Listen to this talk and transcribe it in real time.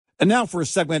And now for a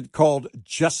segment called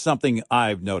Just Something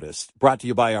I've Noticed, brought to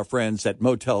you by our friends at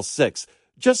Motel 6.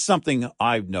 Just something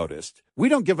I've noticed. We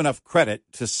don't give enough credit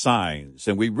to signs,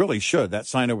 and we really should. That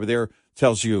sign over there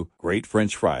tells you great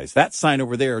French fries. That sign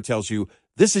over there tells you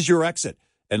this is your exit.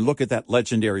 And look at that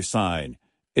legendary sign.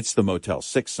 It's the Motel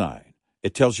 6 sign.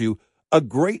 It tells you a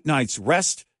great night's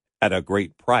rest at a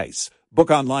great price.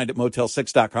 Book online at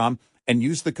motel6.com and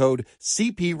use the code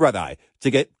CP Red-Eye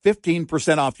to get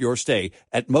 15% off your stay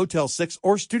at Motel 6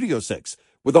 or Studio 6.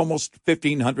 With almost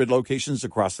 1,500 locations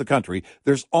across the country,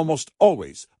 there's almost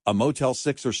always a Motel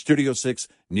 6 or Studio 6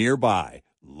 nearby.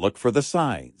 Look for the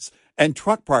signs. And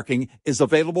truck parking is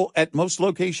available at most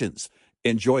locations.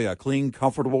 Enjoy a clean,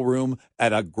 comfortable room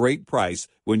at a great price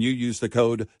when you use the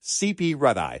code CP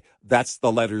Red-Eye. That's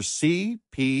the letters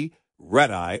CP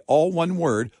Red-Eye, all one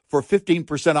word, for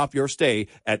 15% off your stay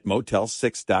at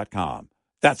motel6.com.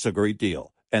 That's a great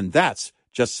deal. And that's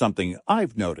just something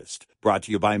I've noticed. Brought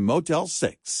to you by Motel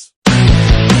 6.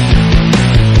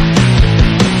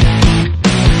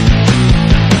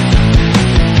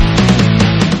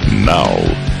 Now,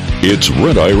 it's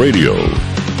Red Eye Radio.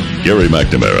 Gary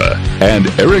McNamara and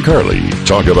Eric Harley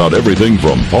talk about everything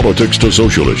from politics to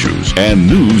social issues and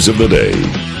news of the day.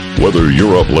 Whether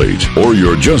you're up late or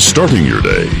you're just starting your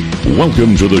day,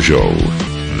 welcome to the show.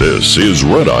 This is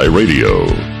Red Eye Radio.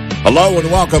 Hello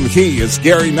and welcome. He is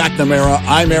Gary McNamara.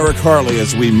 I'm Eric Harley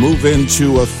as we move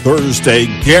into a Thursday.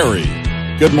 Gary,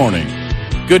 good morning.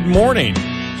 Good morning.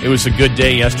 It was a good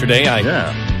day yesterday.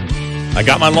 I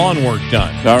got my lawn work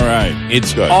done. All right.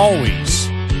 It's good. Always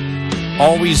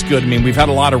good. I mean, we've had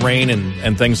a lot of rain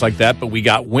and things like that, but we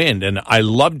got wind. And I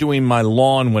love doing my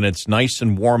lawn when it's nice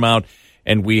and warm out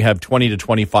and we have 20 to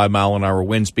 25 mile an hour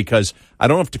winds because I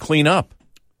don't have to clean up.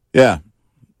 Yeah.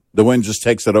 The wind just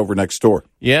takes it over next door.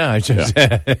 Yeah,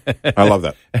 I love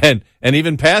that. And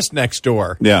even past next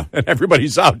door. Yeah. And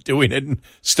everybody's out doing it and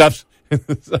stuff's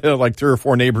like 3 or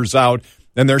 4 neighbors out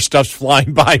and their stuff's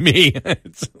flying by me.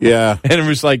 Yeah. And it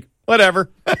was like, whatever.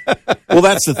 Well,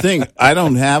 that's the thing. I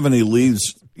don't have any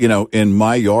leaves, in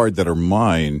my yard that are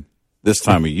mine this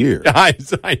time of year. I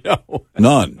know.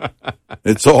 None.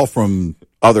 It's all from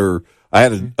other. I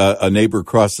had a neighbor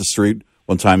across the street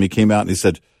one time. He came out and he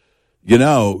said,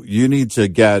 you need to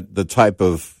get the type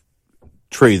of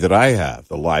tree that I have,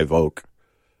 the live oak.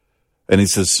 And he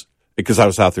says, because I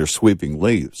was out there sweeping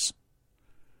leaves.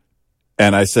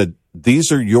 And I said,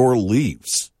 these are your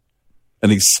leaves.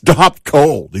 And he stopped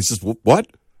cold. He says, what?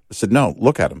 I said, no,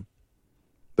 look at them.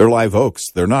 They're live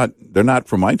oaks. They're not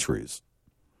from my trees.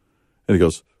 And he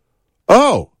goes,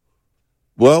 oh,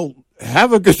 well,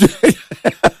 have a good day.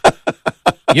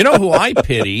 You know who I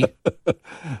pity?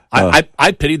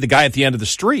 I pity the guy at the end of the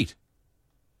street.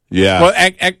 Yeah.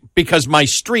 Well, because my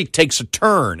street takes a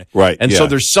turn. Right. And so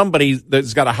there's somebody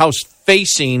that's got a house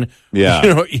facing,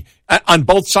 yeah. On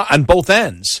both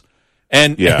ends.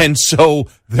 And so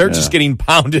they're just getting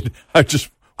pounded.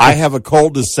 I have a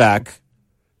cul-de-sac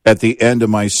at the end of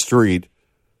my street,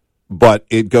 but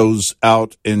it goes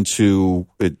out into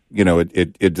it.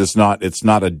 It does not. It's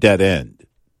not a dead end.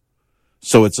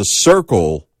 So it's a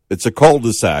circle. It's a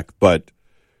cul-de-sac, but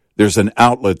there's an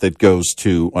outlet that goes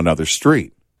to another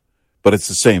street. But it's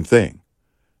the same thing.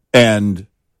 And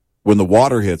when the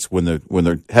water hits, when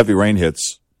the heavy rain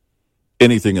hits,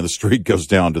 anything in the street goes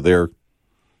down to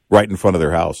right in front of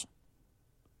their house.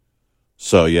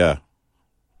 So yeah,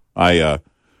 I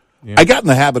got in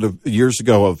the habit of years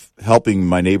ago of helping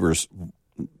my neighbors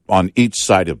on each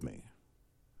side of me.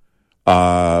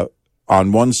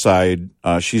 On one side,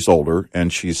 she's older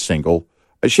and she's single.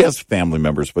 She has family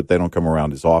members, but they don't come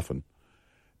around as often.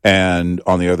 And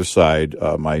on the other side,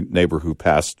 my neighbor who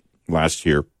passed last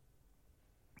year,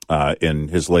 in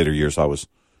his later years, I was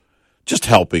just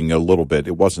helping a little bit.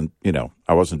 It wasn't,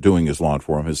 I wasn't doing his lawn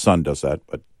for him. His son does that,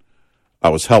 but I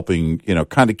was helping,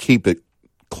 kind of keep it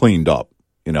cleaned up.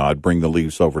 I'd bring the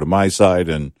leaves over to my side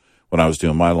and when I was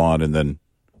doing my lawn and then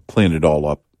clean it all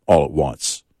up all at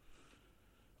once.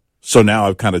 So now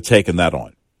I've kind of taken that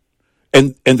on.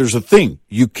 And there's a thing,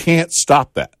 you can't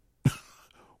stop that.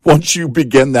 Once you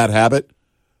begin that habit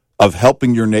of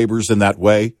helping your neighbors in that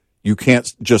way, you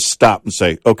can't just stop and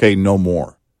say, okay, no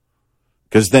more.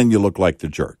 Because then you look like the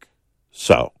jerk.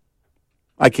 So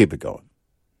I keep it going.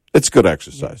 It's good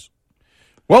exercise.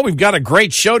 Well, we've got a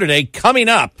great show today coming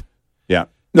up. Yeah.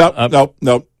 Nope.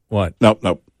 What?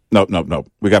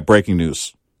 Nope. We got breaking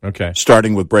news. Okay.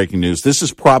 Starting with breaking news. This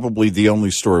is probably the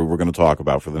only story we're going to talk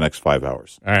about for the next 5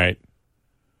 hours. All right.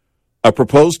 A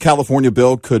proposed California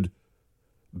bill could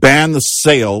ban the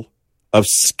sale of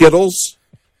Skittles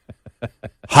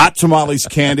Hot tamales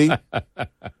candy,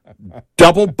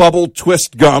 double bubble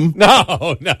twist gum.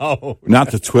 No.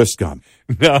 Not the twist gum.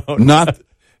 No. Not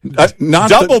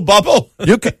Double bubble?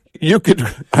 You could,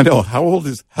 I know, how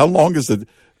long is it?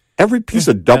 Every piece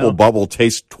of double bubble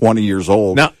tastes 20 years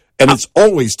old. Now, and it's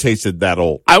always tasted that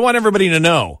old. I want everybody to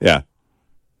know. Yeah.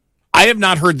 I have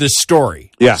not heard this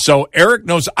story. Yeah. So Eric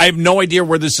knows. I have no idea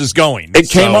where this is going. It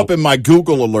came up in my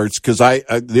Google alerts because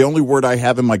the only word I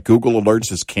have in my Google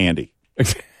alerts is candy.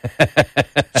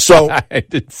 So I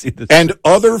didn't see this. And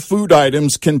other food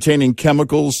items containing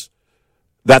chemicals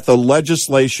that the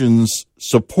legislation's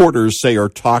supporters say are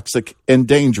toxic and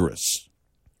dangerous.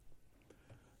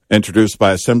 Introduced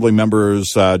by Assembly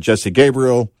members Jesse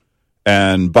Gabriel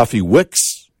and Buffy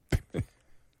Wicks.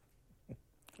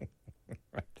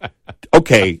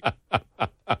 Okay.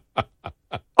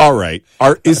 All right.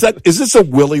 Is this a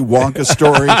Willy Wonka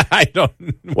story? I don't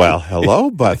know. Well,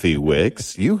 hello, Buffy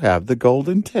Wicks. You have the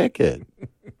golden ticket.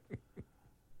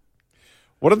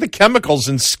 What are the chemicals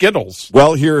in Skittles?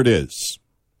 Well, here it is.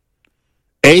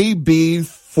 AB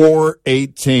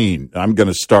 418. I'm going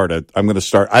to start.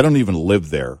 I don't even live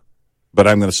there, but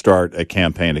I'm going to start a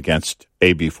campaign against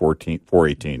AB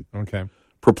 418. Okay.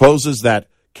 Proposes that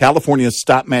California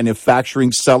stop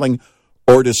manufacturing, selling,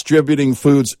 or distributing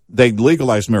foods. They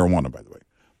legalized marijuana, by the way.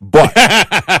 But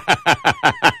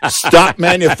stop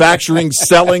manufacturing,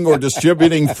 selling, or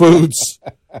distributing foods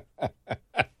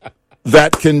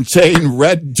that contain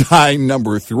red dye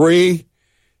number 3.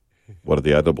 What do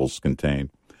the edibles contain?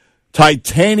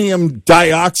 Titanium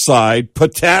dioxide,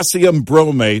 potassium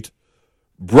bromate,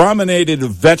 brominated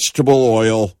vegetable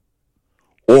oil,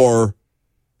 or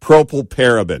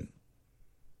propylparaben.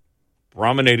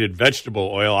 Brominated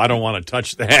vegetable oil. I don't want to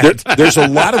touch that. There's a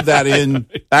lot of that in.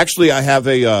 Actually, I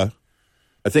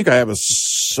think I have a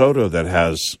soda that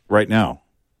has right now.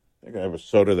 I think I have a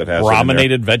soda that has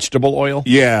brominated vegetable oil.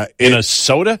 Yeah, in a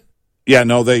soda. Yeah,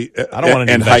 no, I don't want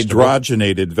any and vegetable.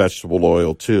 Hydrogenated vegetable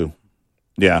oil too.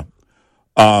 Yeah,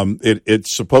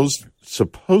 it's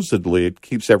supposedly it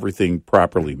keeps everything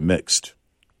properly mixed.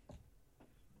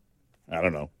 I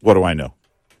don't know. What do I know?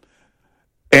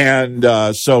 And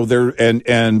so there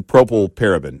and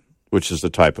propylparaben, which is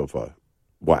the type of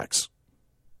wax.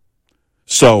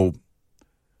 So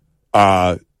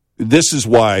this is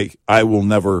why I will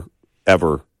never,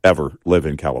 ever, ever live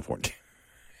in California.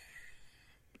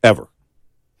 Ever.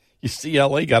 You see,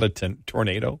 LA got a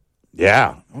tornado.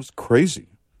 Yeah, that was crazy.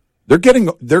 They're getting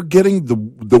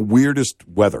the weirdest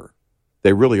weather.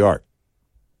 They really are.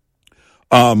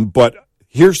 But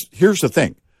here's the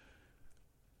thing.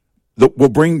 We'll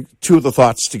bring two of the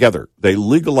thoughts together. They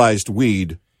legalized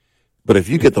weed, but if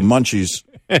you get the munchies,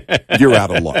 you're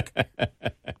out of luck.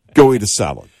 Go eat a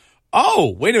salad.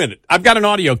 Oh, wait a minute. I've got an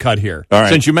audio cut here. All right.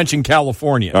 Since you mentioned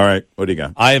California. All right. What do you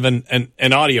got? I have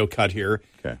an audio cut here.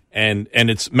 Okay. And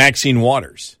it's Maxine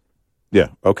Waters. Yeah,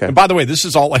 okay. And by the way, this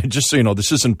is all, just so you know,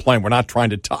 this isn't planned. We're not trying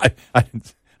to tie.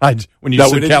 When you No,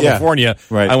 said California,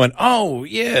 yeah. Right. I went, oh,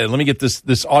 yeah, let me get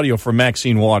this audio from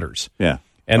Maxine Waters. Yeah.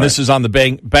 And this is on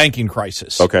the banking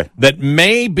crisis. Okay. That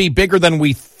may be bigger than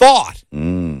we thought.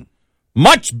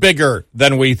 Much bigger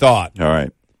than we thought. All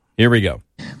right. Here we go.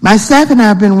 My staff and I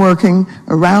have been working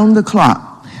around the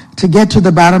clock to get to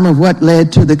the bottom of what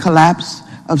led to the collapse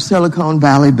of Silicon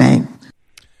Valley Bank.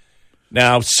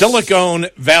 Now, Silicon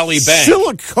Valley Bank.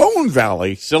 Silicon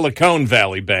Valley? Silicon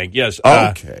Valley Bank, yes.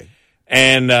 Okay.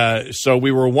 And so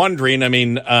we were wondering, I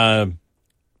mean, a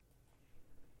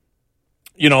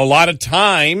lot of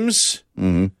times,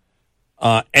 and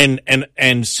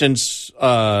since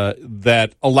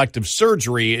that elective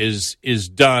surgery is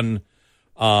done,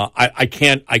 I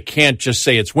can't just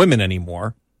say it's women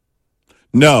anymore.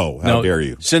 No, how dare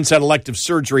you? Since that elective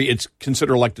surgery, it's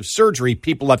considered elective surgery.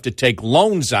 People have to take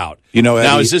loans out. You know,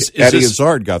 now, Eddie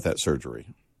Izzard got that surgery.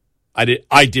 I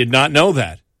did not know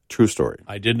that. True story.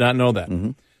 I did not know that.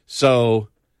 Mm-hmm. So,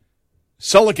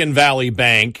 Silicon Valley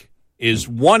Bank is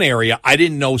one area. I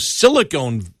didn't know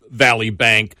Silicon Valley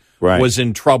Bank was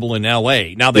in trouble in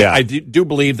L.A. Now, I do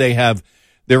believe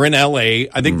they're in L.A.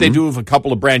 I think they do have a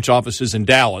couple of branch offices in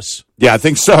Dallas. Yeah, I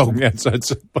think so.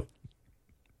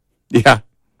 Yeah,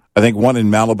 I think one in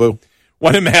Malibu.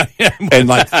 One in Miami. And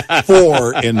like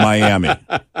 4 in Miami.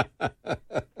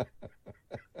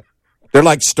 They're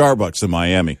like Starbucks in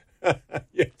Miami.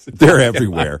 Yes, they're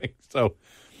everywhere.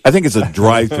 I think it's a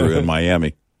drive-through in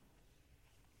Miami.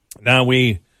 Now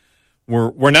we're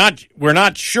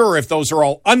not sure if those are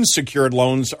all unsecured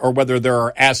loans or whether there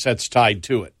are assets tied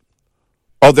to it.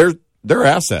 Oh, they're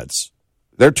assets.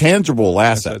 They're tangible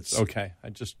assets. Okay,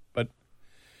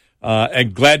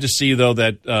 And glad to see, though,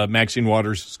 that Maxine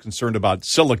Waters is concerned about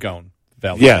Silicon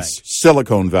Valley yes, Bank.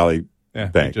 Silicon Valley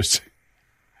Bank.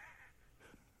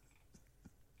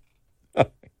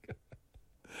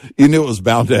 You knew it was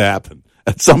bound to happen.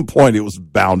 At some point, it was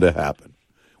bound to happen.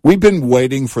 We've been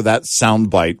waiting for that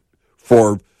soundbite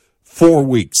for 4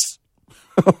 weeks.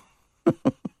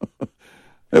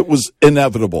 It was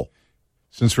inevitable.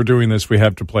 Since we're doing this, we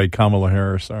have to play Kamala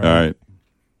Harris. All right.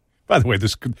 By the way,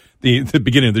 the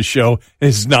beginning of the show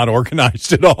is not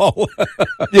organized at all.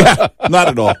 Yeah, not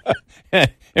at all.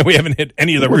 And we haven't hit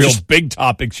any of the big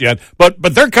topics yet. But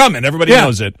they're coming. Everybody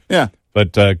knows it. Yeah.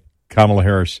 But Kamala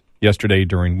Harris yesterday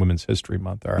during Women's History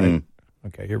Month. All right.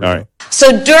 Okay, here we go.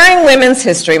 So during Women's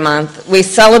History Month, we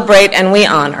celebrate and we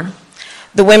honor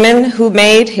the women who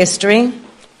made history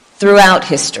throughout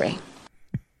history.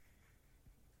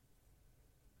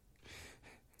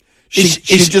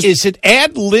 Is it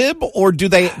ad lib, or do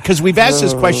they? Because we've asked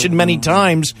this question many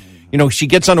times. You know, she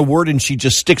gets on a word and she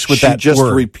just sticks with that word. She just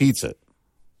repeats it.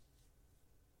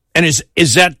 And is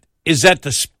that the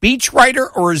speechwriter,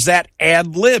 or is that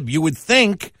ad lib? You would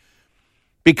think,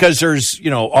 because there's,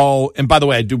 and by the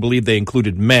way, I do believe they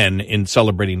included men in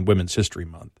celebrating Women's History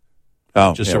Month.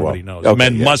 Oh, just so everybody knows. Okay,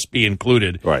 men must be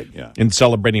included in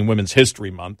celebrating Women's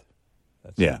History Month.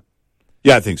 Yeah,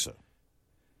 I think so.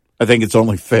 I think it's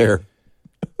only fair.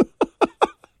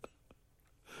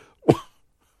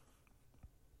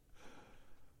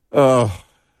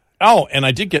 And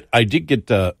I did get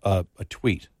a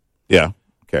tweet. Yeah.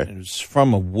 Okay. It was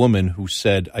from a woman who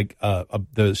said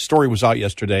the story was out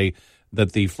yesterday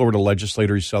that the Florida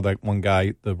legislator, you saw that one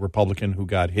guy, the Republican who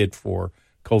got hit for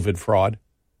COVID fraud.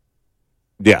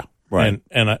 Yeah. Right.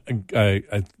 And I think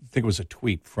it was a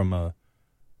tweet from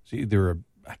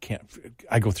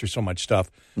I go through so much stuff,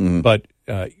 but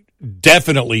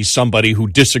definitely somebody who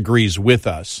disagrees with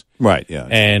us. Right, yeah.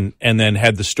 And then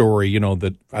had the story,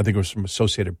 that I think it was from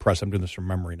Associated Press. I'm doing this from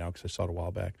memory now because I saw it a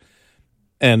while back.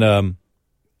 And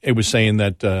it was saying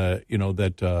that,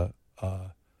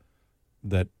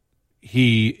 that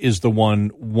he is the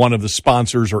one of the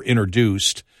sponsors or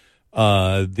introduced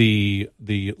the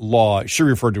law. She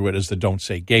referred to it as the Don't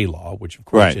Say Gay law, which of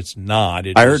course it's not.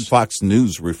 I heard Fox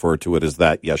News refer to it as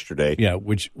that yesterday. Yeah,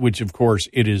 which of course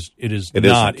it is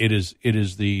not. Isn't. It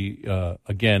is the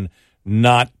again,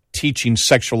 not teaching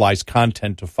sexualized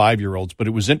content to 5-year-olds. But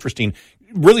it was interesting,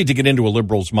 really, to get into a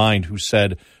liberal's mind who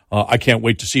said, "I can't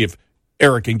wait to see if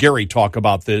Eric and Gary talk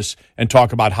about this and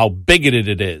talk about how bigoted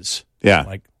it is." Yeah,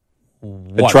 like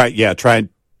what?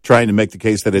 Trying to make the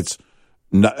case that it's.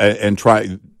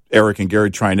 Eric and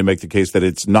Gary trying to make the case that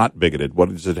it's not bigoted. What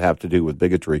does it have to do with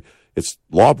bigotry? It's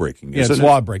law breaking. Yeah, it's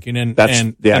law breaking, and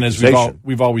as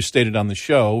we've always stated on the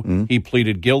show, he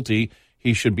pleaded guilty.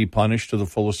 He should be punished to the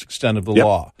fullest extent of the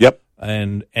law. Yep.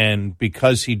 And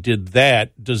because he did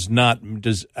that, that's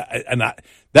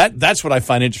what I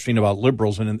find interesting about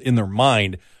liberals and in their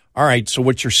mind. All right, so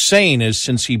what you're saying is,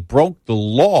 since he broke the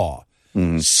law,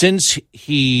 since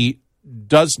he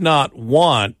does not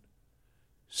want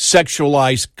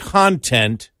sexualized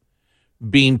content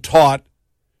being taught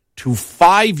to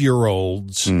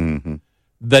 5-year-olds,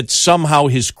 that somehow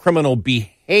his criminal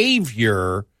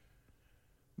behavior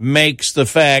makes the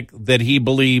fact that he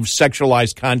believes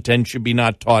sexualized content should be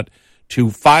not taught to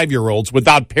 5-year-olds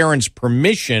without parents'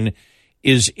 permission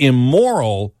is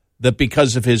immoral, that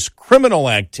because of his criminal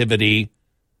activity,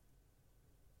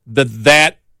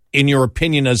 that in your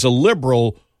opinion as a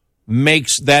liberal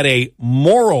makes that a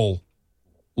moral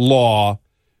law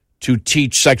to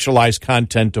teach sexualized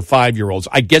content to 5-year-olds.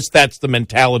 I guess that's the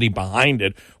mentality behind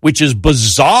it, which is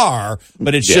bizarre,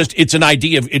 but it's just, it's an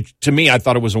idea of it. To me, I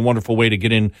thought it was a wonderful way to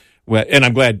get in, and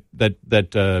I'm glad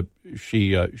that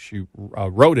she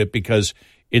wrote it, because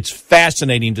it's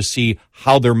fascinating to see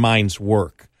how their minds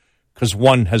work, because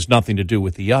one has nothing to do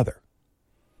with the other.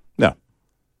 No.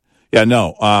 Yeah,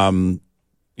 no.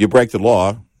 You break the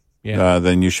law,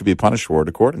 then you should be punished for it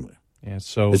accordingly. Yeah,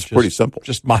 so it's pretty simple.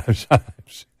 Just I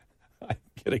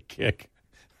get a kick,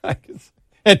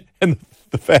 and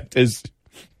the fact is,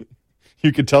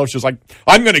 you could tell she's like,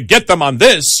 "I'm going to get them on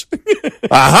this.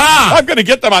 Aha! I'm going to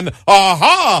get them on.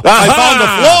 Aha! I found the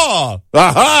flaw.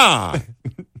 Aha!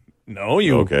 No,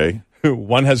 you okay?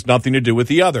 One has nothing to do with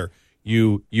the other.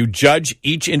 You judge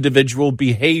each individual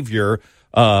behavior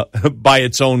by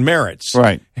its own merits.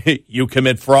 Right. You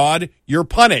commit fraud, you're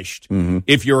punished.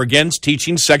 If you're against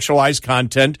teaching sexualized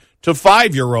content to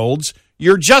 5-year-olds,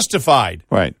 you're justified.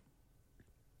 Right.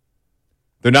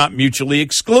 They're not mutually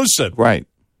exclusive. Right.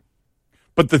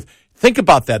 But think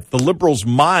about that. The liberal's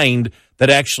mind that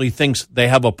actually thinks they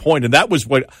have a point. And that was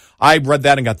what I read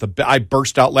that and I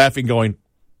burst out laughing going,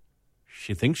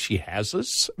 she thinks she has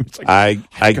us? It's like,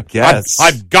 I guess.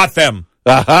 I've got them.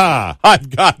 Aha! I've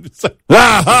got. It's like,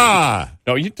 Aha!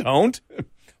 no, you don't.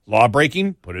 Law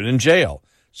breaking, put it in jail.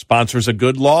 Sponsors a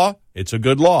good law, it's a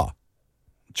good law.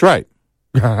 That's right.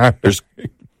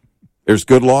 There's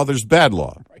good law, there's bad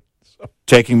law. Right. So.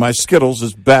 Taking my Skittles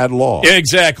is bad law. Yeah,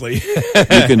 exactly. You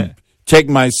can take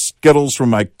my Skittles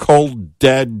from my cold,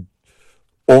 dead,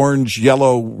 orange,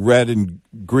 yellow, red, and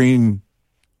green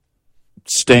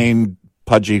stained,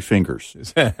 pudgy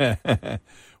fingers.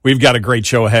 We've got a great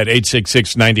show ahead.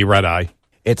 866-90 Red Eye.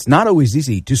 It's not always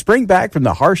easy to spring back from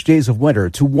the harsh days of winter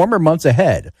to warmer months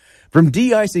ahead. From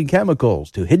de-icing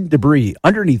chemicals to hidden debris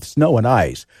underneath snow and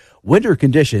ice, winter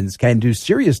conditions can do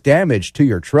serious damage to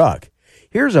your truck.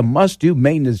 Here's a must-do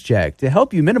maintenance check to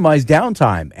help you minimize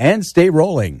downtime and stay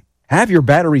rolling. Have your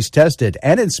batteries tested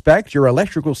and inspect your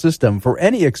electrical system for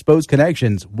any exposed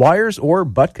connections, wires, or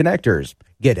butt connectors.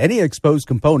 Get any exposed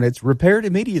components repaired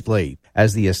immediately,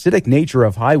 as the acidic nature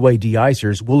of highway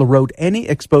de-icers will erode any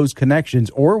exposed connections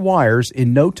or wires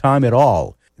in no time at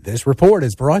all. This report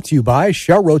is brought to you by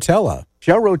Shell Rotella.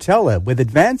 Shell Rotella, with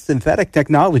advanced synthetic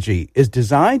technology, is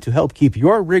designed to help keep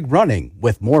your rig running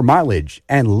with more mileage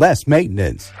and less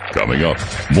maintenance. Coming up,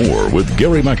 more with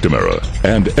Gary McNamara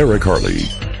and Eric Harley.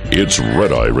 It's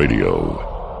Red Eye Radio.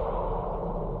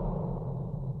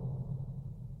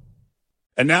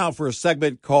 And now for a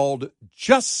segment called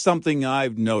Just Something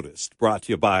I've Noticed, brought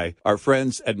to you by our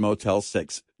friends at Motel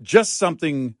 6. Just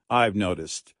something I've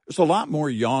noticed. There's a lot more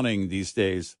yawning these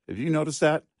days. Have you noticed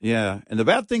that? Yeah. And the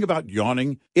bad thing about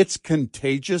yawning, it's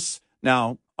contagious.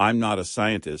 Now, I'm not a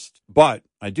scientist, but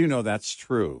I do know that's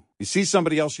true. You see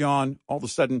somebody else yawn, all of a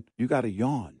sudden, you got to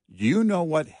yawn. You know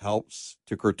what helps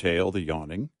to curtail the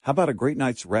yawning? How about a great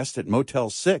night's rest at Motel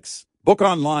 6? Book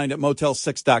online at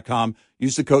motel6.com.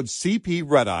 Use the code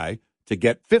CPRedEye to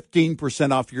get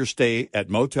 15% off your stay at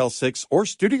Motel 6 or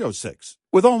Studio 6.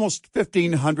 With almost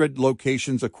 1,500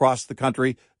 locations across the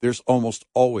country, there's almost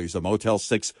always a Motel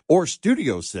 6 or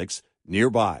Studio 6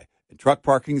 nearby. And truck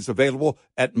parking is available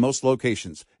at most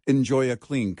locations. Enjoy a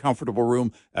clean, comfortable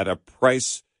room at a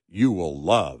price you will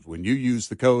love when you use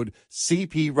the code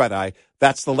CPRedEye.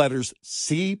 That's the letters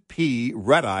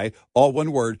CPRedEye, all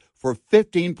one word, for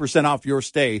 15% off your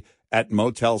stay at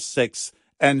Motel 6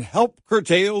 and help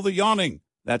curtail the yawning.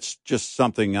 That's just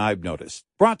something I've noticed.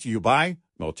 Brought to you by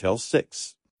Motel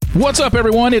 6. What's up,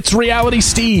 everyone? It's Reality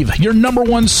Steve, your number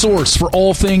one source for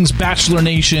all things Bachelor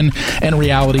Nation and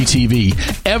reality TV.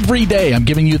 Every day, I'm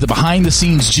giving you the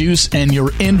behind-the-scenes juice and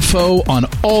your info on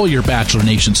all your Bachelor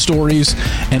Nation stories,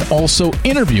 and also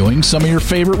interviewing some of your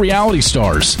favorite reality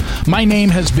stars. My name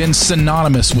has been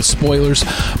synonymous with spoilers,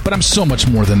 but I'm so much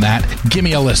more than that. Give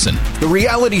me a listen. The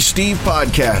Reality Steve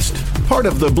Podcast, part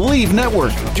of the Believe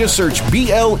Network. Just search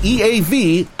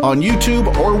BLEAV on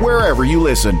YouTube or wherever you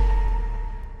listen.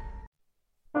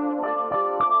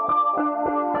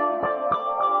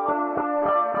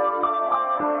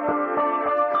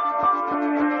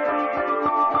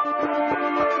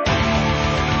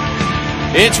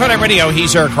 It's Red Eye Radio.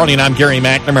 He's Eric Harley, and I'm Gary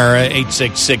McNamara.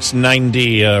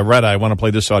 866-90 Red Eye. I want to play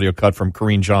this audio cut from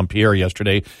Karine Jean-Pierre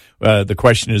yesterday. The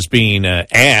question is being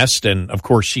asked, and of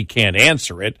course she can't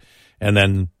answer it. And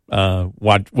then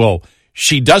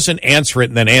she doesn't answer it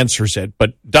and then answers it,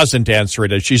 but doesn't answer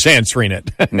it as she's answering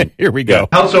it. Here we go.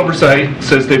 House Oversight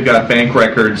says they've got bank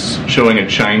records showing a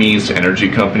Chinese energy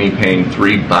company paying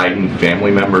 3 Biden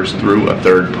family members through a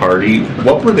third party.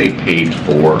 What were they paid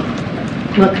for?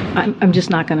 Look, I'm just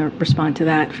not going to respond to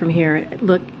that from here.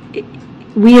 Look,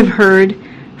 we have heard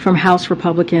from House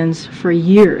Republicans for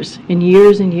years and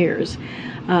years and years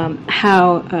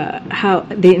how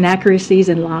the inaccuracies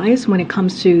and lies when it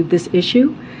comes to this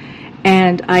issue.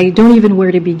 And I don't even know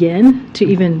where to begin to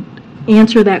even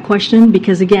answer that question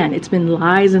because, again, it's been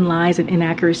lies and lies and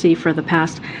inaccuracy for the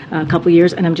past couple of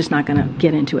years, and I'm just not going to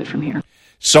get into it from here.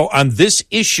 So on this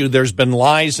issue, there's been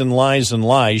lies and lies and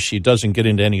lies. She doesn't get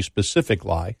into any specific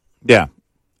lie. Yeah.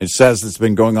 It says it's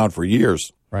been going on for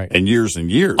years. Right. And years and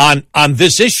years. On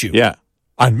this issue. Yeah.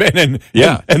 And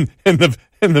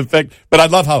the fact, but I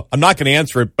love how I'm not going to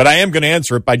answer it, but I am going to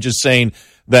answer it by just saying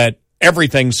that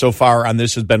everything so far on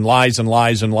this has been lies and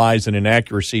lies and lies and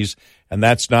inaccuracies, and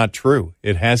that's not true.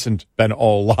 It hasn't been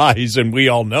all lies, and we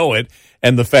all know it.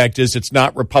 And the fact is, it's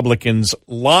not Republicans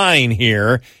lying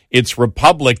here. It's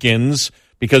Republicans,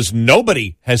 because no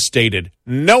one has stated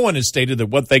that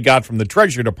what they got from the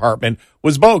Treasury Department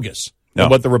was bogus. No.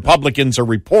 And what the Republicans are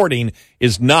reporting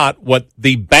is not what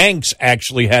the banks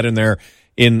actually had in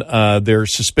their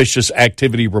suspicious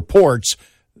activity reports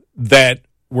that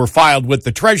were filed with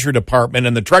the Treasury Department,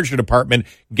 and the Treasury Department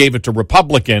gave it to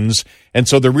Republicans. And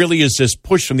so there really is this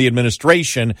push from the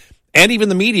administration and even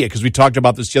the media, because we talked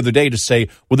about this the other day, to say,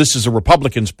 well, this is the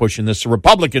Republicans pushing this. The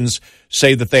Republicans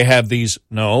say that they have these.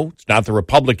 No, it's not the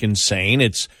Republicans saying.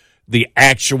 It's the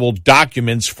actual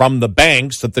documents from the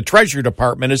banks that the Treasury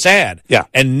Department has had. Yeah.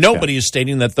 And nobody is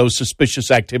stating that those suspicious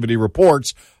activity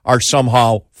reports are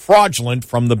somehow fraudulent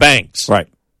from the banks. Right.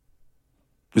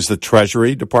 Is the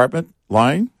Treasury Department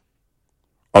lying?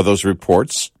 Are those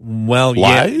reports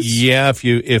lies? Yeah,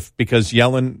 because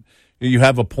Yellen, you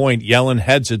have a point. Yellen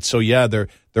heads it, so yeah, they're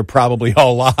probably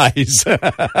all lies.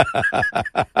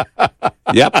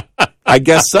 Yep, I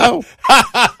guess so.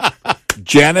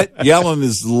 Janet Yellen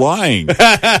is lying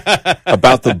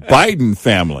about the Biden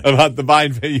family. About the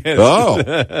Biden family, yes.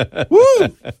 Oh,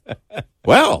 woo!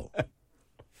 Well,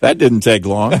 that didn't take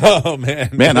long. Oh,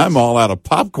 man. Man, I'm all out of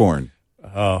popcorn.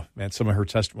 Oh, man, some of her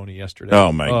testimony yesterday.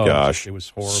 Oh, my gosh. It was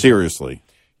horrible. Seriously.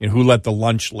 You know, who let the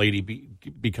lunch lady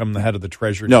become the head of the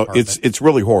Treasury Department? No, it's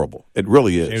really horrible. It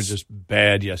really is. It was just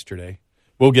bad yesterday.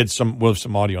 We'll have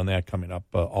some audio on that coming up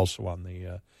also on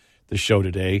the show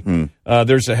today.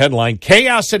 There's a headline,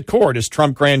 Chaos at Court as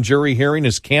Trump grand jury hearing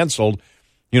is canceled.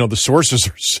 You know, the sources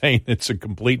are saying it's a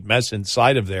complete mess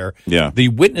inside of there. Yeah. The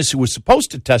witness who was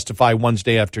supposed to testify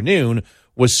Wednesday afternoon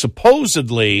was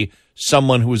supposedly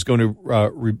someone who was going to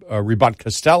rebut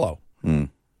Costello.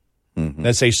 Mm-hmm.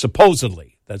 That's a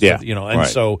supposedly. That's yeah. And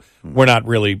so we're not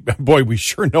really, boy, we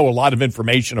sure know a lot of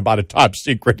information about a top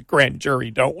secret grand jury,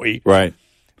 don't we? Right.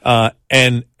 And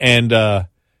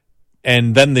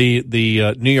then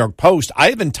the New York Post, I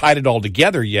haven't tied it all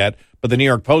together yet, but the New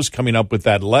York Post coming up with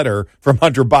that letter from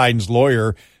Hunter Biden's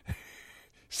lawyer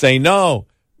saying, no,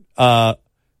 not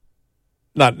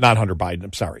Hunter Biden.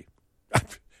 I'm sorry.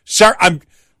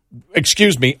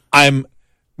 Excuse me. I'm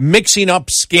mixing up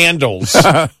scandals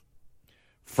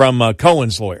from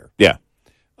Cohen's lawyer. Yeah.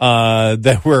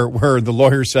 That where the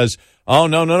lawyer says, oh,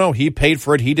 no. He paid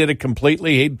for it. He did it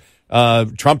completely.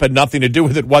 Trump had nothing to do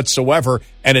with it whatsoever.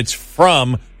 And it's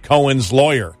from Cohen's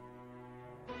lawyer.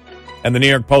 And the New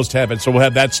York Post have it. So we'll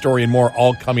have that story and more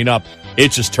all coming up.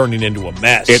 It's just turning into a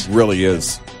mess. It really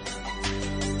is.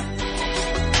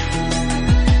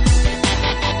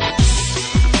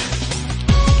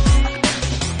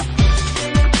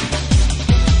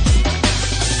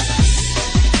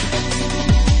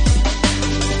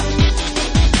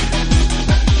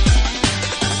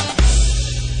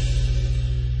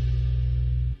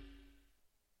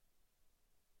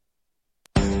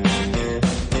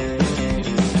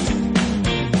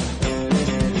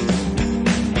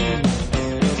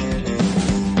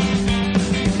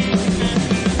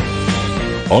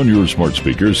 On your smart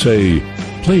speaker, say,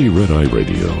 play Red Eye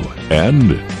Radio.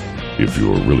 And, if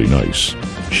you're really nice,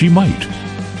 she might.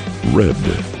 Red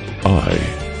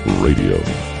Eye Radio.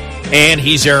 And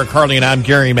he's Eric Harley, and I'm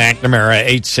Gary McNamara,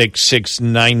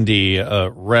 86690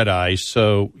 Red Eye.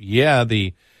 So, yeah,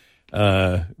 the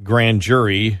grand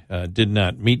jury did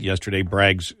not meet yesterday,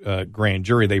 Bragg's grand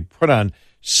jury. They put on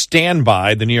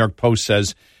standby. The New York Post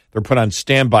says they're put on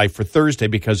standby for Thursday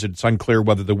because it's unclear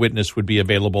whether the witness would be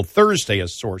available Thursday, a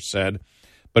source said.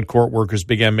 But court workers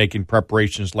began making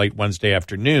preparations late Wednesday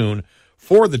afternoon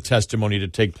for the testimony to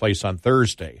take place on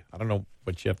Thursday. I don't know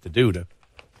what you have to do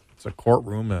it's a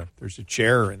courtroom. There's a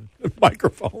chair and a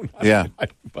microphone. Yeah.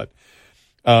 But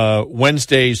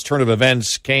Wednesday's turn of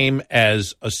events came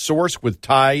as a source with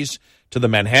ties to the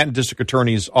Manhattan District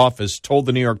Attorney's office told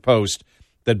the New York Post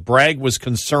that Bragg was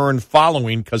concerned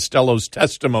following Costello's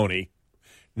testimony.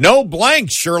 No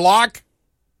blanks, Sherlock.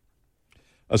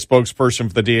 A spokesperson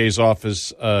for the DA's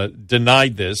office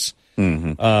denied this.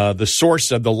 Mm-hmm. The source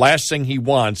said the last thing he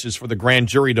wants is for the grand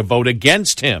jury to vote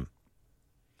against him.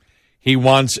 He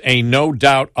wants a no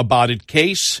doubt about it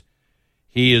case.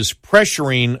 He is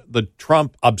pressuring the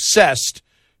Trump obsessed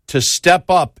to step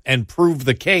up and prove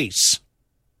the case.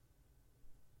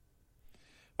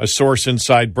 A source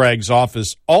inside Bragg's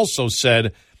office also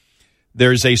said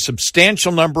there's a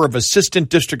substantial number of assistant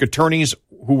district attorneys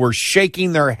who were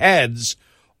shaking their heads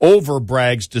over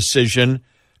Bragg's decision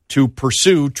to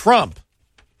pursue Trump.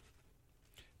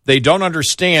 They don't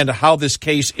understand how this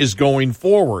case is going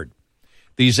forward.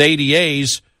 These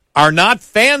ADAs are not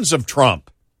fans of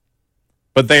Trump,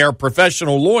 but they are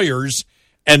professional lawyers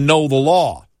and know the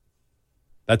law.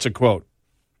 That's a quote.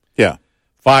 Yeah.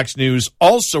 Fox News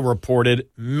also reported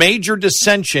major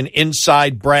dissension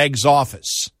inside Bragg's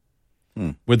office,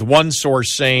 with one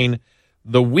source saying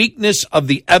the weakness of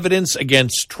the evidence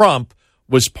against Trump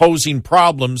was posing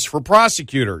problems for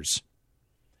prosecutors.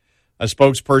 A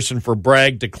spokesperson for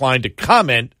Bragg declined to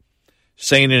comment,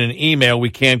 saying in an email,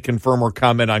 we can't confirm or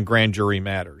comment on grand jury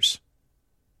matters.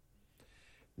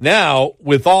 Now,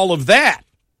 with all of that,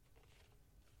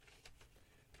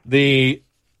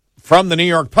 from the New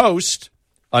York Post,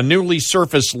 a newly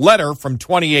surfaced letter from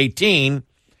 2018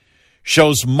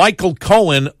 shows Michael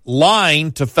Cohen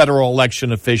lying to federal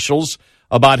election officials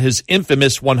about his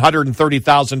infamous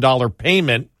 $130,000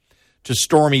 payment to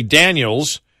Stormy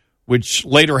Daniels, which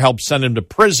later helped send him to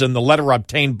prison. The letter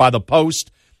obtained by the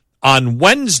Post on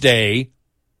Wednesday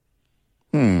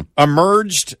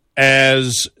emerged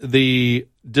as the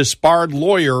disbarred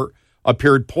lawyer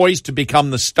appeared poised to become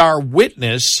the star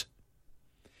witness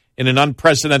in an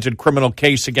unprecedented criminal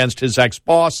case against his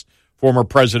ex-boss, former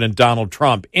President Donald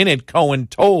Trump. In it, Cohen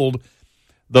told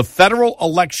the Federal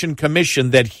Election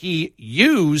Commission that he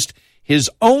used his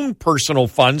own personal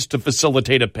funds to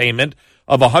facilitate a payment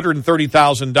of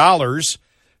 $130,000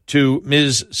 to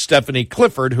Ms. Stephanie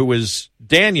Clifford, who is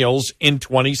Daniels, in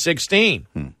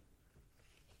 2016.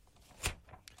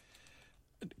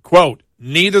 Quote,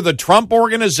 neither the Trump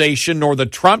Organization nor the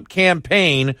Trump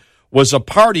campaign was a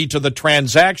party to the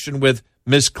transaction with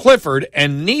Ms. Clifford,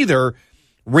 and neither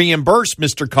reimbursed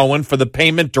Mr. Cohen for the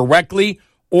payment directly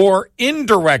or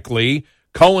indirectly,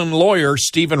 Cohen lawyer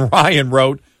Stephen Ryan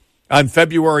wrote on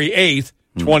February 8th,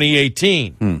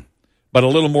 2018. But a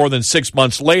little more than 6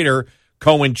 months later,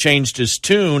 Cohen changed his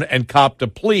tune and copped a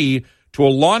plea to a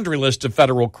laundry list of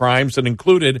federal crimes that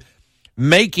included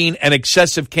making an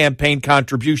excessive campaign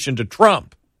contribution to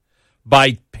Trump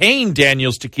by paying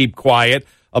Daniels to keep quiet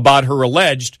about her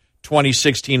alleged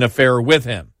 2016 affair with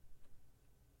him.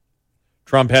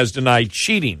 Trump has denied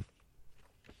cheating.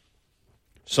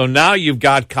 So now you've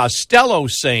got Costello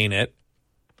saying it.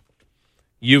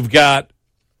 You've got,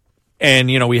 and,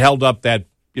 we held up that,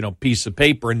 piece of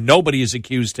paper, and nobody has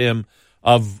accused him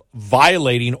of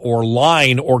violating or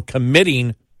lying or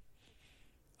committing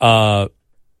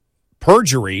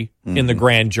perjury in the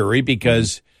grand jury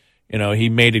because, he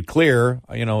made it clear,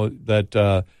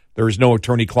 that there is no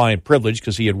attorney-client privilege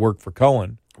because he had worked for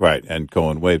Cohen. Right, and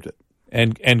Cohen waived it.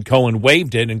 And Cohen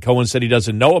waived it, and Cohen said he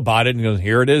doesn't know about it, and he goes,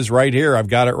 here it is right here. I've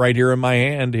got it right here in my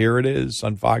hand. Here it is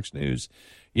on Fox News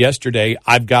yesterday.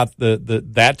 I've got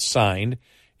that signed.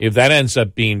 If that ends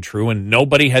up being true and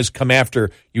nobody has come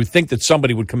after, you think that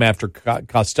somebody would come after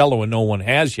Costello and no one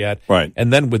has yet. Right.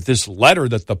 And then with this letter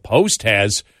that the Post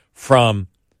has from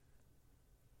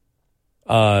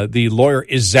the lawyer,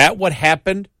 is that what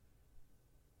happened?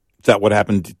 Is that what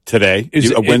happened today?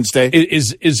 Wednesday?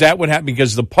 Is that what happened?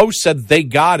 Because the Post said they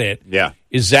got it. Yeah.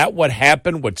 Is that what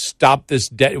happened? What stopped this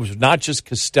debt? It was not just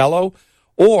Costello,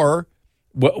 or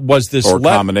was this or a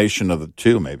combination of the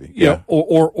two? Maybe. Yeah.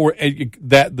 Or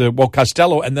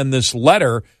Costello, and then this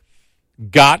letter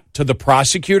got to the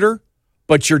prosecutor.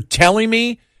 But you're telling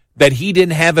me that he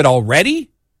didn't have it already?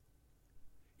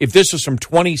 If this was from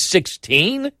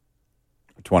 2016,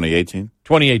 2018,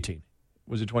 2018,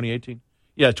 was it 2018?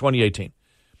 Yeah, 2018.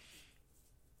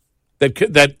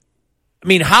 That I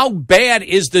mean, how bad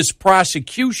is this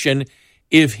prosecution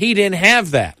if he didn't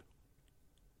have that?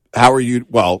 How are you?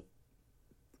 Well,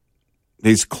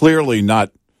 he's clearly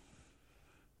not.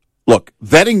 Look,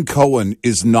 vetting Cohen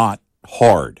is not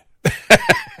hard.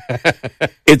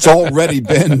 It's already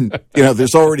been,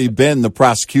 there's already been the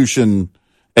prosecution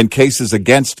and cases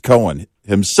against Cohen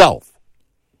himself.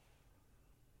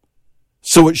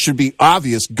 So it should be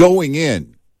obvious going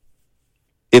in,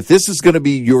 if this is going to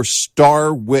be your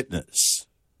star witness,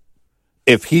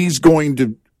 if he's going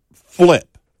to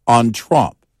flip on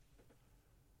Trump,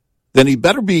 then he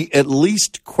better be at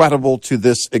least credible to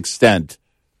this extent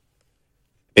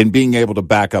in being able to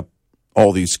back up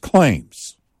all these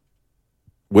claims,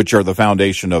 which are the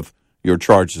foundation of your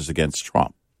charges against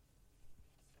Trump.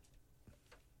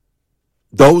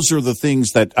 Those are the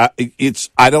things that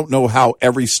I don't know how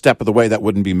every step of the way that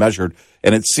wouldn't be measured.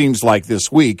 And it seems like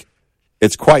this week,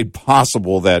 it's quite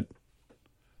possible that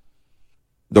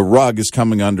the rug is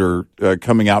coming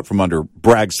out from under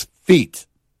Bragg's feet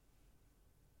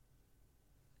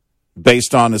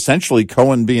based on essentially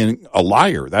Cohen being a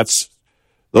liar.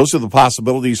 Those are the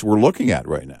possibilities we're looking at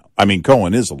right now. I mean,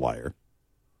 Cohen is a liar,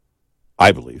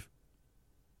 I believe.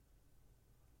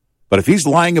 But if he's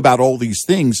lying about all these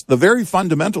things, the very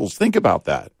fundamentals, think about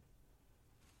that.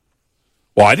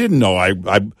 Well, I didn't know. I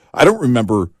don't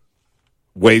remember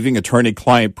waiving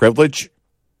attorney-client privilege.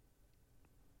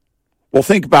 Well,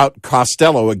 think about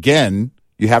Costello again.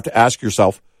 You have to ask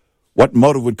yourself, what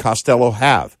motive would Costello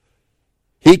have?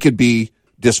 He could be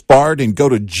disbarred and go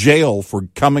to jail for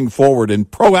coming forward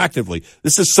and proactively.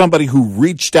 This is somebody who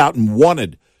reached out and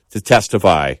wanted to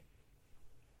testify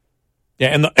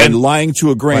Yeah, and lying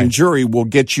to a grand jury will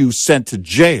get you sent to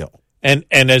jail. And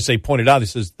as they pointed out,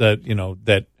 this is that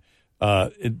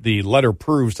the letter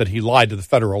proves that he lied to the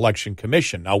Federal Election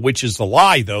Commission. Now, which is the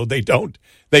lie, though, they don't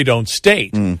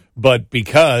state. But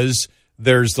because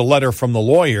there's the letter from the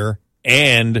lawyer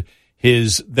and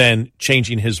his then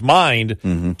changing his mind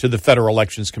to the Federal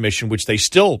Elections Commission, which they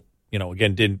still,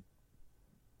 again, didn't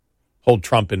hold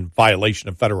Trump in violation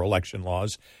of federal election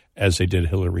laws, as they did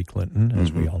Hillary Clinton,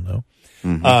 as we all know.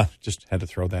 Just had to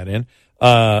throw that in.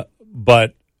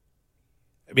 But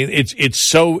I mean, it's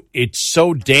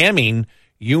so damning.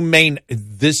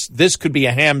 This could be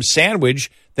a ham sandwich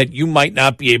that you might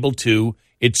not be able to.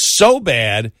 It's so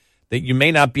bad that you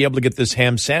may not be able to get this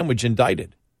ham sandwich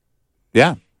indicted.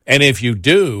 Yeah. And if you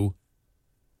do,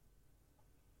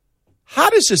 how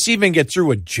does this even get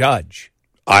through a judge?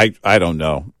 I don't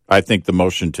know. I think the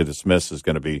motion to dismiss is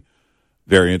going to be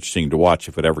very interesting to watch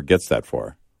if it ever gets that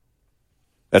far.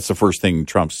 That's the first thing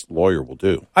Trump's lawyer will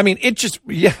do. I mean, it just,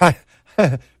 by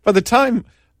the time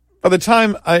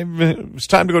it was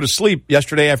time to go to sleep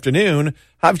yesterday afternoon,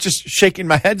 I was just shaking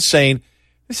my head saying,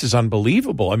 this is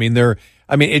unbelievable. I mean,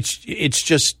 it's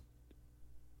just,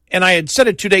 and I had said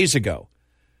it 2 days ago.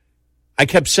 I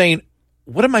kept saying,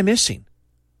 what am I missing?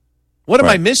 What am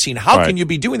I missing? How can you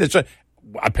be doing this?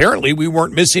 Apparently, we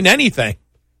weren't missing anything.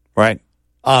 Right.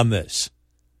 On this.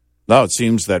 No, it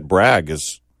seems that Bragg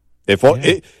is,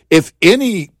 if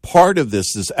any part of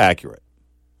this is accurate,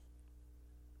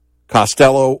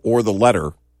 Costello or the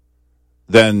letter,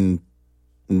 then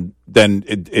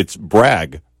it's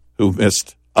Bragg who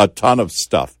missed a ton of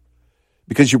stuff,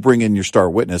 because you bring in your star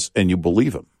witness and you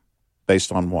believe him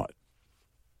based on what?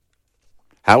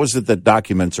 How is it that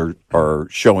documents are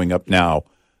showing up now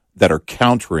that are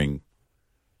countering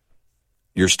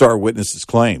your star witness's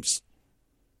claims?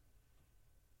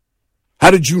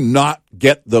 How did you not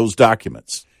get those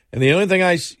documents? And the only thing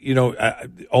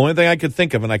I could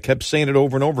think of, and I kept saying it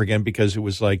over and over again, because it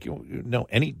was like,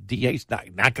 any DA's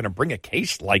not going to bring a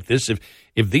case like this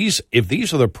if these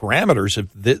are the parameters, if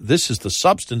this is the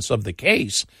substance of the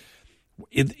case.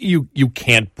 You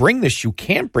can't bring this. You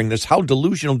can't bring this. How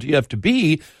delusional do you have to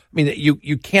be? I mean,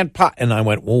 you can't. And I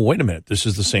went, well, wait a minute. This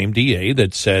is the same DA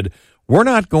that said, we're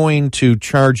not going to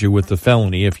charge you with the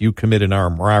felony if you commit an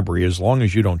armed robbery as long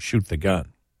as you don't shoot the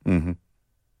gun. Mm-hmm.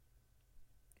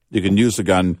 You can use the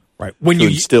gun to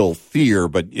instill fear,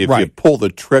 but if you pull the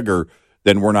trigger,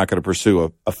 then we're not going to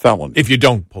pursue a felony. If you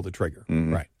don't pull the trigger,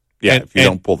 right. Yeah, if you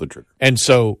don't pull the trigger. And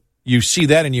so you see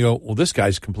that and you go, well, this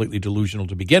guy's completely delusional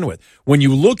to begin with. When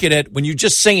you look at it, when you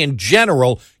just say in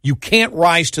general, you can't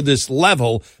rise to this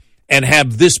level and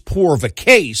have this poor of a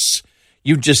case,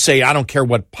 you just say, I don't care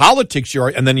what politics you are.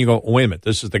 And then you go, oh, wait a minute,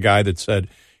 this is the guy that said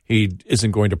he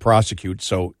isn't going to prosecute.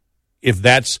 So if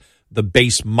that's the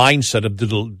base mindset of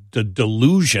the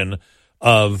delusion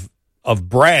of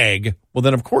Bragg, well,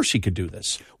 then of course he could do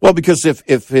this. Well, because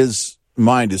if his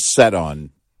mind is set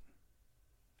on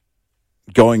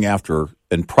going after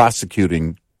and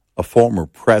prosecuting a former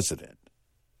president,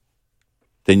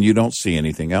 then you don't see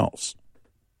anything else.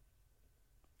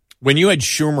 When you had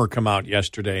Schumer come out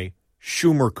yesterday,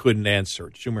 Schumer couldn't answer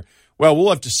it. Well, we'll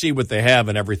have to see what they have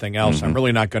and everything else. Mm-hmm. I'm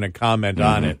really not going to comment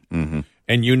on it. Mm-hmm.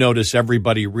 And you notice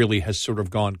everybody really has sort of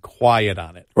gone quiet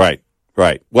on it. Right.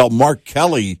 Well, Mark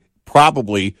Kelly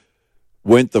probably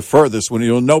went the furthest when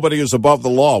nobody is above the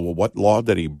law. Well, what law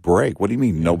did he break? What do you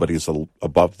mean nobody's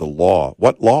above the law?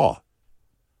 What law?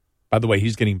 By the way,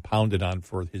 he's getting pounded on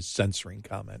for his censoring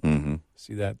comment. Mm-hmm.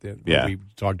 See that? Yeah. We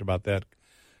talked about that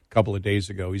a couple of days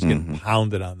ago. He's getting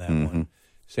pounded on that one,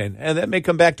 saying, that may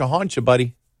come back to haunt you,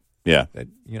 buddy. Yeah. That,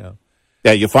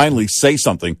 Yeah, you finally say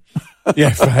something.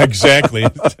 Yeah, exactly.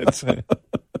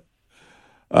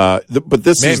 But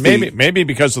this is maybe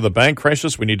because of the bank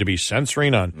crisis, we need to be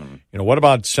censoring on. What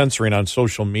about censoring on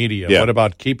social media? Yeah. What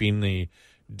about keeping the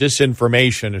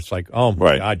disinformation? It's like, oh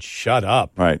my God, shut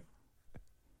up. Right.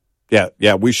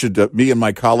 Yeah. We should. Me and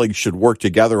my colleagues should work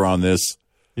together on this,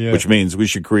 which means we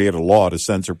should create a law to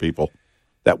censor people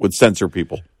that would censor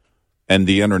people and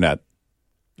the internet.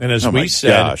 And as we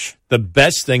said, the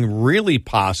best thing really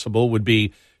possible would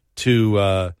be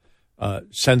to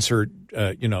censor,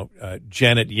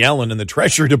 Janet Yellen and the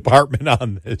Treasury Department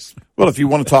on this. Well, if you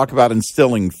want to talk about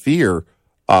instilling fear,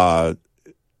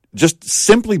 just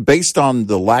simply based on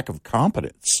the lack of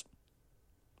competence,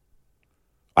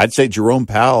 I'd say Jerome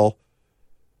Powell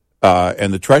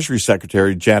and the Treasury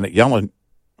Secretary, Janet Yellen,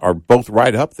 are both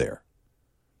right up there.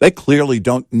 They clearly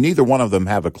don't, neither one of them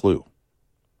have a clue.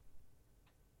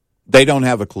 They don't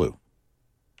have a clue.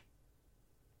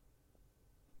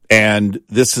 And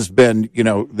this has been,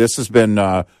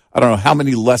 I don't know how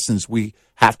many lessons we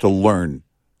have to learn.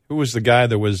 Who was the guy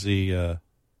that was the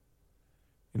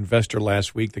investor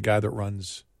last week, the guy that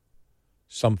runs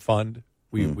some fund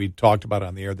we talked about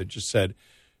on the air that just said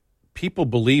people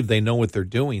believe they know what they're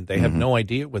doing. They have no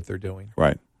idea what they're doing.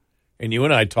 Right. And you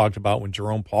and I talked about when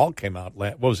Jerome Powell came out,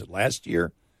 what was it, last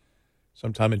year?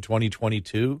 Sometime in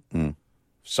 2022,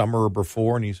 summer or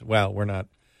before, and he said, well, we're not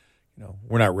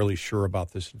really sure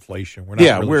about this inflation. We're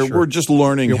not really sure. We're just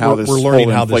learning how this whole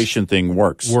inflation thing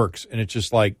works. And it's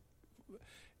just like,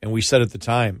 and we said at the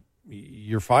time,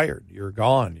 you're fired. You're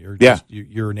gone.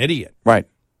 You're an idiot. Right.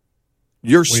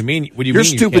 What do you mean? You're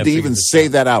stupid to even say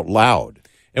that out loud.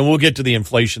 And we'll get to the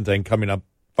inflation thing coming up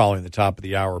following the top of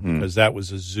the hour because that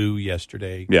was a zoo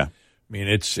yesterday. Yeah. I mean,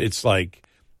 it's like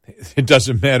it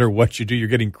doesn't matter what you do. You're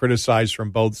getting criticized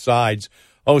from both sides.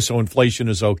 Oh, so inflation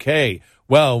is okay.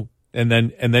 Well, and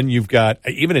then you've got,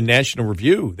 even in National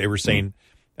Review, they were saying,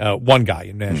 one guy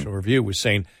in National Review was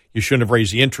saying you shouldn't have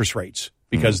raised the interest rates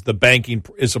because the banking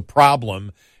is a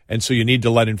problem, and so you need to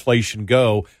let inflation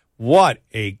go. What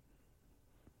a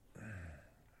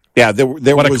there was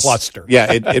a cluster.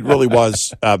 Yeah, it really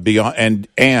was beyond,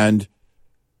 and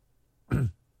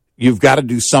you've got to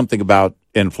do something about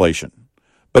inflation.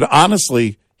 But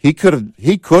honestly, he could have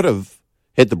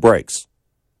hit the brakes.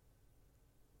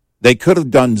 They could have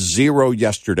done zero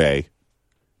yesterday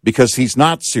because he's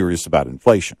not serious about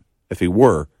inflation. If he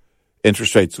were,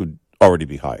 interest rates would already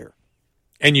be higher.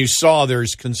 And you saw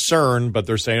there's concern, but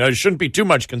they're saying there shouldn't be too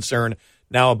much concern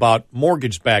now about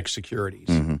mortgage-backed securities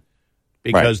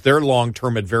because they're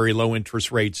long-term at very low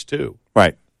interest rates too.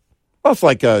 Right. Well, it's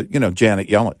like Janet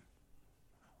Yellen.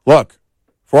 Look,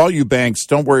 for all you banks,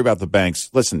 don't worry about the banks.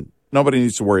 Listen, nobody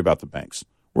needs to worry about the banks.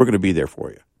 We're going to be there for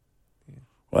you.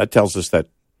 Well, that tells us that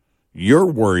you're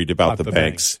worried about the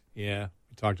banks. Yeah,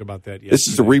 we talked about that yesterday. This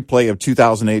is a replay of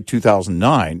 2008,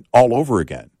 2009 all over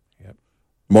again. Yep.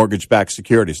 Mortgage-backed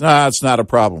securities. No, it's not a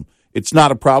problem. It's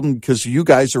not a problem because you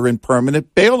guys are in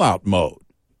permanent bailout mode.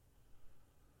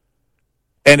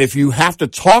 And if you have to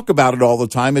talk about it all the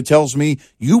time, it tells me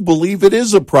you believe it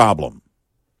is a problem.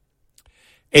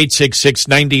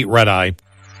 866-90 Red Eye.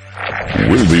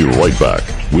 We'll be right back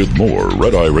with more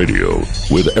Red Eye Radio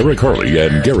with Eric Harley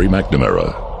and Gary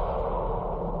McNamara.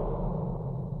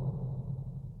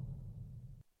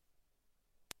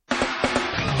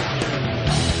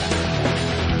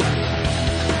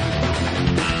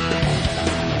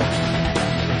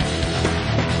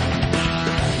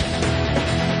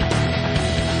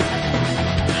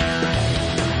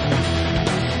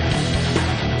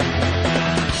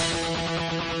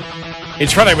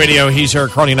 It's Red Eye Radio. He's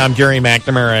Eric Harley, and I'm Gary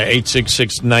McNamara.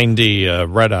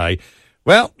 866-90 Red Eye.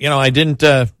 Well, I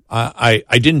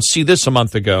didn't see this a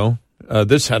month ago.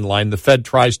 This headline: the Fed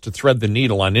tries to thread the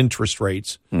needle on interest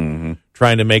rates,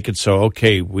 trying to make it so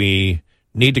we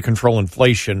need to control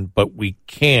inflation, but we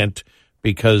can't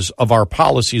because of our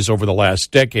policies over the last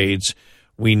decades.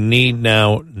 We need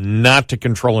now not to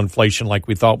control inflation like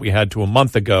we thought we had to a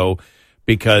month ago,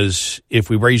 because if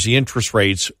we raise the interest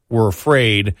rates, we're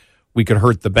afraid we could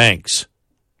hurt the banks.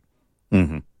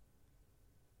 Just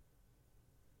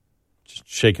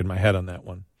shaking my head on that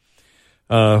one.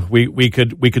 We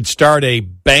could start a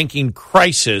banking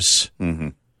crisis,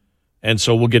 and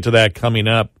so we'll get to that coming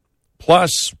up.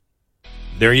 Plus,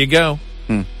 there you go.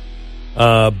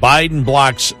 Biden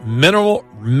blocks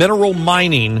mineral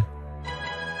mining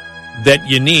that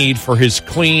you need for his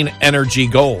clean energy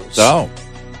goals. Oh,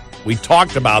 we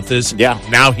talked about this. Yeah.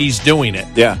 Now he's doing it.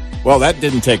 Yeah. Well, that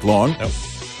didn't take long. Nope.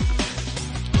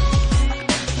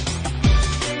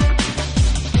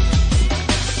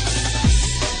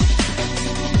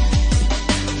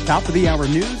 Top of the Hour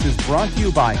News is brought to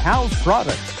you by House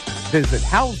Products. Visit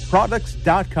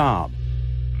houseproducts.com.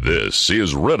 This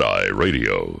is Red Eye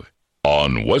Radio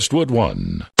on Westwood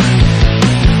One.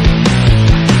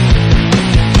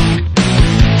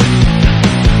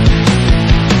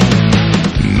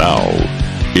 Now,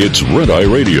 it's Red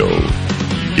Eye Radio.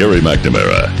 Gary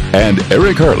McNamara and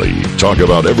Eric Harley talk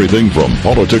about everything from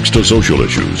politics to social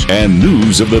issues and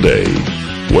news of the day.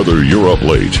 Whether you're up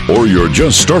late or you're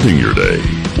just starting your day,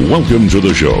 welcome to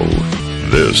the show.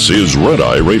 This is Red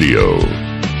Eye Radio.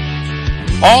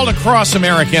 All across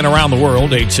America and around the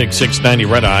world, 866-90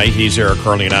 Red Eye. He's Eric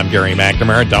Harley and I'm Gary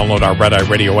McNamara. Download our Red Eye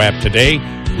Radio app today.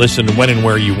 Listen when and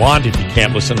where you want if you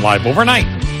can't listen live overnight.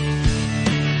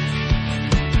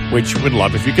 Which we'd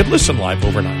love if you could listen live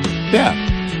overnight. Yeah.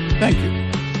 Thank you.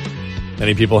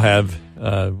 Many people have,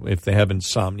 if they have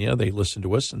insomnia, they listen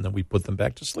to us and then we put them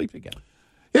back to sleep again.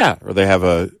 Yeah, or they have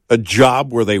a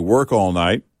job where they work all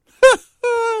night.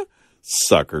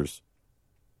 Suckers.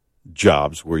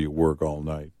 Jobs where you work all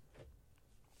night.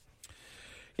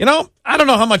 You know, I don't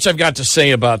know how much I've got to say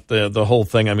about the whole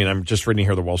thing. I mean, I'm just reading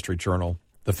here the Wall Street Journal.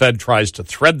 The Fed tries to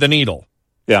thread the needle.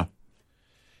 Yeah.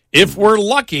 If we're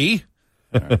lucky,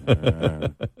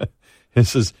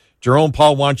 this is Jerome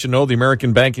Powell wants you to know the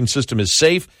American banking system is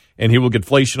safe and he will get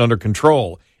inflation under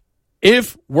control.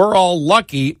 If we're all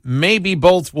lucky, maybe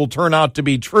both will turn out to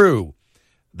be true.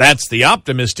 That's the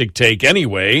optimistic take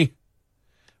anyway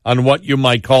on what you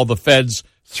might call the Fed's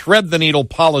thread the needle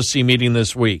policy meeting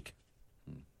this week.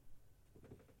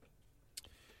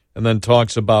 And then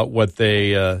talks about what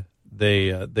they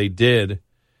did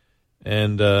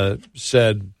and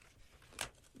said,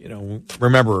 you know,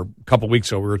 remember a couple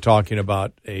weeks ago we were talking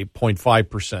about a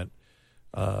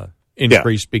 0.5%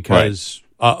 increase because,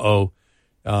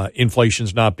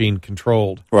 inflation's not being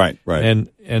controlled. Right.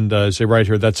 And say right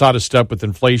here, that's out of step with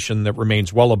inflation that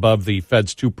remains well above the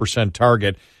Fed's 2%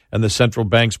 target and the central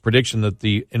bank's prediction that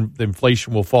the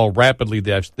inflation will fall rapidly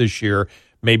this year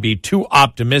may be too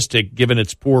optimistic given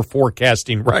its poor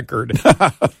forecasting record.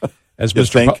 As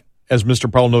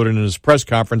Mr. Powell noted in his press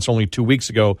conference only 2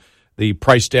 weeks ago, the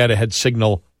price data had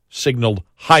signaled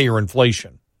higher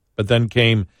inflation. But then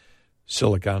came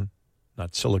Silicon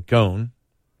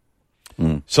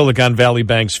Valley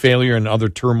Bank's failure and other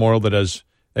turmoil that has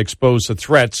exposed the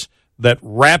threats that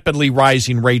rapidly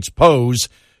rising rates pose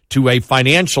to a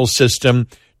financial system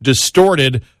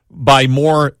distorted by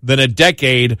more than a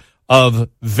decade of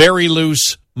very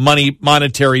loose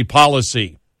monetary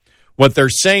policy. What they're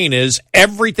saying is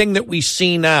everything that we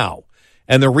see now,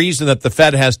 and the reason that the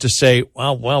Fed has to say,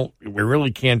 well, we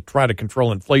really can't try to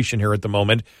control inflation here at the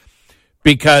moment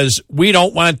because we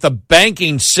don't want the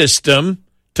banking system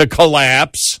to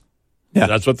collapse. Yeah.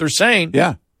 That's what they're saying.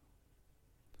 Yeah.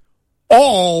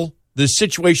 The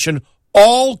situation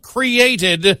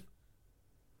created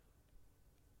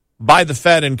by the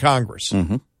Fed and Congress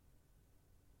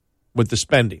with the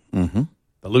spending,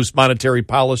 the loose monetary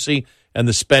policy and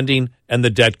the spending and the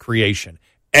debt creation.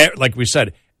 Like we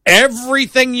said,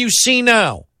 everything you see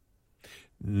now,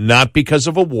 not because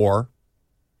of a war,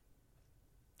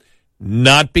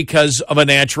 not because of a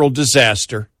natural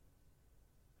disaster,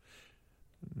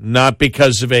 not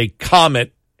because of a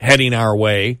comet heading our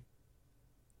way.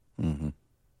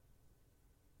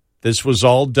 This was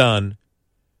all done.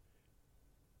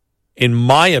 In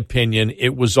my opinion,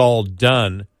 it was all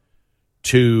done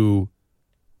to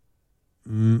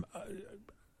be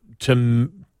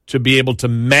able to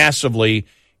massively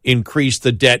increase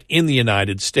the debt in the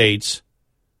United States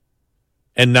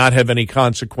and not have any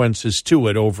consequences to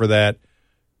it over that,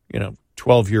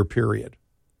 12-year period.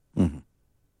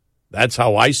 That's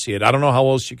how I see it. I don't know how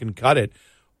else you can cut it.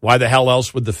 Why the hell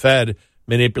else would the Fed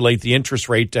manipulate the interest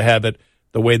rate to have it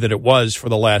the way that it was for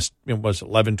the last,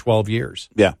 11, 12 years?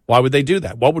 Yeah. Why would they do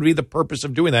that? What would be the purpose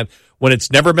of doing that when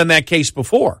it's never been that case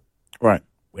before? Right.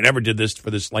 We never did this for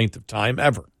this length of time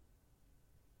ever.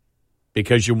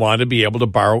 Because you want to be able to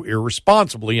borrow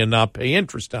irresponsibly and not pay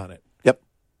interest on it. Yep.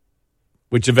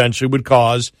 Which eventually would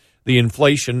cause the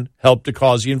inflation, help to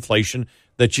cause the inflation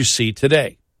that you see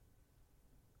today.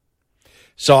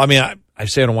 So, I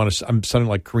say I don't want to, I'm sounding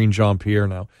like Karine Jean-Pierre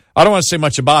now. I don't want to say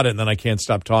much about it, and then I can't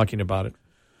stop talking about it.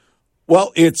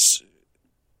 Well, it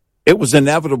was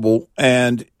inevitable,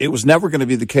 and it was never going to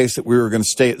be the case that we were going to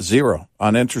stay at zero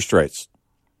on interest rates.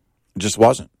 It just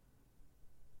wasn't.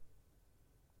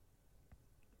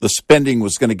 The spending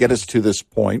was going to get us to this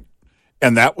point,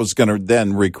 and that was going to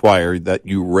then require that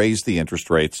you raise the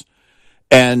interest rates.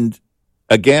 And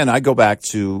again, I go back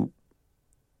to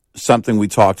something we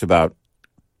talked about.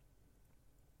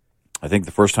 I think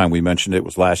the first time we mentioned it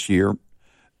was last year.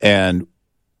 And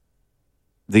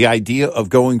the idea of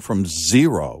going from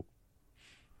zero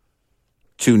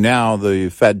to now the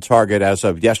Fed target as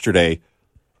of yesterday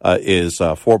is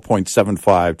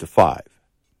 4.75 to 5.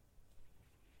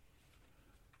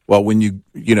 Well, when you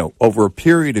over a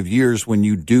period of years, when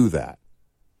you do that,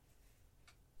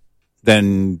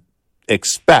 then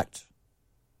expect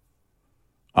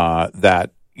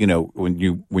that,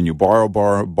 when you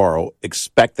borrow,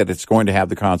 expect that it's going to have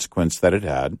the consequence that it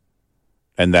had,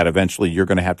 and that eventually you're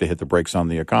going to have to hit the brakes on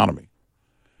the economy.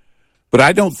 But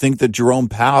I don't think that Jerome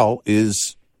Powell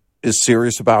is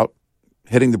serious about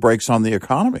hitting the brakes on the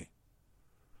economy.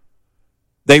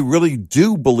 They really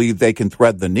do believe they can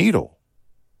thread the needle.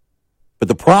 But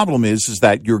the problem is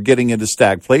that you're getting into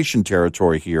stagflation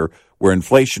territory here, where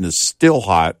inflation is still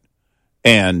hot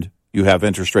and you have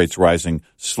interest rates rising,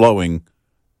 slowing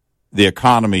the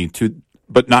economy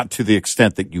but not to the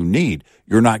extent that you need.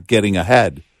 You're not getting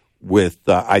ahead with,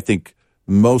 I think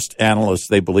most analysts,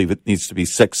 they believe it needs to be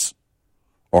 6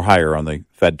 or higher on the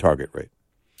Fed target rate.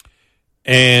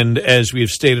 And as we have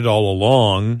stated all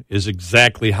along, is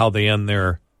exactly how they end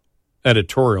their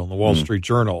editorial in the Wall Street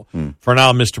Journal. For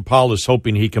now, Mr. Powell is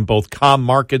hoping he can both calm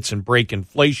markets and break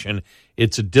inflation.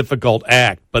 It's a difficult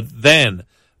act. But then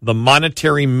the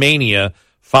monetary mania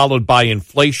followed by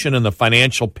inflation and the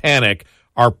financial panic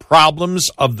are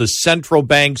problems of the central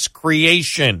bank's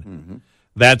creation.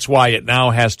 That's why it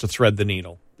now has to thread the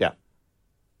needle. Yeah.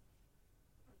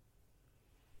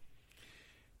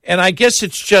 And I guess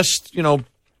it's just,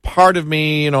 part of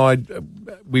me,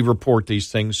 we report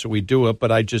these things, so we do it,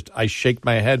 but I shake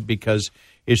my head because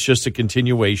it's just a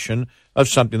continuation of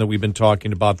something that we've been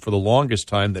talking about for the longest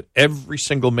time, that every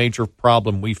single major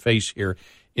problem we face here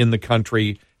in the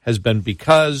country has been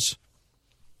because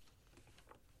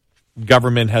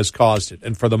government has caused it.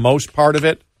 And for the most part of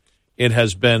it, it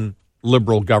has been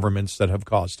liberal governments that have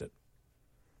caused it.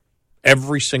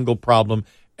 Every single problem,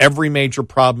 every major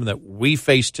problem that we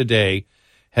face today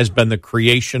has been the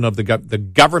creation of the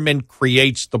government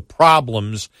creates the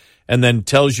problems and then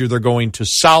tells you they're going to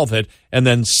solve it and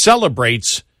then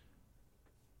celebrates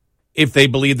if they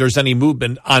believe there's any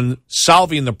movement on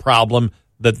solving the problem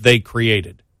that they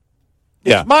created.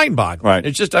 Yeah. It's mind-boggling. Right.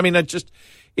 It's just,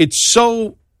 it's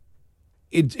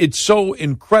so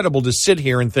incredible to sit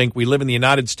here and think we live in the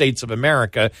United States of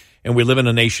America and we live in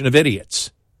a nation of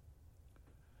idiots.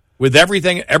 With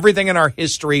everything in our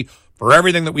history, for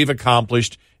everything that we've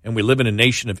accomplished, and we live in a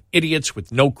nation of idiots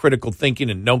with no critical thinking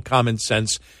and no common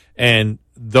sense, and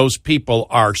those people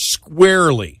are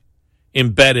squarely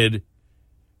embedded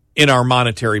in our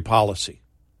monetary policy.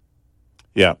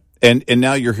 Yeah. And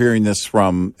now you're hearing this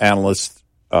from analysts.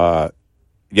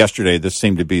 Yesterday, this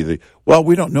seemed to be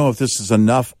we don't know if this is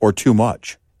enough or too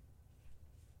much.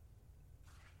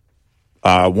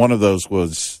 One of those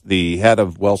was the head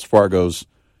of Wells Fargo's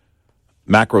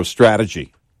macro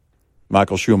strategy,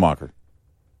 Michael Schumacher.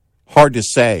 Hard to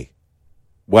say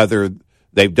whether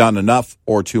they've done enough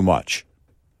or too much.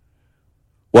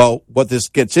 Well, what this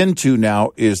gets into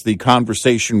now is the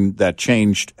conversation that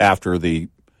changed after the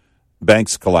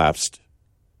banks collapsed,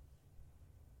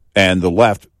 and the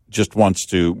left just wants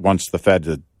the Fed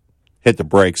to hit the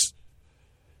brakes,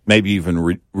 maybe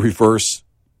even reverse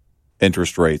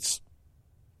interest rates.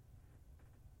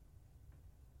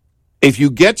 If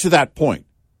you get to that point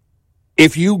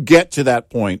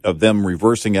of them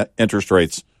reversing interest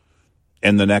rates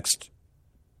in the next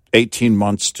 18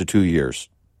 months to 2 years,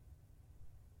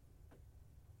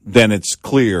 then it's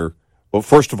clear. Well,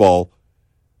 first of all,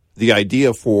 the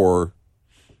idea for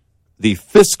the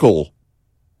fiscal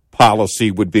policy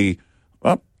would be,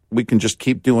 we can just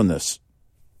keep doing this.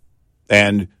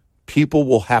 And people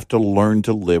will have to learn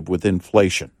to live with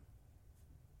inflation.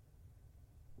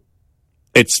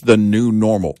 It's the new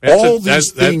normal.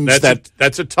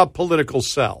 That's a tough political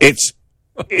sell.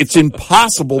 It's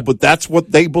impossible, but that's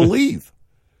what they believe.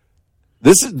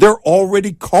 They're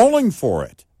already calling for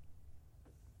it.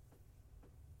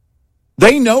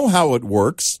 They know how it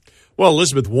works. Well,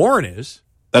 Elizabeth Warren is.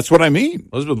 That's what I mean.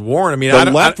 Elizabeth Warren.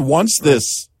 The left wants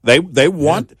this. They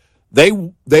want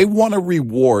to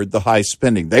reward the high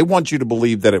spending. They want you to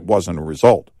believe that it wasn't a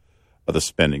result of the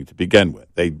spending to begin with.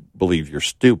 They believe you're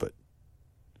stupid.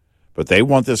 But they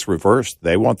want this reversed.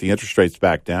 They want the interest rates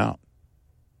back down.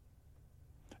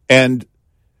 And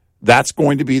that's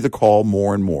going to be the call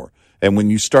more and more. And when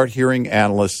you start hearing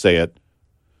analysts say it,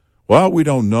 well, we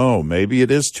don't know. Maybe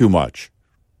it is too much.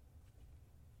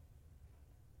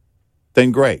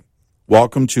 Then great.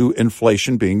 Welcome to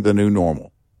inflation being the new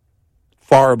normal.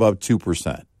 Far above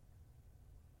 2%.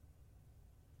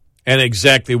 And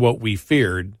exactly what we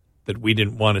feared that we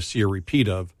didn't want to see a repeat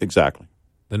of. Exactly.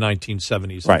 The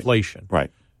 1970s right. inflation.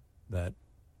 Right. That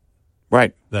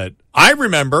I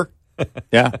remember.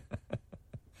 Yeah.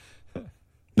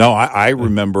 No, I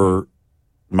remember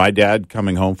my dad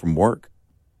coming home from work.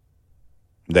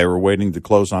 They were waiting to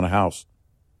close on a house.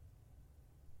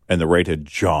 And the rate had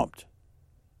jumped.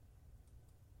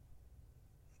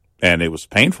 And it was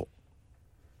painful.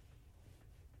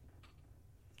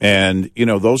 And,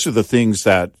 those are the things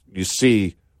that you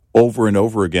see over and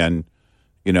over again.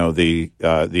 The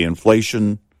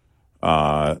inflation,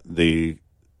 the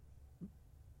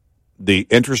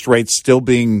interest rates still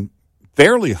being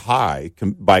fairly high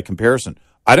by comparison.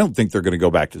 I don't think they're going to go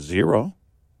back to zero.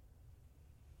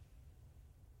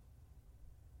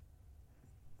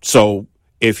 So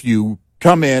if you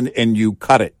come in and you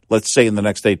cut it, let's say in the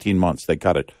next 18 months they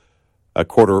cut it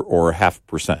 1/4 or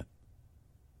 0.5%.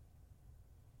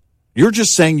 You're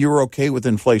just saying you're okay with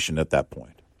inflation at that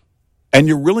point. And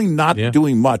you're really not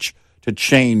doing much to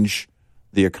change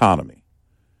the economy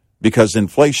because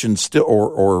inflation still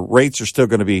or rates are still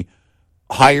going to be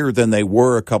higher than they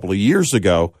were a couple of years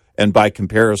ago. And by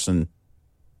comparison,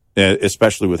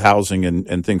 especially with housing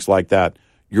and things like that,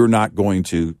 you're not going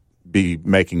to be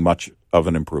making much of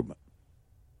an improvement,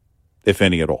 if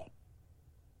any at all.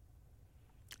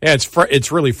 Yeah,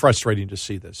 it's really frustrating to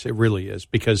see this. It really is,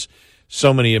 because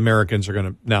so many Americans are going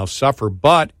to now suffer,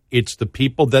 but it's the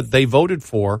people that they voted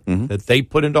for, that they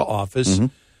put into office,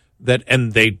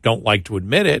 and they don't like to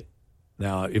admit it.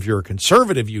 Now, if you're a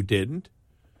conservative, you didn't.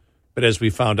 But as we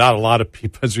found out, a lot of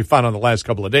people, as we found on the last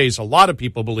couple of days, a lot of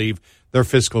people believe they're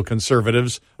fiscal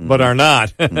conservatives, but are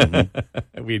not.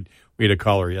 We had a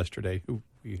caller yesterday who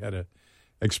we had to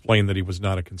explain that he was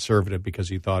not a conservative because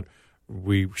he thought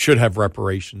we should have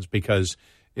reparations because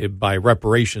by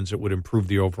reparations it would improve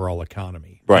the overall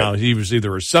economy. Right. Now, he was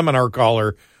either a seminar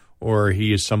caller or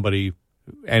he is somebody,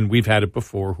 and we've had it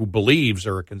before, who believes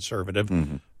they're a conservative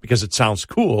because it sounds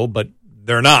cool, but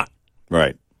they're not.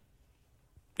 Right.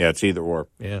 Yeah, it's either or.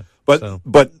 Yeah.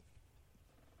 But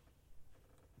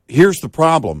here's the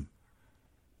problem.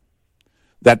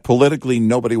 That politically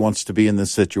nobody wants to be in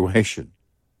this situation.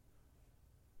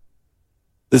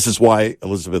 This is why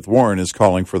Elizabeth Warren is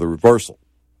calling for the reversal.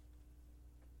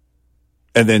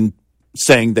 And then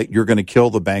saying that you're going to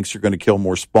kill the banks, you're going to kill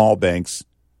more small banks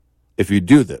if you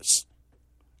do this.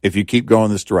 If you keep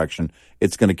going this direction,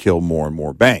 it's going to kill more and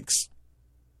more banks.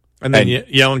 And then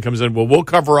Yellen comes in, well, we'll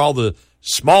cover all the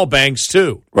small banks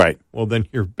too. Right. Well, then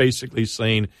you're basically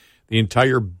saying the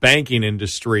entire banking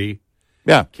industry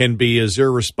can be as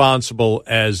irresponsible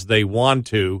as they want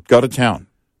to. Go to town.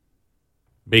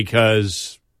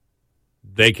 Because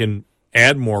they can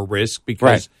add more risk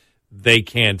because they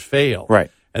can't fail.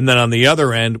 Right. And then on the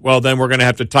other end, well, then we're going to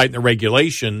have to tighten the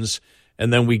regulations,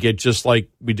 and then we get just like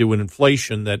we do in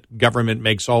inflation, that government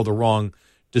makes all the wrong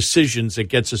decisions. It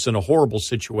gets us in a horrible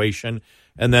situation,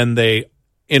 and then they,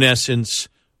 in essence,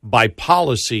 by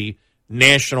policy,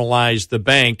 nationalize the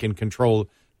bank and control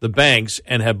the banks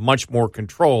and have much more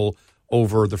control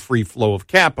over the free flow of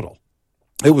capital.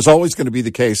 It was always going to be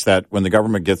the case that when the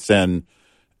government gets in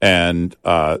and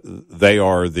they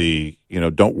are the,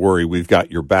 don't worry, we've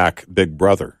got your back, big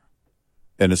brother,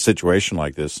 in a situation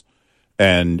like this,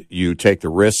 and you take the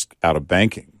risk out of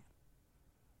banking,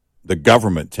 the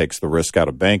government takes the risk out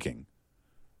of banking,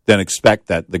 then expect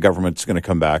that the government's going to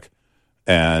come back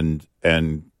and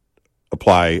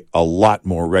apply a lot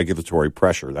more regulatory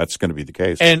pressure. That's going to be the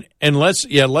case. And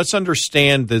let's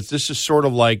understand that this is sort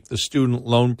of like the student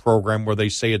loan program where they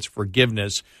say it's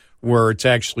forgiveness, where it's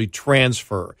actually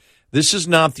transfer. This is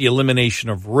not the elimination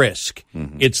of risk.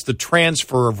 It's the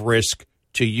transfer of risk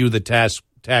to you, the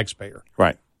taxpayer.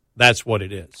 Right. That's what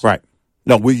it is. Right.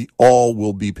 No, we all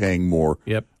will be paying more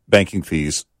banking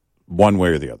fees one way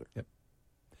or the other.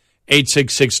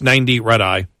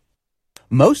 866-90-RED-EYE.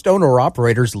 Most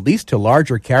owner-operators leased to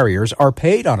larger carriers are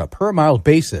paid on a per-mile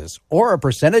basis or a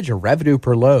percentage of revenue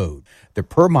per load. The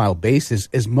per-mile basis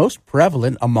is most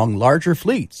prevalent among larger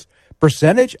fleets,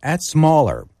 percentage at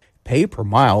smaller. Pay per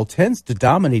mile tends to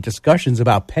dominate discussions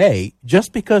about pay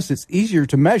just because it's easier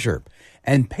to measure,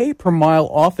 and pay per mile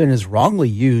often is wrongly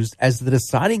used as the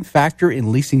deciding factor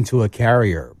in leasing to a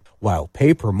carrier. While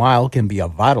pay per mile can be a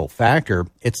vital factor,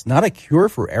 it's not a cure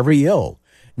for every ill.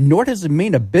 Nor does it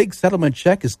mean a big settlement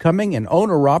check is coming an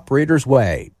owner-operator's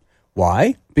way.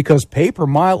 Why? Because pay per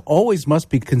mile always must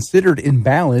be considered in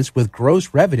balance with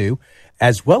gross revenue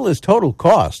as well as total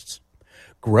costs.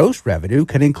 Gross revenue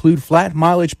can include flat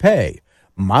mileage pay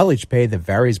that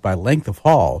varies by length of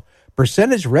haul,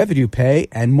 percentage revenue pay,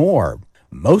 and more.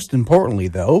 Most importantly,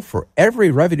 though, for every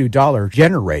revenue dollar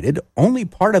generated, only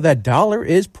part of that dollar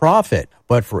is profit.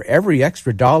 But for every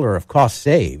extra dollar of cost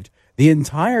saved, the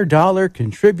entire dollar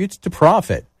contributes to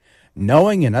profit.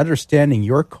 Knowing and understanding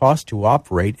your cost to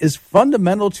operate is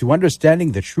fundamental to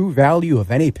understanding the true value of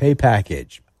any pay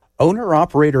package.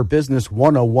 Owner-Operator Business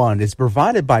 101 is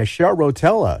provided by Shell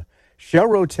Rotella. Shell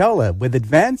Rotella, with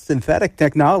advanced synthetic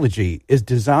technology, is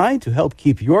designed to help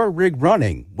keep your rig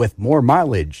running with more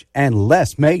mileage and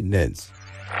less maintenance.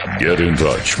 Get in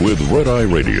touch with Red Eye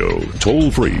Radio, toll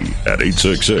free at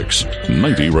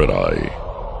 866-90-RED-EYE.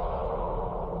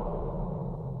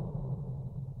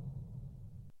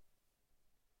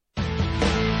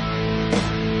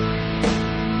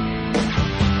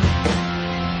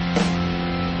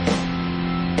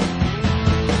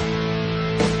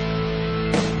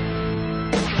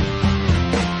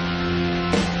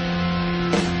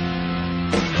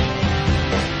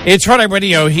 It's Red Eye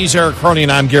Radio. He's Eric Crowley,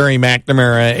 and I'm Gary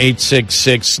McNamara,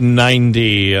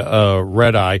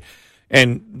 866-90-RED-EYE.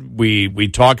 And we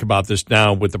talk about this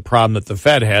now with the problem that the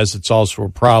Fed has. It's also a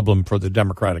problem for the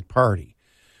Democratic Party.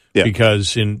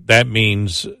 because that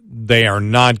means they are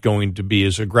not going to be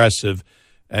as aggressive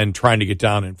and trying to get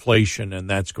down inflation, and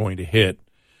that's going to hit.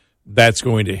 That's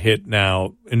going to hit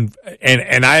now. And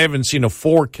I haven't seen a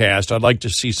forecast. I'd like to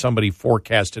see somebody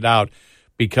forecast it out,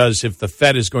 because if the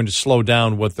Fed is going to slow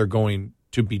down what they're going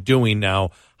to be doing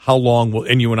now, how long will,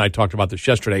 and you and I talked about this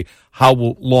yesterday,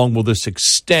 long will this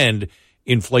extend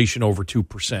inflation over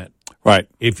 2%? Right.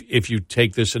 If you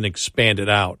take this and expand it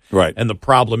out. Right. And the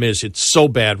problem is it's so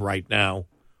bad right now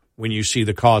when you see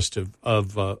the cost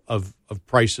of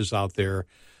prices out there.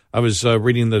 I was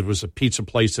reading that there was a pizza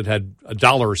place that had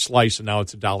 $1 a slice, and now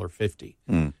it's $1.50.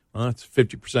 Well, that's a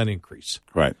 50% increase.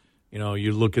 Right. You know,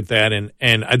 you look at that, and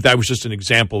that was just an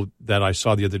example that I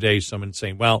saw the other day, someone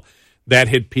saying, well, that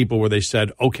hit people where they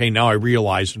said, okay, now I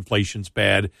realize inflation's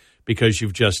bad because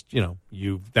you've just,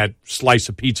 that slice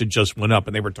of pizza just went up,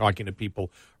 and they were talking to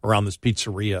people around this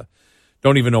pizzeria.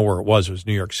 Don't even know where it was. It was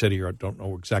New York City, or I don't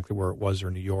know exactly where it was,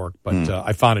 or New York, but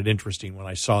I found it interesting when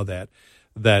I saw that,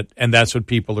 and that's what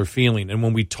people are feeling. And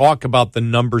when we talk about the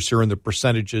numbers here and the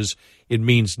percentages, it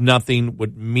means nothing.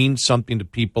 What means something to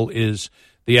people is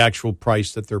the actual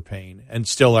price that they're paying. And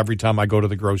still, every time I go to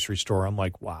the grocery store, I'm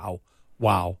like, wow,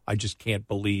 I just can't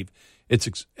believe it's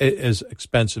as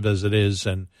expensive as it is.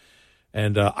 And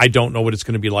I don't know what it's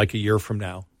going to be like a year from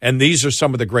now. And these are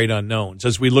some of the great unknowns.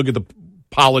 As we look at the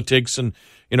politics, and,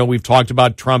 we've talked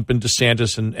about Trump and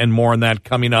DeSantis and more on that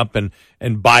coming up, and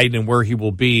Biden and where he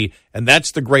will be. And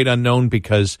that's the great unknown,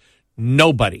 because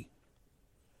nobody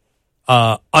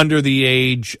under the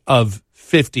age of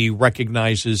 50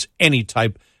 recognizes any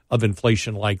type of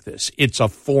inflation like this. It's a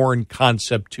foreign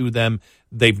concept to them.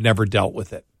 They've never dealt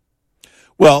with it.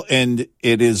 Well, and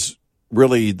it is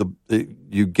really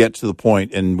you get to the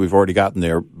point, and we've already gotten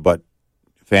there, but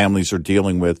families are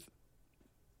dealing with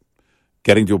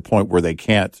getting to a point where they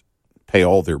can't pay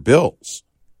all their bills.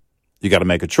 You got to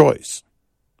make a choice.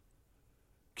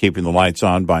 Keeping the lights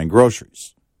on, buying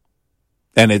groceries.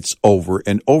 And it's over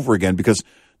and over again, because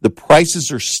the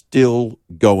prices are still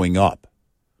going up.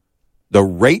 The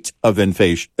rate of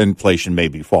inflation may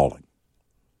be falling.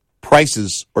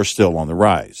 Prices are still on the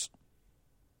rise,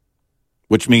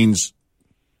 which means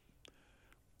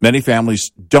many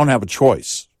families don't have a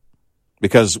choice,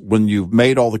 because when you've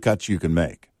made all the cuts you can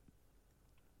make,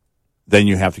 then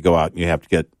you have to go out and you have to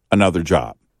get another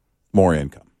job, more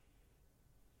income.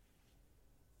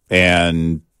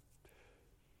 And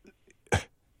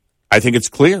I think it's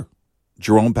clear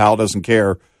Jerome Powell doesn't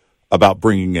care about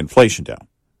bringing inflation down.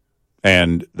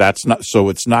 And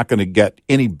it's not going to get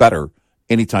any better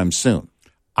anytime soon.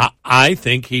 I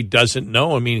think he doesn't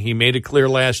know. I mean, he made it clear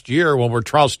last year when we're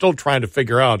still trying to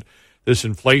figure out this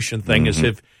inflation thing, as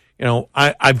if,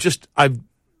 I've just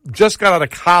got out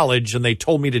of college and they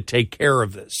told me to take care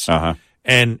of this. Uh-huh.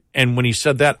 And when he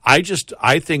said that, I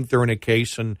think they're in a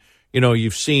case, and, you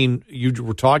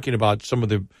were talking about some of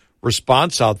the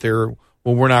response out there.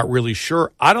 Well, we're not really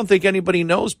sure. I don't think anybody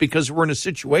knows, because we're in a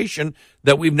situation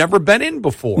that we've never been in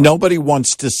before. Nobody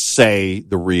wants to say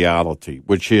the reality,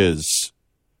 which is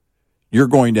you're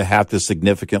going to have to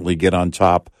significantly get on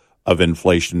top of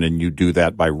inflation, and you do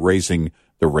that by raising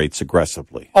the rates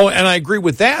aggressively. Oh, and I agree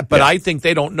with that, but I think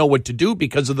they don't know what to do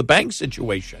because of the bank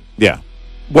situation. Yeah.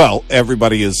 Well,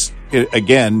 everybody is,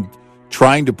 again,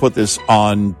 trying to put this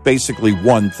on basically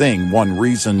one thing, one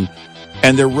reason.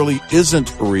 And there really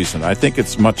isn't a reason. I think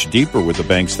it's much deeper with the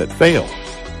banks that fail.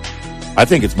 I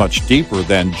think it's much deeper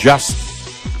than just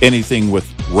anything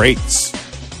with rates.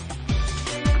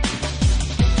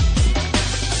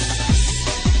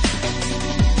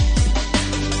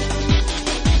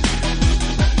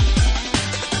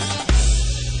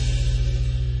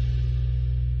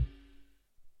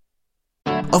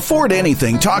 Afford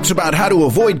Anything talks about how to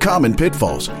avoid common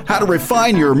pitfalls, how to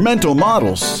refine your mental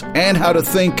models, and how to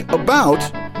think about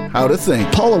how to think.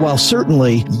 Paula, while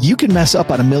certainly you can mess up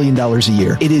on $1 million a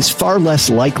year, it is far less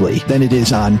likely than it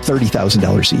is on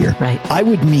 $30,000 a year. Right. I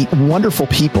would meet wonderful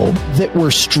people that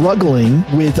were struggling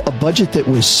with a budget that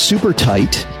was super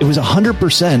tight. It was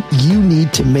 100%. You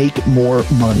need to make more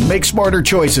money. Make smarter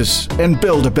choices and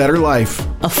build a better life.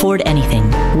 Afford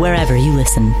Anything, wherever you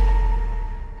listen.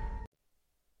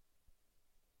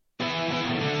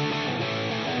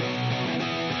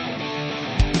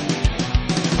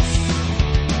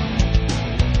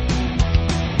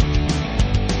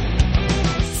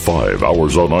 $5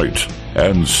 hours a night,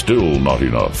 and still not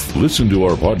enough. Listen to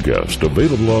our podcast,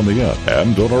 available on the app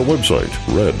and on our website,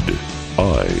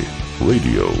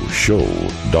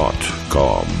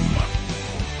 rediradioshow.com.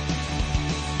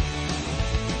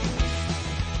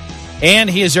 And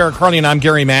he is Eric Carly, and I'm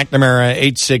Gary McNamara,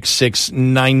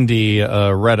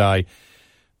 866-90 Red Eye.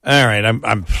 All right,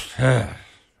 I'm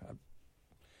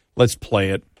let's play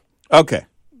it. Okay.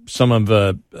 Some of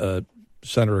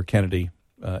Senator Kennedy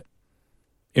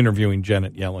interviewing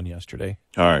Janet Yellen yesterday.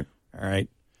 All right.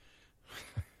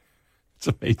 It's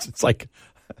amazing. It's like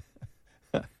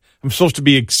I'm supposed to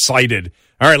be excited.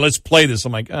 All right, let's play this.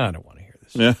 I'm like, I don't want to hear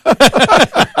this. Yeah.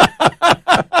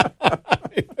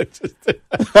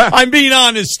 I'm being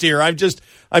honest here. I'm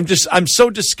so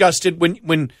disgusted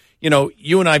when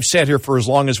you and I've sat here for as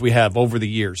long as we have over the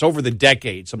years, over the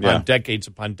decades upon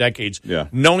decades,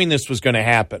 knowing this was going to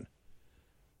happen.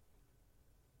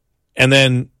 And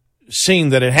then seeing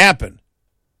that it happened.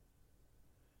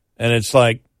 And it's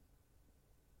like,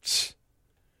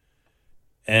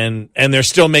 and they're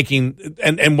still making,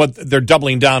 and what they're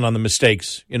doubling down on the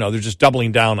mistakes. They're just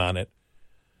doubling down on it.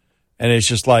 And it's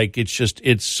just like,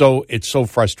 it's so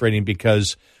frustrating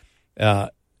because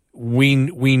we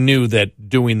knew that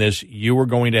doing this, you were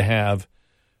going to have,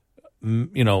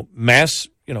 mass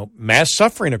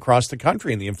suffering across the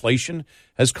country, and the inflation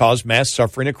has caused mass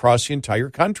suffering across the entire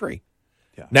country.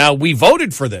 Yeah. Now, we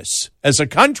voted for this as a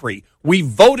country. We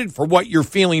voted for what you're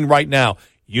feeling right now.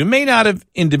 You may not have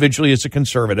individually as a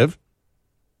conservative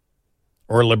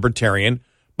or a libertarian,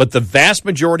 but the vast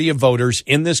majority of voters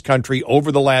in this country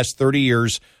over the last 30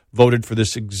 years voted for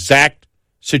this exact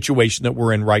situation that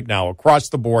we're in right now across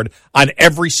the board on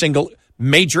every single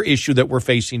major issue that we're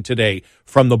facing today,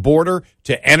 from the border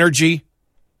to energy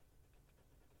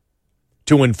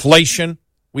to inflation.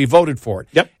 We voted for it.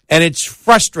 Yep. And it's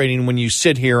frustrating when you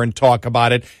sit here and talk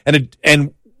about it.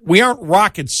 And we aren't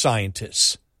rocket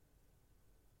scientists.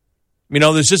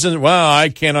 This isn't, I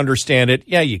can't understand it.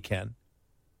 Yeah, you can.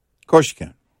 Of course you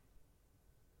can.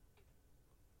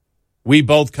 We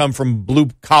both come from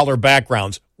blue-collar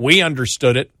backgrounds. We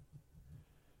understood it.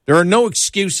 There are no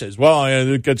excuses. Well,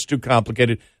 it gets too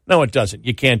complicated. No, it doesn't.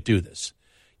 You can't do this.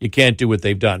 You can't do what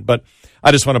they've done. But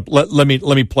I just want to let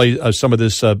me play some of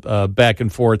this back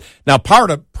and forth. Now, part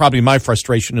of probably my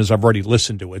frustration is I've already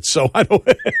listened to it, so I don't.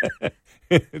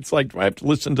 It's like, do I have to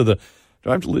listen to the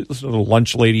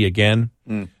lunch lady again?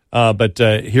 But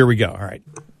here we go. All right.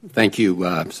 Thank you,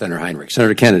 Senator Heinrich.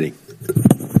 Senator Kennedy.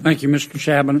 Thank you, Mr.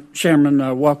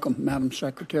 Chairman. Welcome, Madam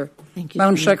Secretary. Thank you,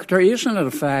 Madam Secretary, isn't it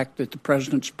a fact that the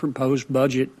President's proposed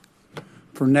budget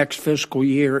for next fiscal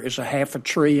year is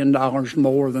 $500 billion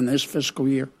more than this fiscal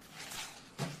year?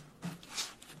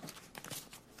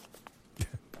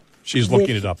 She's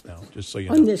looking it up now, just so you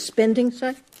know. On the spending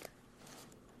side?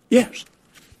 Yes.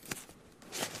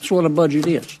 That's what a budget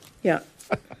is. Yeah.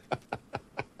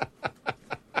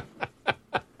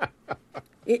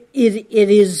 It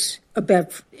is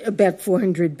about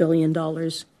 $400 billion.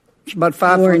 It's about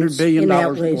 $500 billion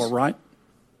more, right?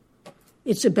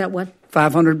 It's about what?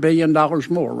 $500 billion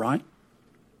more, right?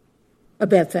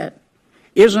 About that.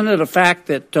 Isn't it a fact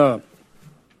that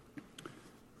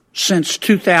since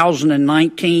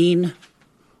 2019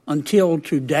 until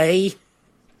today,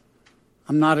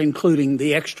 I'm not including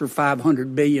the extra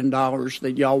 $500 billion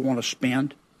that y'all want to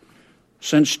spend,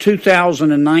 since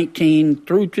 2019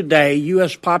 through today,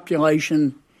 U.S.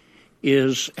 population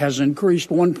has increased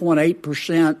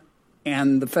 1.8%,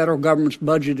 and the federal government's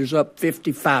budget is up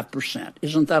 55%.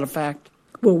 Isn't that a fact?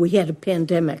 Well, we had a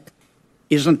pandemic.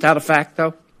 Isn't that a fact,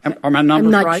 though? Are my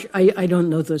numbers right? I don't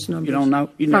know those numbers. You don't know?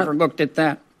 You never looked at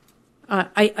that?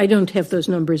 I don't have those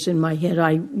numbers in my head.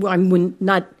 I'm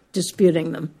not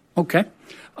disputing them. Okay.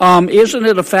 Isn't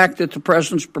it a fact that the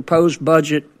President's proposed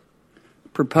budget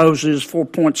proposes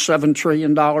 $4.7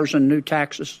 trillion in new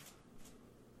taxes?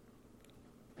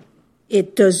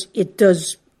 It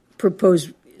does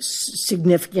propose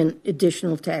significant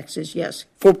additional taxes, yes.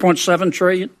 4.7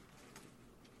 trillion?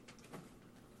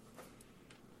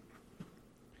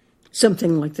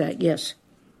 Something like that, yes.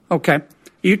 Okay.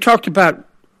 You talked about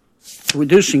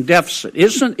reducing deficit.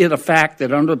 Isn't it a fact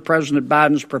that under President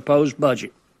Biden's proposed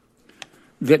budget,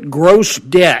 that gross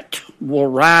debt will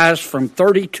rise from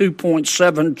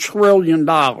 $32.7 trillion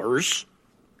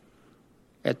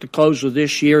at the close of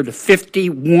this year to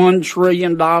 $51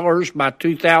 trillion by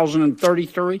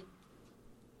 2033?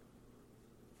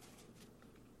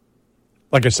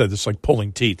 Like I said, it's like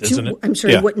pulling teeth, isn't it? I'm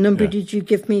sorry, what number did you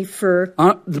give me for?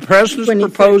 The President's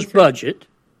proposed budget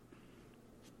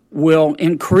will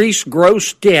increase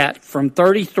gross debt from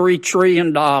 $33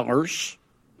 trillion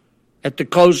at the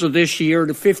close of this year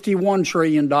to $51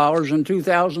 trillion in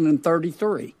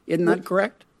 2033. Isn't that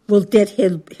correct? Well, debt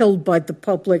held by the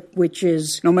public, which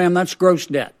is... No, ma'am, that's gross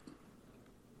debt.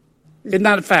 Isn't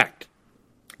that a fact?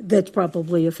 That's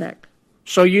probably a fact.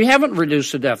 So you haven't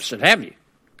reduced the deficit, have you?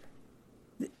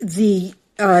 The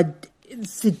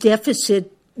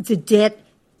deficit, the debt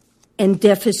and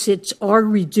deficits are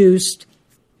reduced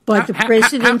by the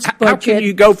president's budget. How can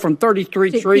you go from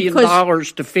 $33 trillion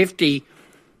to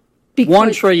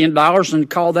 $51 trillion and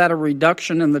call that a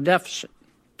reduction in the deficit?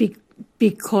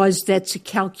 Because that's a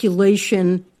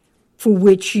calculation for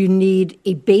which you need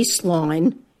a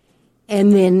baseline,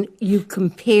 and then you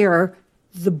compare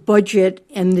the budget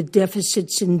and the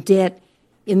deficits and debt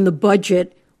in the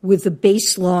budget with a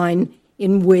baseline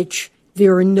in which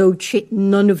there are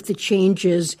none of the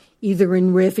changes either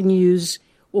in revenues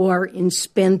or in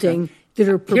spending that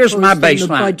are proposed in the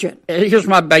budget. Here's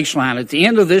my baseline. At the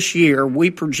end of this year,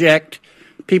 we project,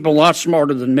 people a lot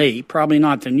smarter than me, probably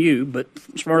not than you, but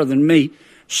smarter than me,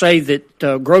 say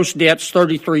that gross debt's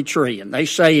 $33 trillion. They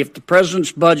say if the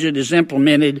president's budget is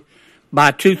implemented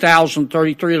by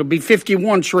 2033, it'll be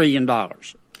 $51 trillion.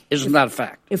 Isn't that a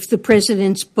fact? If the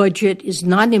president's budget is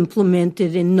not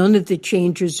implemented and none of the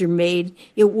changes are made,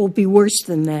 it will be worse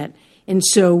than that. And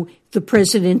so the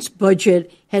president's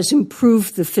budget has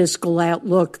improved the fiscal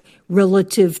outlook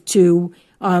relative to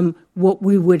what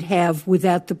we would have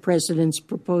without the president's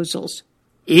proposals.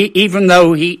 Even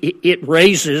though it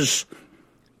raises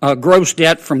gross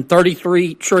debt from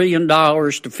 $33 trillion to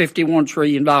 $51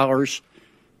 trillion,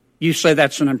 you say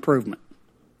that's an improvement.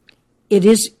 It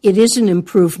is an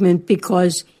improvement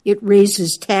because it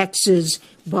raises taxes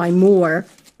by more,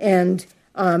 and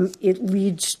it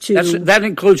leads to... That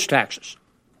includes taxes.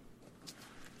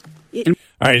 All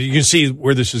right, you can see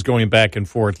where this is going back and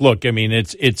forth. Look, I mean,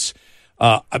 it's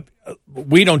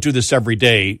we don't do this every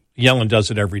day. Yellen does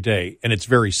it every day, and it's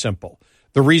very simple.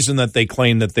 The reason that they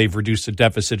claim that they've reduced the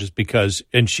deficit is because,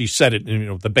 and she said it,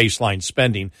 the baseline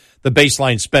spending. The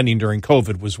baseline spending during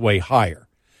COVID was way higher.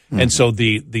 And so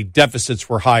the deficits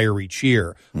were higher each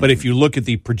year. But if you look at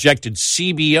the projected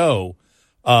CBO,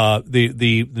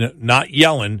 the not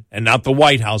Yellen and not the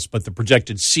White House, but the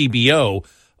projected CBO,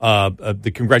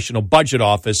 the Congressional Budget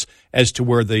Office, as to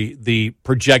where the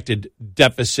projected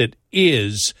deficit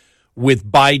is with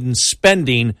Biden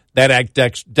spending, that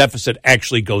deficit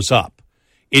actually goes up.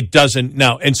 It doesn't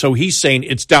now. And so he's saying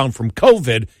it's down from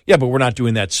COVID. Yeah, but we're not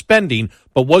doing that spending.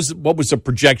 But what was the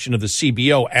projection of the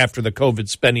CBO after the COVID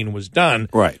spending was done?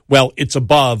 Right. Well, it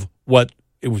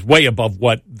was way above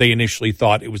what they initially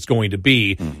thought it was going to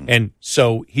be. And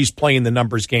so he's playing the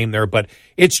numbers game there. But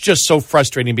it's just so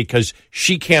frustrating because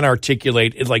she can't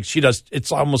articulate it like she does.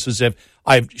 It's almost as if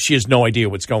she has no idea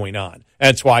what's going on.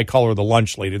 That's why I call her the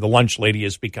lunch lady. The lunch lady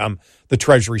has become the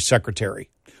Treasury Secretary.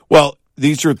 Well,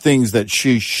 these are things that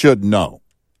she should know.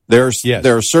 There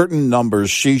are certain numbers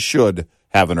she should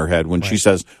have in her head when she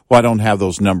says, well, I don't have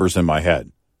those numbers in my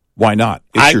head. Why not?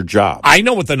 It's your job. I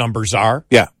know what the numbers are.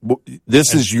 Yeah.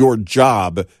 This is your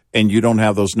job, and you don't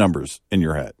have those numbers in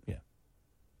your head. Yeah.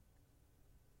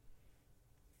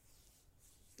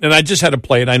 And I just had to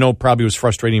play it. I know it probably was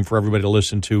frustrating for everybody to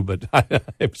listen to, but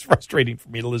it was frustrating for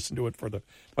me to listen to it for the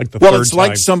third time. Well, it's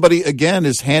like somebody, again,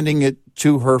 is handing it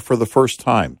to her for the first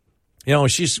time.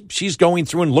 She's going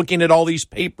through and looking at all these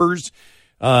papers.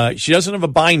 She doesn't have a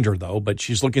binder, though, but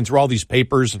she's looking through all these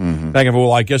papers. And thinking,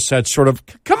 well, I guess that's sort of,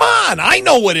 come on, I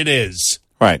know what it is.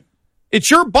 Right. It's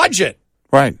your budget.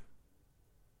 Right.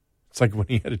 It's like when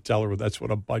he had to tell her that's what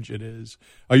a budget is.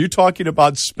 Are you talking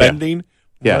about spending?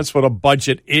 Yeah. Well, that's what a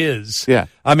budget is. Yeah.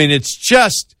 I mean, it's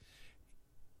just,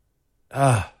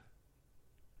 there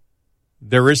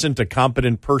isn't a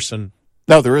competent person.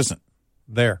 No, there isn't.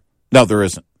 There. No, there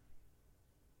isn't.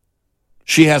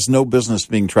 She has no business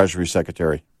being Treasury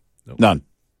Secretary. Nope. None.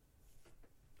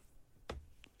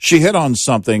 She hit on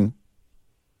something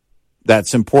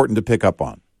that's important to pick up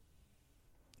on.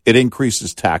 It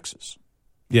increases taxes.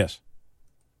 Yes.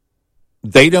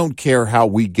 They don't care how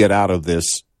we get out of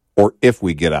this or if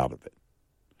we get out of it,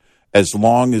 as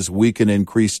long as we can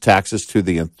increase taxes to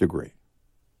the nth degree.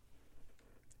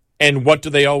 And what do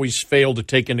they always fail to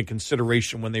take into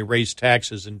consideration when they raise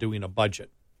taxes in doing a budget?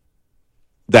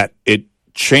 That it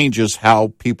changes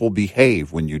how people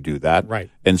behave when you do that. Right.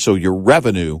 And so your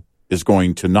revenue is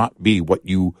going to not be what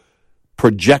you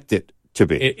project it to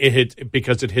be. It hits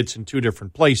because it hits in two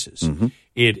different places.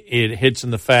 It hits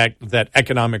in the fact that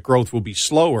economic growth will be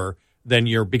slower than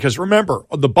because remember,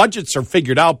 the budgets are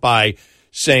figured out by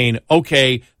saying,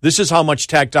 okay, this is how much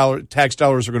tax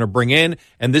dollars are going to bring in,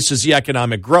 and this is the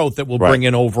economic growth that will bring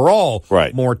in overall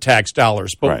more tax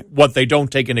dollars. But what they don't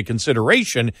take into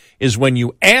consideration is when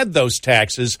you add those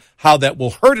taxes, how that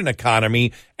will hurt an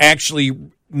economy, actually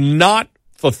not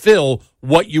fulfill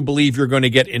what you believe you're going to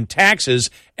get in taxes,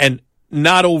 and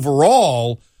not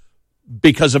overall,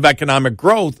 because of economic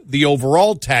growth, the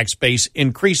overall tax base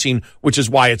increasing, which is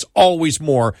why it's always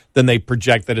more than they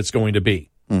project that it's going to be.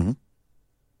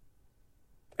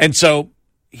 And so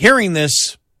hearing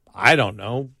this, I don't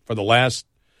know, for the last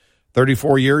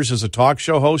 34 years as a talk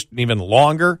show host, and even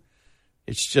longer,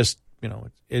 it's just,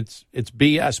 it's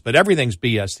BS. But everything's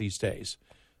BS these days.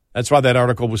 That's why that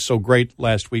article was so great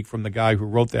last week from the guy who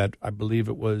wrote that. I believe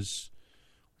it was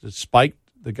Spike,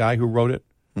 the guy who wrote it,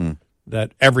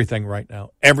 that everything right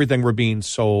now, everything we're being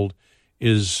sold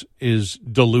is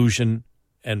delusion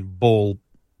and bull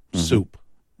soup.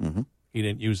 Mm-hmm. He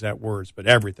didn't use that words, but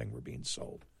everything we're being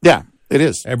sold. Yeah, it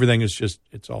is. Everything is just,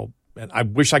 it's all, and I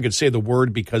wish I could say the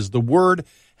word because the word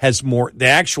has more, the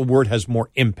actual word has more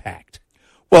impact.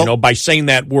 Well, by saying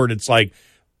that word, it's like,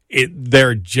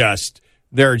 they're just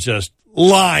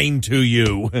lying to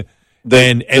you.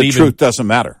 The truth doesn't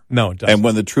matter. No, it doesn't. And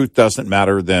when the truth doesn't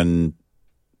matter, then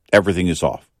everything is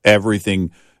off.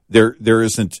 Everything, there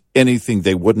isn't anything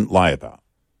they wouldn't lie about.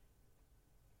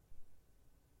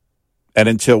 And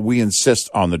until we insist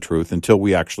on the truth, until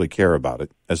we actually care about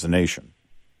it as a nation,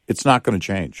 it's not going to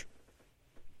change.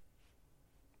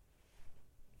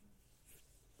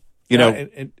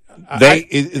 The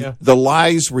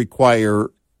lies require,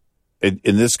 in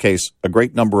this case, a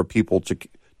great number of people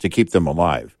to keep them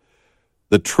alive.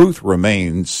 The truth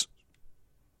remains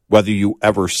whether you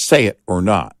ever say it or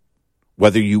not,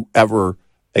 whether you ever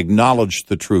acknowledge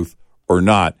the truth or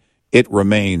not, it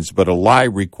remains. But a lie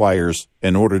requires,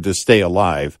 in order to stay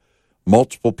alive,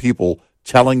 multiple people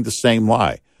telling the same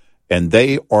lie. And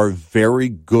they are very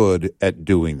good at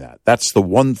doing that. That's the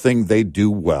one thing they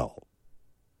do well.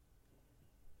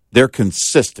 They're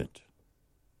consistent.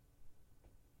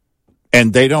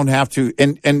 And they don't have to,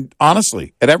 and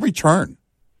honestly, at every turn,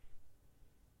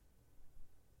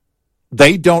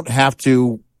 they don't have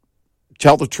to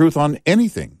tell the truth on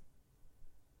anything.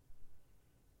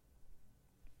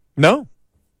 No.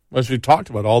 As we talked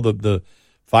about, all the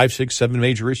 5, 6, 7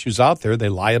 major issues out there, they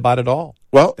lie about it all.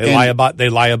 Well, they lie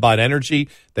about energy,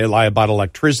 they lie about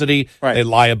electricity, right. They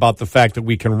lie about the fact that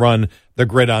we can run the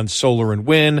grid on solar and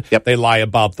wind, yep. They lie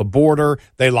about the border,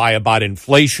 they lie about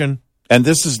inflation. And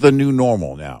this is the new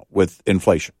normal now with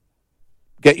inflation.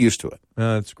 Get used to it.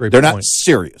 That's a great They're point. not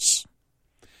serious.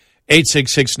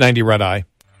 866-90-RED-I.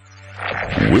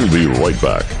 We'll be right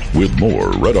back with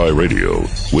more Red Eye Radio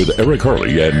with Eric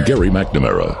Harley and Gary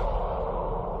McNamara.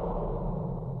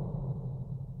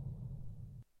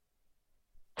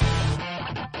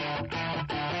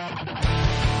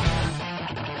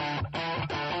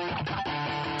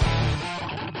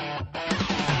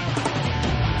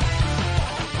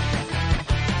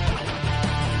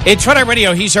 It's Red Eye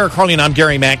Radio. He's Eric Harley, and I'm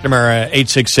Gary McNamara,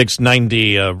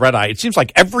 866-90-RED-I. It seems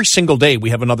like every single day we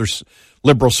have another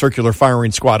Liberal Circular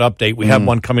Firing Squad update. We have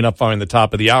one coming up following the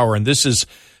top of the hour, and this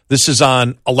is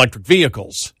on electric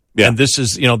vehicles. Yeah. And this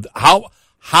is,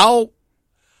 how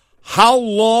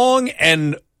long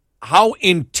and how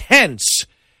intense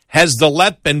has the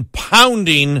left been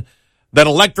pounding that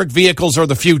electric vehicles are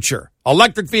the future?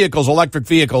 Electric vehicles.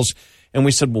 And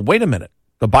we said, well, wait a minute.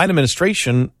 The Biden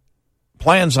administration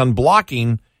plans on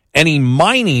blocking any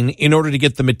mining in order to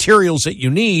get the materials that you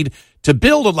need to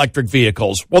build electric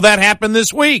vehicles. Well, that happened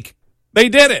this week. They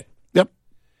did it. Yep.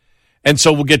 And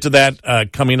so we'll get to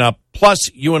that coming up. Plus,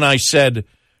 you and I said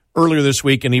earlier this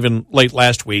week and even late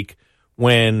last week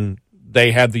when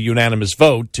they had the unanimous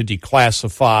vote to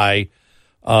declassify,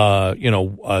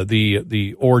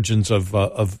 the origins of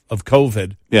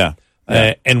COVID. Yeah.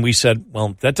 And we said,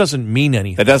 well, that doesn't mean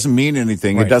anything. It doesn't mean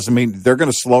anything. Right. It doesn't mean they're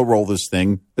going to slow roll this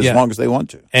thing as long as they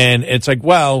want to. And it's like,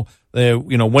 well, when are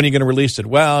you going to release it?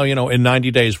 Well, in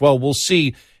 90 days. Well, we'll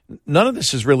see. None of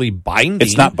this is really binding.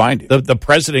 It's not binding. The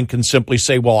president can simply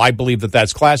say, well, I believe that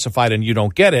that's classified and you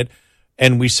don't get it.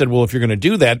 And we said, well, if you're going to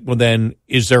do that, well, then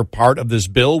is there part of this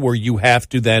bill where you have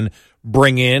to then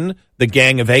bring in the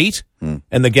Gang of Eight?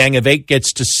 And the Gang of Eight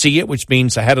gets to see it, which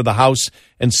means the head of the House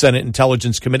and Senate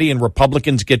Intelligence Committee and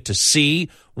Republicans get to see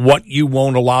what you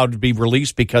won't allow to be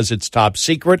released because it's top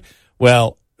secret.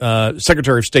 Well,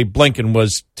 Secretary of State Blinken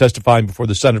was testifying before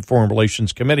the Senate Foreign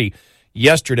Relations Committee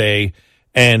yesterday,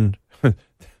 and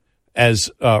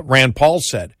as Rand Paul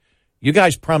said, you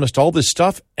guys promised all this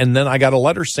stuff, and then I got a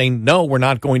letter saying, no, we're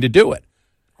not going to do it.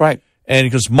 Right. And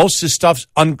because most of this stuff's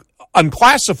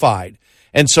unclassified.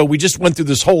 And so we just went through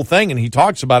this whole thing, and he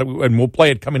talks about it, and we'll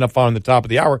play it coming up on the top of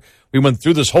the hour. We went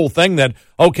through this whole thing that,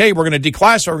 okay, we're going to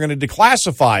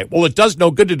declassify. Well, it does no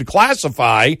good to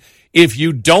declassify if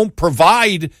you don't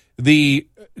provide the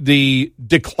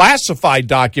declassified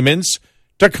documents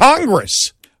to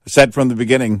Congress. I said from the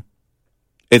beginning,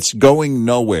 it's going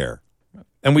nowhere.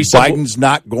 And we said, Biden's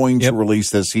not going to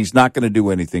release this. He's not going to do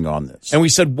anything on this. And we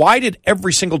said, why did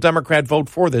every single Democrat vote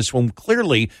for this when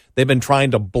clearly they've been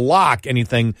trying to block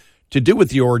anything to do with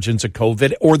the origins of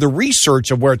COVID or the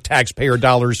research of where taxpayer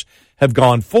dollars have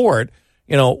gone for it.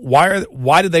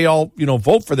 Why did they all,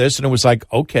 vote for this? And it was like,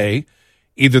 okay,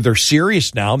 either they're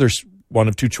serious now. There's one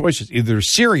of two choices. Either they're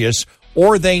serious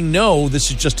or they know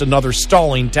this is just another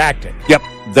stalling tactic. Yep.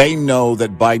 They know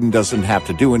that Biden doesn't have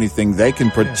to do anything. They can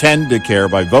pretend to care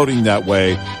by voting that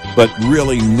way, but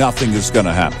really nothing is going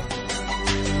to happen.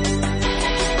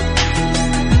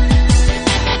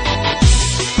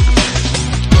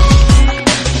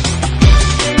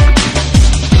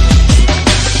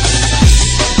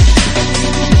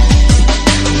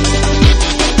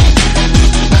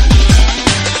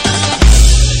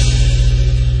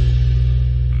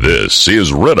 This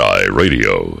is Red Eye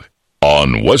Radio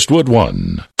on Westwood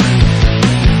One.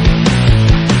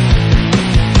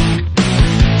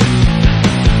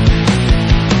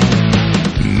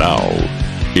 Now,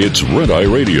 it's Red Eye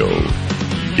Radio.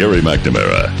 Gary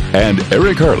McNamara and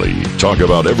Eric Harley talk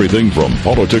about everything from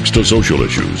politics to social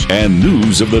issues and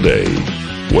news of the day.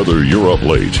 Whether you're up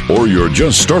late or you're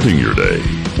just starting your day,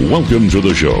 welcome to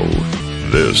the show.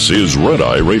 This is Red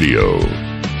Eye Radio.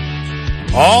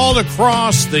 All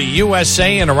across the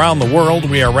USA and around the world,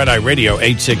 we are Red Eye Radio,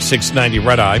 86690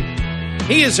 Red Eye.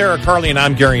 He is Eric Harley, and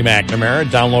I'm Gary McNamara.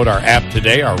 Download our app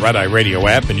today, our Red Eye Radio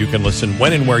app, and you can listen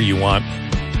when and where you want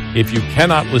if you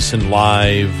cannot listen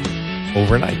live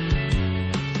overnight.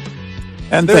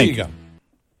 And there you go.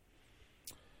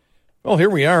 Well, here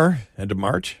we are, end of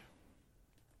March.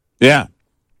 Yeah,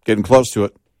 getting close to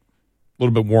it. A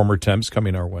little bit warmer temps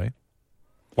coming our way.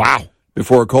 Wow.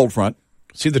 Before a cold front.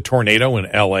 See the tornado in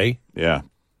L.A.? Yeah.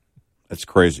 That's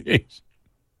crazy. Jeez.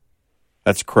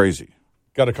 That's crazy.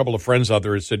 Got a couple of friends out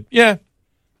there that said, yeah,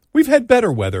 we've had better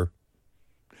weather.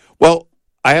 Well,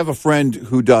 I have a friend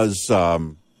who does,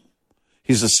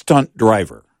 he's a stunt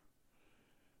driver.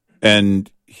 And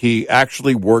he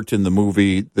actually worked in the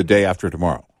movie The Day After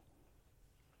Tomorrow.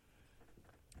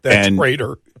 That's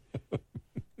greater.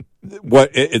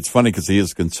 It's funny because he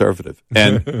is conservative.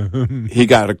 And he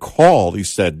got a call, he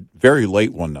said, very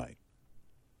late one night.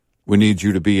 We need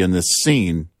you to be in this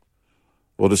scene.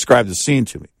 Well, describe the scene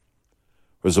to me.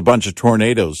 There's a bunch of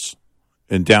tornadoes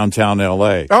in downtown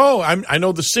L.A. Oh, I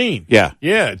know the scene. Yeah.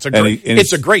 Yeah, it's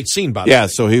a great scene, by the way. Yeah,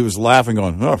 so he was laughing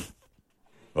going, oh,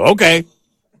 okay.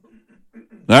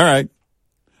 All right.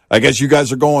 I guess you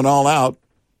guys are going all out.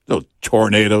 Those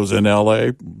tornadoes in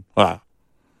L.A. Ah.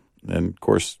 And, of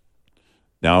course,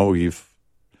 now did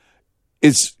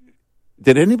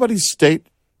anybody state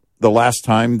the last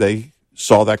time they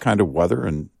saw that kind of weather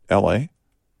in L.A.?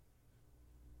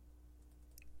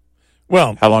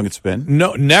 Well, how long it's been?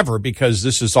 No, never, because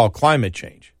this is all climate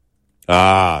change.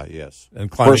 Ah, yes.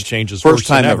 And climate change is first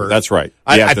time than ever. That's right.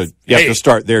 You have to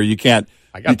start there. You can't.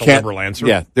 I got the liberal answer.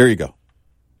 Yeah, there you go.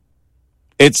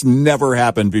 It's never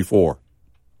happened before.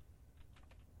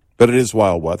 But it is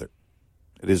wild weather.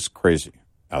 It is crazy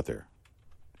out there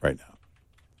right now.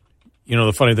 You know,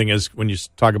 the funny thing is when you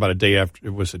talk about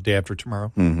it was a Day After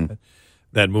Tomorrow. Mm-hmm.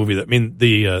 That movie.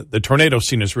 The tornado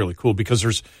scene is really cool because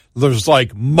there's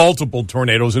like multiple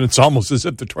tornadoes, and it's almost as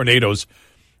if the tornadoes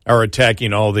are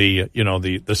attacking all the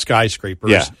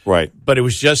skyscrapers. Yeah, right. But it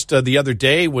was just the other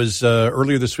day was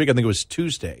earlier this week. I think it was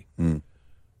Tuesday.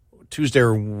 Tuesday,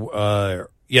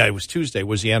 it was Tuesday.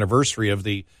 Was the anniversary of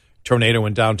the tornado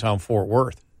in downtown Fort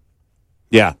Worth.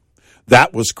 Yeah,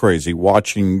 that was crazy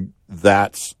watching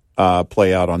that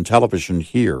play out on television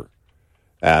here.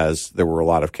 As there were a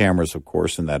lot of cameras, of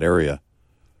course, in that area,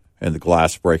 and the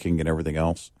glass breaking and everything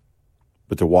else.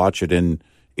 But to watch it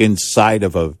inside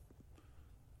of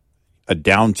a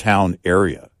downtown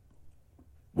area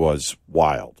was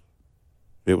wild.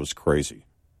 It was crazy.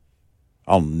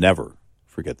 I'll never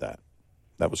forget that.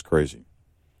 That was crazy.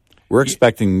 We're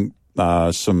expecting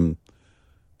some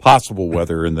possible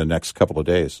weather in the next couple of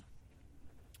days.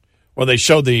 Well, they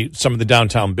showed some of the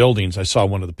downtown buildings. I saw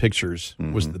one of the pictures.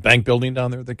 Mm-hmm. Was it the bank building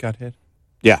down there that got hit?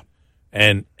 Yeah,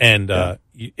 and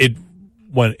it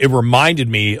reminded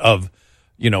me of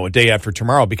A Day After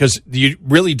Tomorrow because you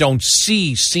really don't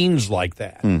see scenes like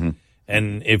that. Mm-hmm.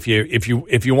 And if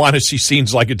you want to see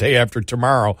scenes like A Day After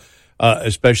Tomorrow,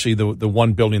 especially the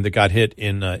one building that got hit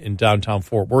in downtown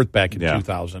Fort Worth back in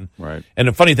 2000, right? And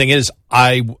the funny thing is,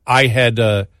 I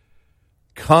had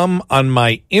come on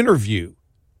my interview.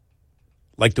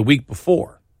 Like the week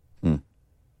before.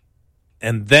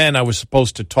 And then I was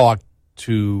supposed to talk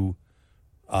to,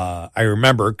 I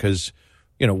remember, because,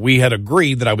 we had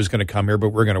agreed that I was going to come here, but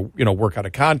we're going to, work out a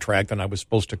contract, and I was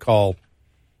supposed to call,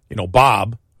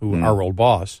 Bob, our old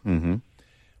boss. Mm-hmm.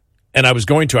 And I was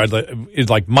going to,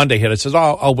 like Monday hit. I says,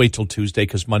 I'll wait till Tuesday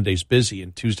because Monday's busy.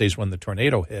 And Tuesday's when the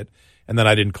tornado hit. And then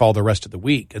I didn't call the rest of the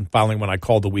week. And finally, when I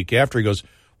called the week after, he goes,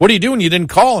 "What are you doing? You didn't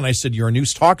call." And I said, "You're a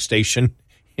news talk station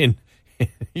in,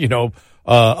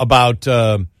 about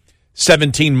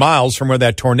 17 miles from where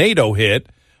that tornado hit.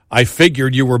 I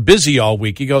figured you were busy all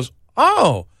week." He goes,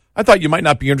 "Oh, I thought you might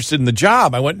not be interested in the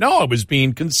job." I went, "No, I was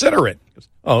being considerate." He goes,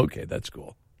 "Oh, okay, that's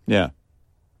cool." Yeah.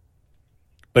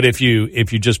 But if you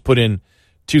just put in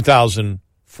 2000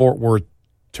 Fort Worth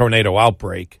tornado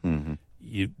outbreak,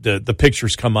 the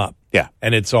pictures come up. Yeah.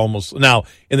 And it's almost now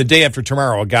in the day after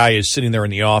tomorrow, a guy is sitting there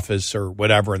in the office or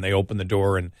whatever, and they open the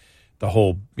door and the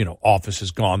whole office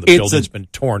is gone. The building's been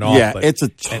torn off. Yeah, it's a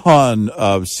ton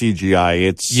of CGI.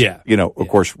 It's of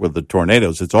course with the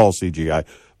tornadoes, it's all CGI.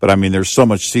 But I mean, there's so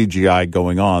much CGI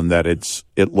going on that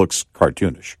it looks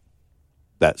cartoonish.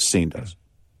 That scene does.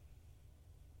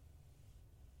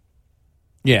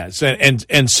 Yes,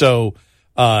 and so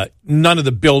none of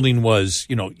the building was,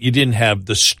 you didn't have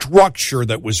the structure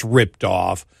that was ripped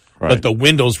off, but the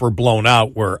windows were blown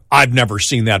out where I've never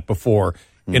seen that before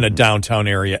in a downtown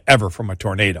area ever from a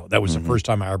tornado. That was the first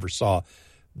time I ever saw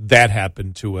that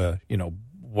happen to a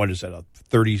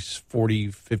 30, 40,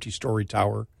 50-story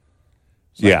tower.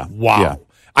 Wow. Yeah.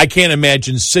 I can't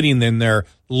imagine sitting in there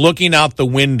looking out the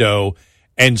window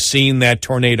and seeing that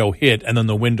tornado hit, and then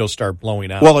the windows start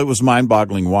blowing out. Well, it was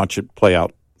mind-boggling watching it play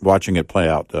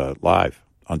out live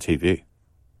on TV.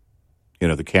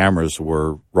 The cameras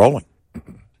were rolling,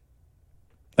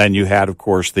 and you had, of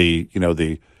course, the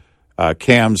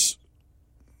cams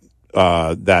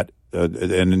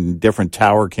and different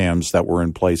tower cams that were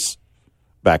in place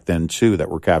back then too that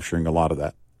were capturing a lot of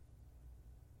that.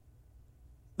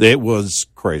 It was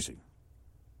crazy.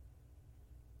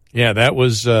 Yeah, that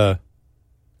was.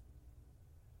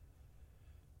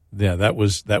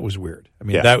 That was weird. I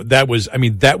mean,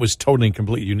 that was totally and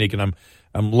completely unique. And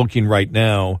I'm looking right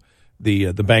now,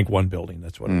 the Bank One building.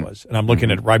 That's what it was. And I'm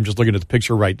looking at. I'm just looking at the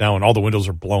picture right now, and all the windows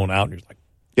are blown out. And you're like,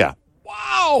 yeah,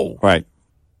 wow, right.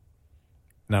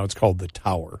 Now it's called the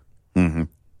Tower. Mm-hmm.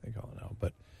 They call it now,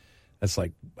 but that's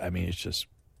like. I mean, it's just.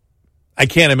 I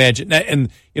can't imagine.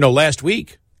 And last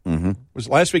week was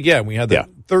last week. Yeah, we had the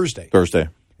Thursday.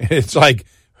 It's like.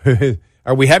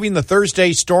 Are we having the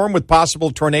Thursday storm with possible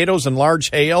tornadoes and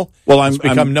large hail? Well, it's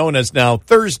become known as now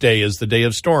Thursday is the day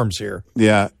of storms here.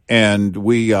 Yeah, and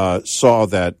we saw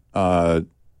that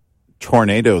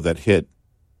tornado that hit.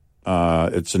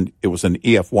 It was an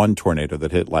EF1 tornado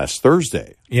that hit last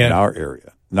Thursday in our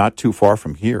area, not too far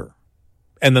from here.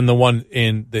 And then the one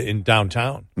in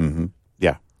downtown. Mm-hmm.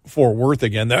 Yeah, Fort Worth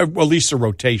again. At least a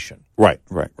rotation. Right.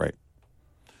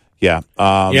 Yeah.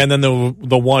 And then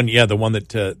the one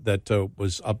that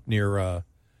was up near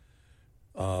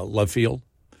Love Field.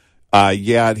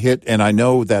 It hit, and I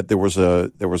know that there was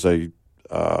an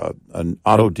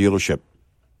auto dealership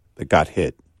that got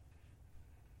hit,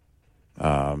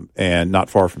 and not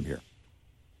far from here.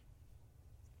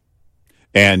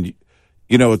 And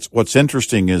what's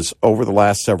interesting is over the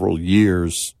last several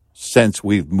years since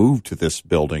we've moved to this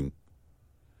building,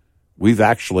 we've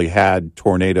actually had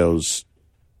tornadoes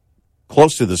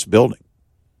close to this building,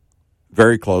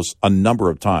 very close, a number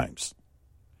of times.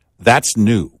 That's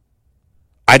new.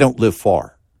 I don't live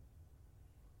far.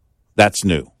 That's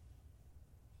new.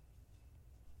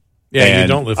 Yeah, and you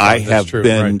don't live far. I have true,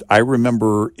 been. Right. I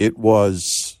remember it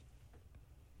was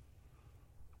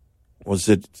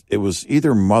it was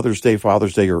either Mother's Day,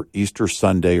 Father's Day, or Easter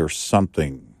Sunday or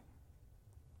something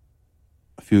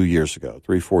a few years ago,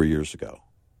 3-4 years ago,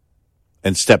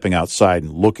 and stepping outside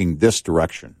and looking this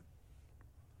direction.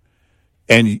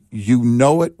 And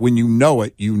when you know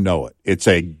it.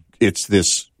 It's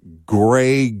this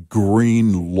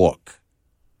gray-green look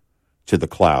to the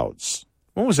clouds.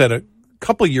 When was that? A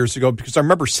couple of years ago, because I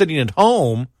remember sitting at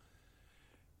home,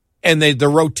 and the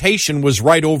rotation was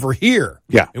right over here.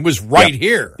 Yeah. It was right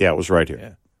here. Yeah, it was right here.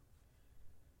 Yeah.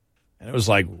 And it was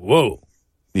like, whoa.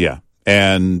 Yeah.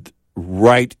 And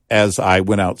right as I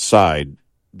went outside,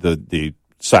 the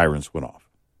sirens went off.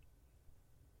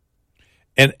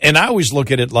 And I always look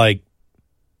at it like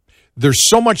there's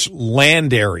so much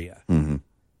land area,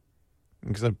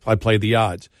 because I play the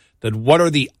odds, that what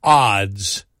are the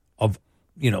odds of,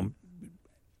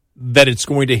 that it's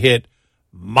going to hit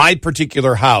my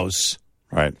particular house,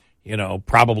 right?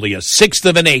 Probably a sixth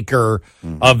of an acre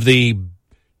of the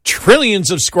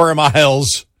trillions of square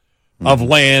miles of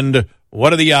land.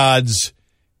 What are the odds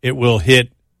it will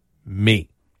hit me?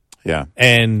 Yeah.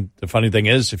 And the funny thing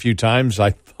is, a few times I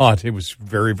thought it was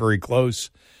very, very close.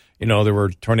 There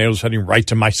were tornadoes heading right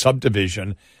to my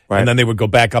subdivision. Right. And then they would go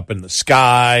back up in the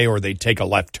sky, or they'd take a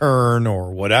left turn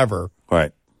or whatever.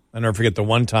 Right. I'll never forget the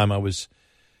one time I was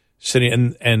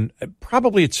sitting, and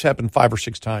probably it's happened 5 or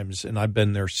 6 times, and I've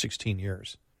been there 16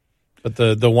 years. But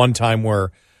the one time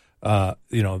where,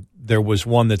 there was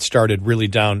one that started really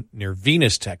down near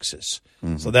Venus, Texas.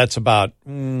 Mm-hmm. So that's about,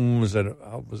 was it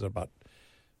about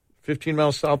 15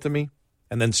 miles south of me?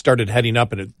 And then started heading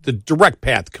up, and the direct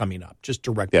path coming up, just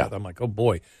direct path. I'm like, oh,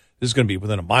 boy, this is going to be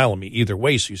within a mile of me either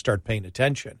way, so you start paying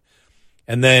attention.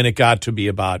 And then it got to be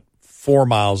about 4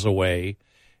 miles away,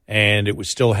 and it was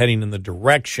still heading in the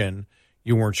direction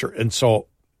you weren't sure. And so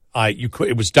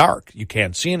it was dark. You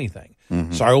can't see anything.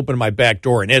 Mm-hmm. So I opened my back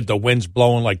door, and the wind's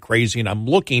blowing like crazy, and I'm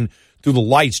looking through the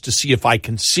lights to see if I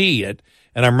can see it,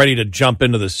 and I'm ready to jump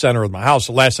into the center of my house.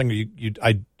 The last thing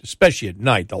especially at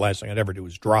night, the last thing I'd ever do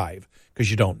is drive, because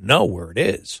you don't know where it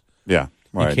is. Yeah,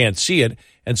 right. You can't see it.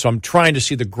 And so I'm trying to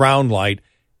see the ground light,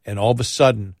 and all of a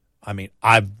sudden,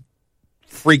 I've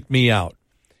freaked me out.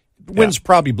 The wind's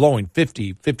probably blowing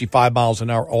 50, 55 miles an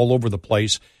hour all over the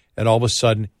place, and all of a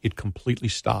sudden, it completely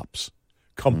stops.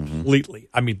 Completely.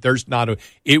 Mm-hmm.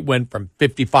 It went from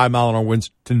 55 mile an hour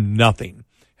winds to nothing.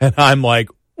 And I'm like,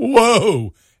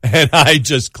 whoa. And I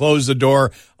just closed the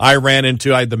door. I ran into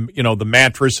the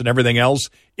mattress and everything else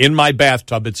in my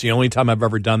bathtub. It's the only time I've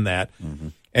ever done that. Mm-hmm.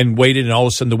 And waited, and all of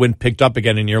a sudden the wind picked up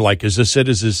again, and you're like, is this it?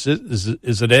 Is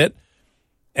it it?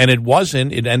 And it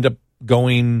wasn't. It ended up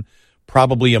going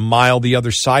probably a mile the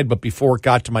other side, but before it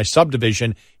got to my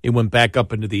subdivision, it went back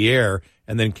up into the air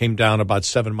and then came down about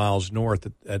 7 miles north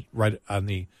at right on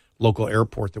the local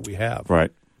airport that we have.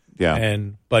 Right. Yeah.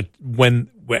 But when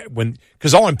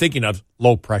because all I'm thinking of,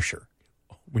 low pressure.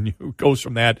 When you goes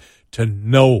from that to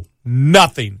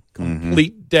nothing,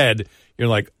 complete dead, you're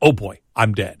like, oh boy,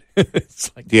 I'm dead.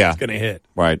 It's like it's going to hit.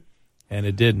 Right. And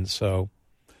it didn't. So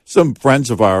some friends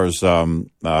of ours,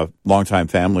 longtime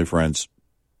family friends,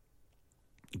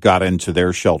 got into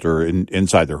their shelter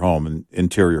inside their home, an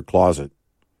interior closet,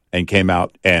 and came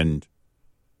out, and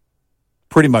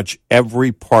pretty much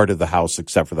every part of the house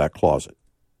except for that closet,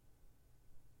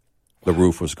 the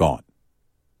roof was gone.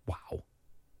 Wow.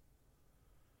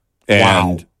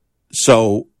 And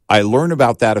so I learned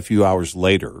about that a few hours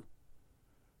later,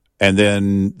 and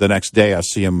then the next day I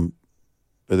see him.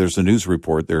 There's a news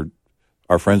report.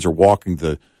 Our friends are walking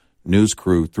the news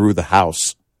crew through the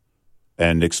house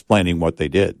and explaining what they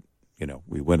did.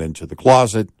 We went into the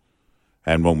closet,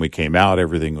 and when we came out,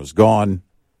 everything was gone.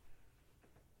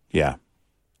 Yeah.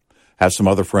 Have some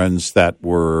other friends that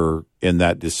were in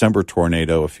that December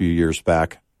tornado a few years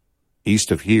back east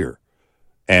of here,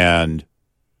 and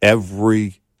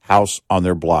every house on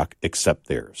their block except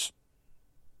theirs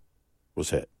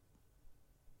was hit.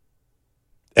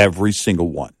 Every single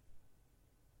one.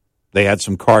 They had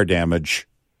some car damage.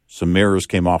 Some mirrors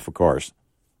came off of cars.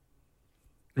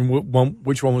 And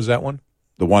which one was that one?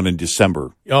 The one in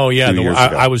December. Oh yeah,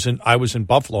 I was in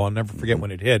Buffalo. I'll never forget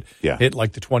when it hit. Yeah. Hit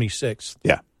like the 26th.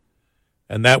 Yeah.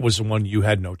 And that was the one you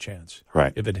had no chance.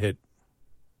 Right. If it hit.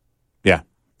 Yeah.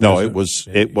 No, it was.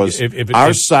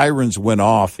 Our sirens went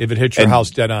off. If it hit your house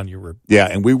dead on, you were. Yeah,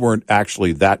 and we weren't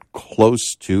actually that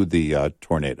close to the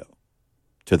tornado,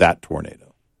 to that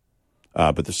tornado.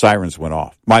 But the sirens went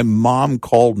off. My mom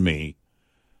called me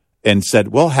and said,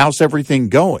 well, how's everything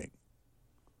going?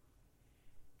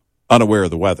 Unaware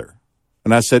of the weather.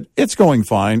 And I said, it's going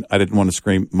fine. I didn't want to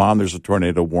scream, Mom, there's a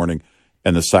tornado warning,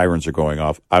 and the sirens are going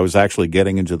off. I was actually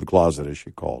getting into the closet as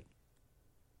she called.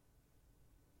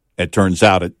 It turns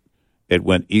out it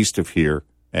went east of here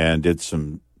and did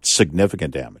some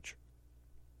significant damage.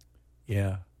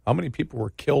 Yeah. How many people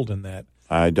were killed in that?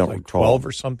 I don't recall. 12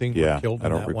 or something were killed in I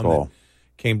don't that recall. one that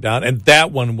came down. And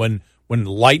that one, when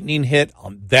lightning hit,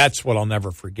 that's what I'll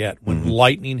never forget. When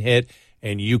lightning hit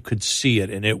and you could see it,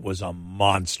 and it was a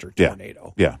monster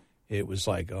tornado. Yeah. It was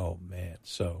like, oh, man.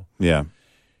 So. Yeah.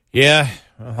 Yeah.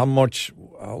 How much,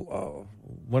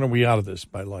 when are we out of this?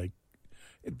 By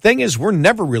thing is, we're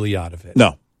never really out of it.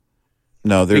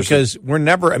 No, because we're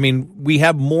never. We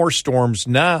have more storms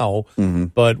now,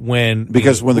 but when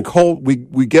when the cold,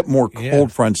 we get more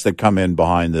cold fronts that come in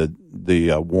behind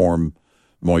the warm,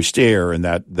 moist air, and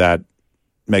that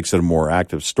makes it a more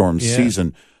active storm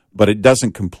season. But it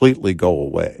doesn't completely go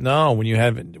away. No, when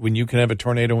you can have a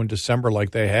tornado in December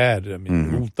like they had.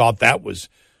 Who thought that was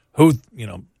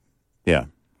Yeah.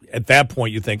 At that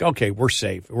point, you think, okay, we're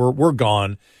safe. We're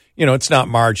gone. It's not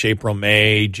March, April,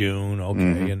 May, June.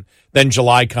 Okay. And then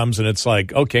July comes and it's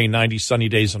like, okay, 90 sunny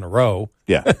days in a row.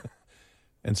 Yeah.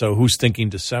 And so who's thinking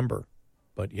December?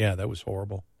 But yeah, that was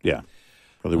horrible. Yeah.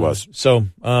 Really was. So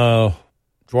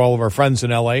to all of our friends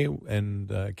in L.A.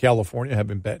 and California have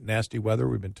been nasty weather.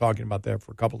 We've been talking about that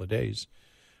for a couple of days.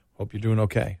 Hope you're doing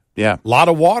okay. Yeah. A lot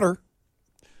of water.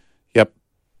 Yep.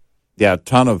 Yeah, a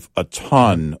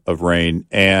ton of rain,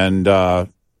 and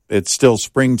it's still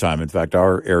springtime. In fact,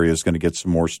 our area is going to get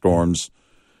some more storms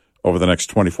over the next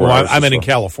 24 hours. I meant in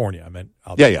California. I meant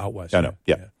out west. I know.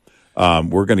 Yeah.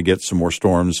 We're going to get some more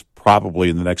storms probably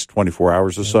in the next 24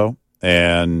 hours or so.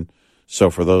 And so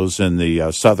for those in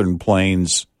the southern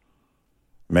plains,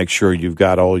 make sure you've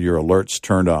got all your alerts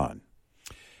turned on.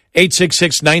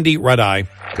 866-90-RED-EYE.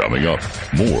 Coming up,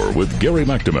 more with Gary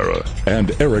McNamara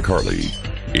and Eric Harley.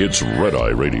 It's Red Eye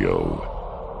Radio.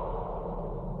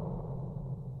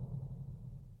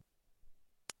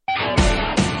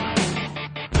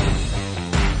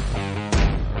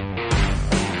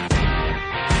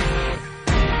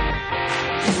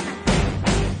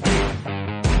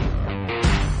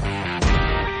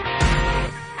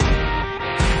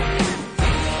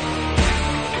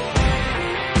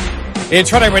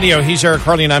 It's Red Eye Radio. He's Eric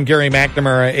Harley, and I'm Gary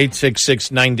McNamara,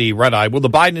 866-90-RED-EYE. Will the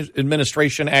Biden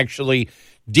administration actually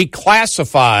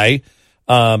declassify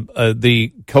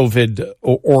the COVID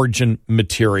origin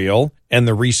material and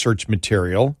the research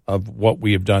material of what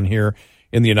we have done here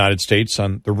in the United States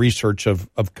on the research of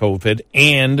COVID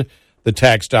and the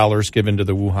tax dollars given to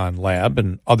the Wuhan lab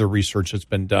and other research that's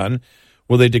been done?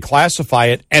 Will they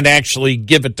declassify it and actually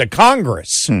give it to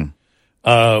Congress?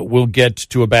 We'll get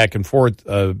to a back and forth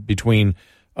between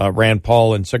Rand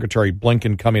Paul and Secretary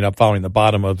Blinken coming up following the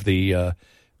bottom of the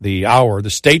hour. The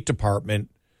State Department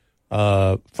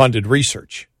funded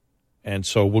research, and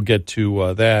so we'll get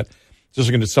to that. Just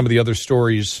looking at some of the other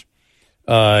stories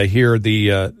here,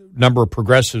 the number of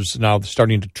progressives now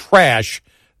starting to trash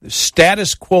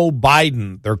status quo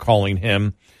Biden, they're calling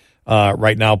him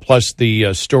right now, plus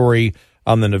the story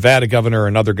on the Nevada governor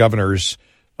and other governors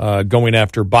going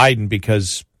after Biden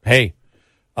because, hey,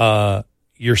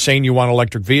 you're saying you want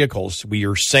electric vehicles.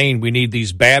 You're saying we need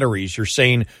these batteries. You're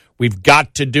saying we've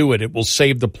got to do it. It will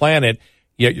save the planet.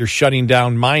 Yet you're shutting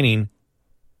down mining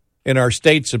in our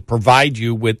states to provide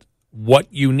you with what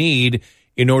you need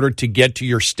in order to get to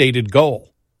your stated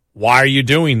goal. Why are you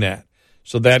doing that?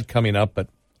 So that coming up, but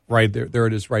right there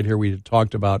it is right here. We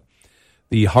talked about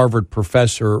the Harvard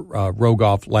professor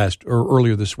Rogoff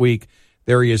earlier this week.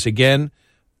 There he is again.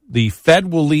 The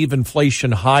Fed will leave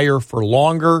inflation higher for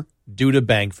longer due to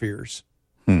bank fears.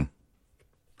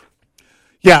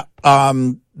 Yeah,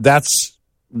 that's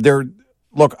there.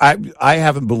 Look, I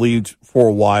haven't believed for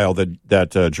a while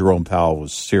that Jerome Powell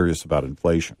was serious about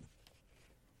inflation,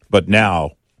 but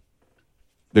now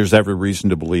there's every reason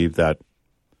to believe that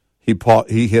he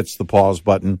hits the pause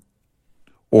button,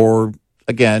 or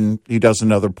again he does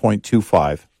another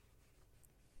 0.25.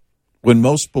 When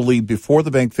most believed before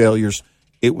the bank failures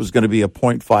it was going to be a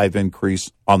 0.5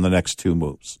 increase on the next two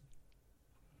moves,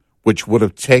 which would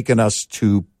have taken us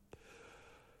to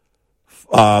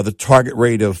the target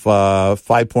rate of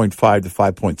 5.5 to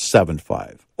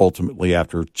 5.75, ultimately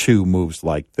after two moves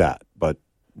like that. But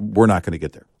we're not going to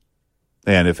get there.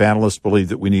 And if analysts believe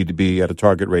that we need to be at a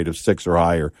target rate of 6 or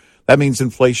higher, that means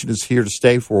inflation is here to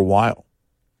stay for a while.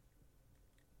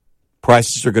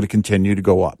 Prices are going to continue to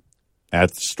go up at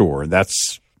the store, and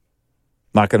that's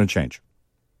not going to change.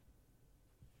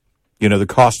 You know, the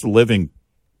cost of living,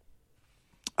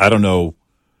 I don't know,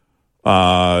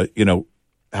 how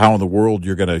in the world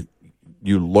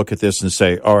you look at this and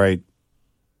say, all right,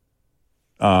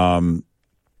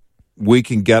 we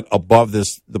can get above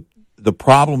this. The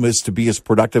problem is to be as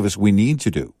productive as we need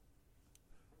to do.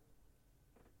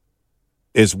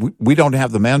 Is we don't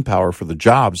have the manpower for the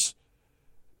jobs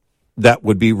that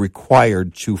would be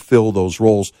required to fill those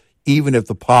roles, even if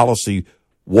the policy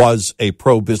was a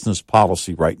pro-business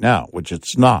policy right now, which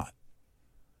it's not.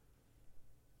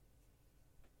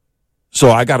 So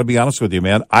I got to be honest with you,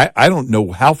 man. I don't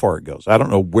know how far it goes. I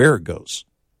don't know where it goes.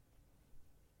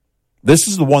 This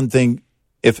is the one thing,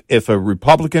 if a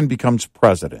Republican becomes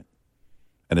president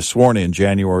and is sworn in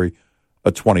January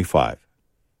of 25,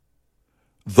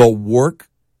 the work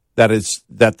that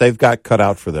they've got cut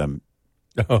out for them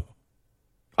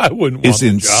I wouldn't want is the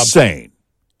insane. Job.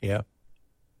 Yeah.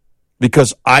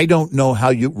 Because I don't know how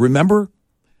you remember.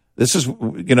 This is,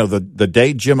 the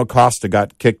day Jim Acosta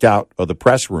got kicked out of the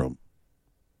press room.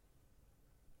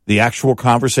 The actual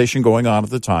conversation going on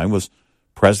at the time was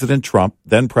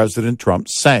then President Trump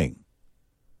saying,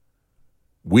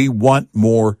 we want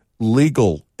more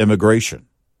legal immigration.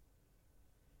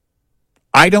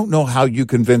 I don't know how you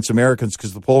convince Americans,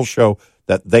 because the polls show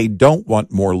that they don't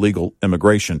want more legal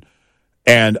immigration.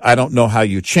 And I don't know how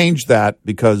you change that,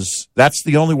 because that's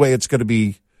the only way it's going to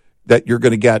be that you're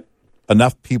going to get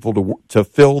enough people to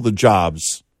fill the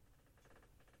jobs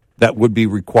that would be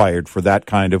required for that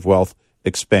kind of wealth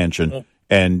expansion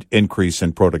and increase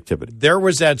in productivity. There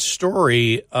was that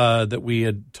story that we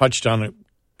had touched on a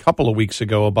couple of weeks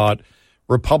ago about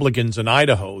Republicans in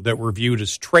Idaho that were viewed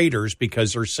as traitors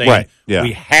because they're saying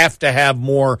we have to have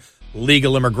more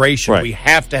legal immigration. Right. We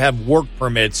have to have work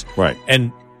permits. Right.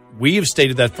 And we have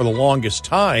stated that for the longest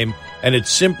time, and it's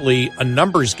simply a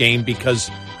numbers game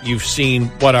because you've seen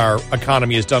what our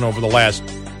economy has done over the last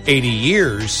 80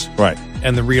 years. Right.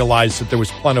 And then realized that there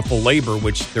was plentiful labor,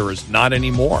 which there is not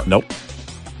anymore. Nope.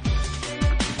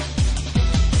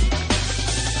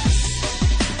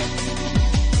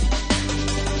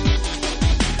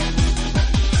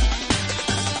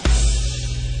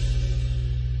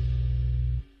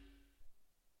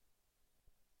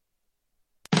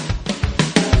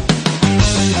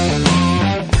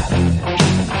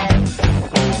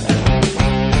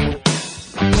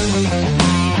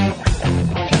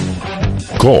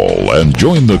 Call and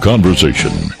join the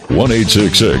conversation.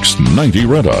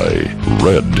 1-866-90-RED-EYE.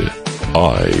 Red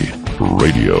Eye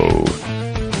Radio.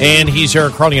 And he's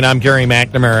Eric Carly, and I'm Gary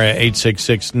McNamara,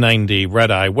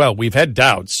 866-90-RED-EYE. Well, we've had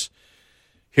doubts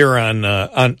here on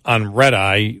Red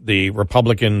Eye, the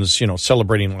Republicans,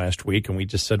 celebrating last week, and we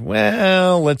just said,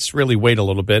 well, let's really wait a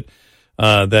little bit.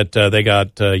 That they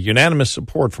got unanimous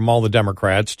support from all the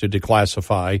Democrats to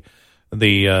declassify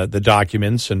the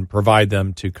documents and provide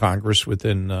them to Congress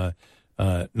within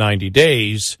 90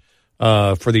 days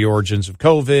for the origins of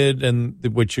COVID, and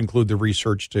which include the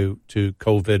research to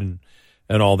COVID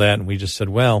and all that. And we just said,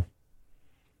 well,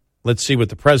 let's see what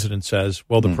the president says.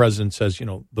 Well, the president says,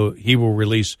 he will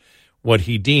release what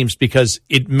he deems, because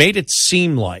it made it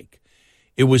seem like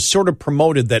it was sort of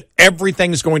promoted that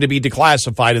everything's going to be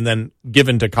declassified and then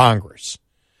given to Congress.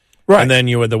 Right. And then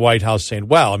you had the White House saying,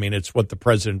 well, I mean, it's what the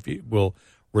president will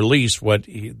release. What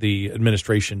the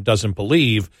administration doesn't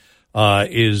believe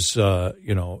is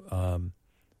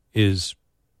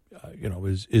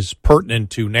pertinent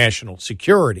to national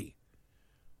security.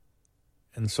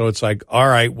 And so it's like, all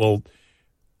right, well,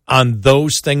 on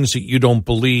those things that you don't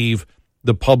believe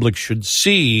the public should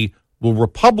see, will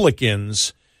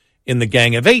Republicans in the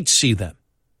Gang of Eight see them?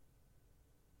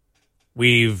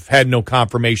 We've had no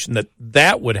confirmation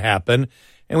that would happen.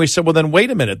 And we said, well, then wait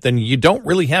a minute. Then you don't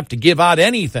really have to give out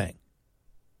anything.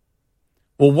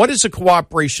 Well, what has the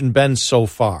cooperation been so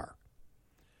far?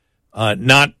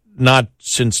 Not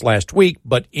since last week,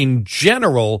 but in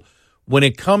general, when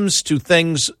it comes to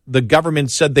things the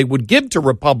government said they would give to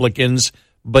Republicans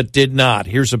but did not.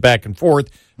 Here's a back and forth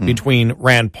between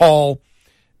Rand Paul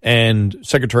and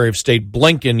Secretary of State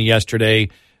Blinken yesterday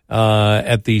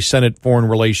at the Senate Foreign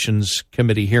Relations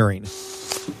Committee hearing.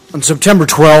 On September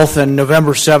 12th and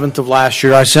November 7th of last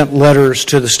year, I sent letters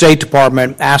to the State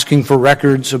Department asking for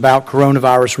records about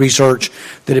coronavirus research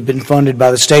that had been funded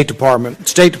by the State Department. The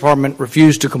State Department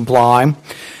refused to comply.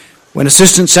 When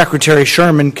Assistant Secretary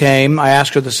Sherman came, I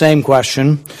asked her the same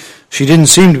question. She didn't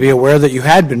seem to be aware that you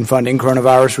had been funding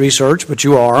coronavirus research, but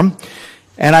you are.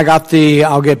 And I got the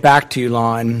 "I'll get back to you"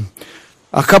 line.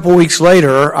 A couple weeks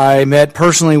later, I met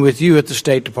personally with you at the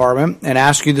State Department and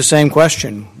asked you the same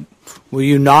question. Will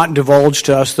you not divulge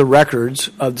to us the records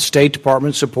of the State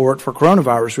Department's support for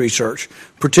coronavirus research,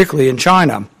 particularly in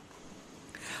China?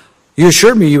 You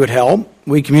assured me you would help.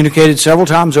 We communicated several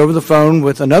times over the phone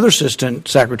with another Assistant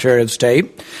Secretary of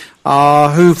State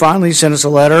who finally sent us a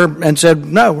letter and said,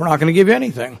 no, we're not going to give you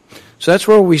anything. So that's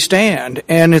where we stand.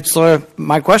 And it's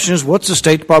my question is, what's the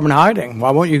State Department hiding?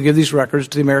 Why won't you give these records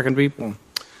to the American people?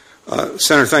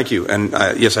 Senator, thank you. And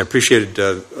yes, I appreciated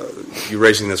you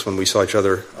raising this when we saw each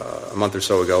other a month or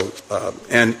so ago.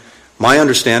 And my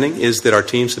understanding is that our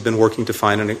teams have been working to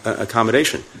find an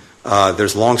accommodation.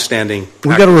 There's longstanding...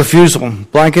 We've got a refusal,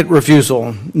 blanket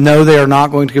refusal. No, they are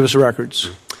not going to give us the records.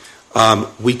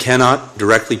 We cannot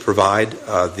directly provide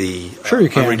the sure you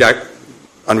can.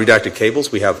 Unredacted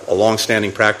cables. We have a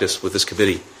longstanding practice with this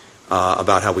committee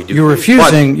about how we do. You're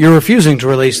refusing to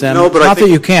release them. No, but not that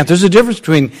you can't. There's a difference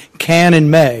between can and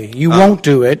may. You won't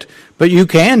do it, but you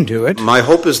can do it. My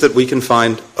hope is that we can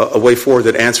find a way forward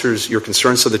that answers your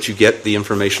concerns so that you get the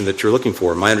information that you're looking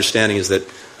for. My understanding is that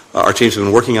our teams have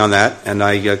been working on that, and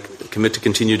I commit to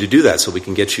continue to do that so we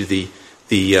can get you the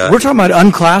We're talking about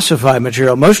unclassified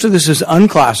material. Most of this is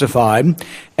unclassified.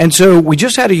 And so we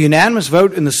just had a unanimous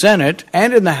vote in the Senate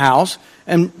and in the House,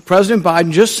 And President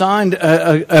Biden just signed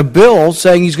a bill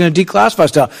saying he's going to declassify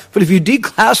stuff. But if you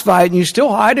declassify it and you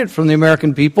still hide it from the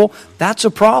American people, that's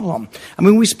a problem. I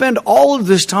mean, we spend all of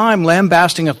this time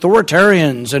lambasting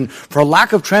authoritarians and for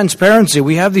lack of transparency.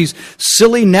 We have these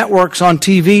silly networks on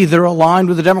TV that are aligned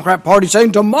with the Democrat Party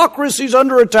saying democracy's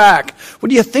under attack. Well,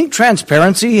 do you think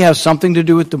transparency has something to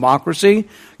do with democracy?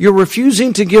 You're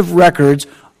refusing to give records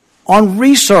on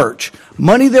research,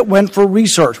 money that went for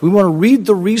research. We want to read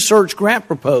the research grant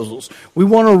proposals. We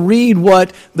want to read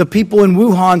what the people in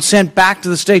Wuhan sent back to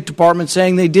the State Department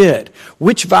saying they did.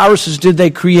 Which viruses did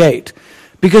they create?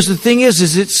 Because the thing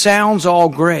is it sounds all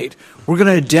great. We're going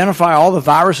to identify all the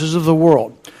viruses of the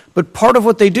world. But part of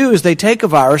what they do is they take a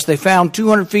virus they found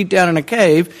 200 feet down in a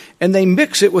cave, and they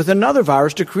mix it with another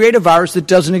virus to create a virus that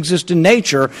doesn't exist in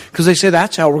nature because they say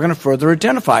that's how we're going to further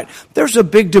identify it. There's a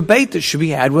big debate that should be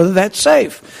had whether that's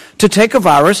safe. To take a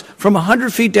virus from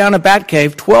 100 feet down a bat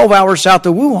cave 12 hours south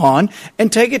of Wuhan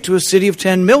and take it to a city of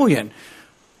 10 million.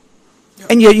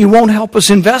 And yet you won't help us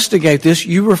investigate this.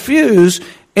 You refuse,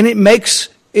 and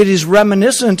it is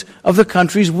reminiscent of the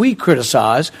countries we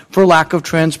criticize for lack of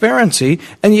transparency,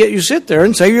 and yet you sit there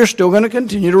and say you're still going to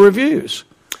continue to reviews.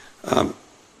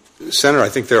 Senator, I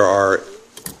think there are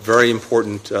very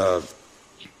important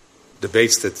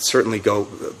debates that certainly go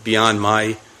beyond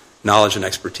my knowledge and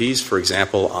expertise. For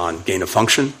example, on gain of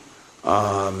function,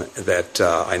 that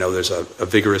I know there's a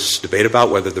vigorous debate about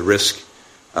whether the risk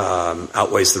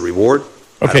outweighs the reward.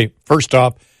 Okay, first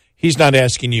off, he's not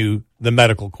asking you the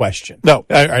medical question. No.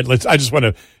 All right, I just want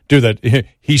to do that.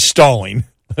 He's stalling.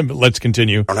 Let's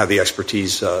continue. I don't have the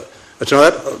expertise to know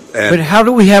that. But how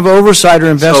do we have oversight or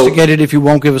investigate it if you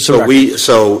won't give us a record?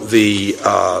 So the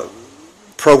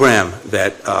program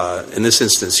that, in this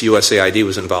instance, USAID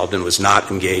was involved in was not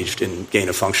engaged in gain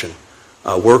of function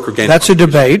work or gain That's of function.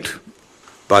 a debate.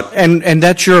 But and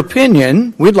that's your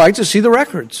opinion. We'd like to see the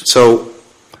records. So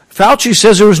Fauci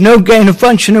says there was no gain of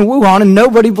function in Wuhan, and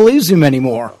nobody believes him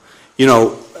anymore. You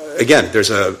know, again, there's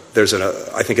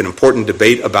I think an important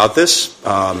debate about this.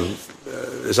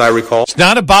 As I recall, it's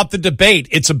not about the debate.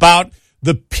 It's about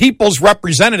the people's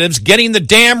representatives getting the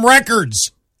damn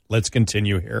records. Let's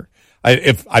continue here.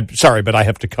 I'm sorry, but I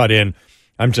have to cut in.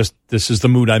 This is the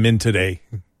mood I'm in today.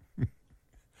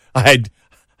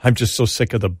 I'm just so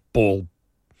sick of the bull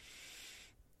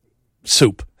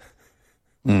soup.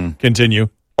 Continue.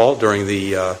 During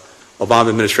the Obama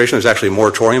administration, there's actually a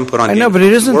moratorium put on. I know, but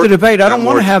it isn't the debate. I don't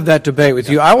want to have that debate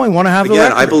with you. I only want to have the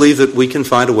record. I believe that we can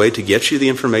find a way to get you the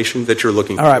information that you're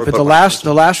looking for. All right, but the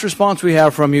last response we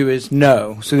have from you is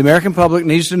no. So the American public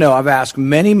needs to know. I've asked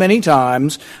many, many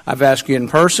times. I've asked you in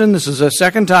person. This is a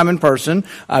second time in person.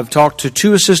 I've talked to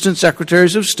 2 assistant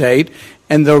secretaries of state,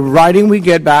 and the writing we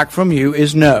get back from you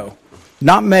is no.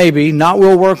 Not maybe, not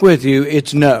we'll work with you.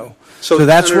 It's no. So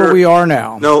that's Senator, where we are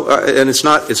now. No, and it's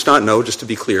not no, just to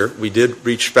be clear. We did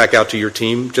reach back out to your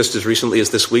team just as recently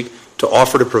as this week to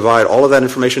offer to provide all of that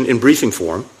information in briefing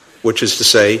form, which is to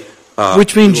say...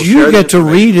 which means you get to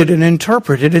read it and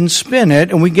interpret it and spin it,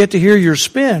 and we get to hear your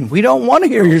spin. We don't want to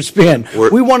hear your spin.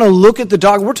 We want to look at the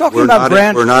document. We're talking about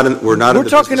grant. We're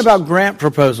talking about grant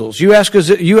proposals. You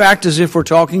act as if we're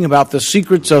talking about the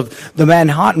secrets of the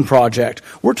Manhattan Project.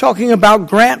 We're talking about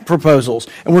grant proposals,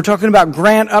 and we're talking about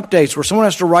grant updates where someone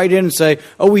has to write in and say,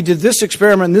 "Oh, we did this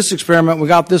experiment, we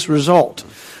got this result."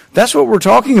 That's what we're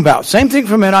talking about. Same thing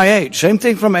from NIH. Same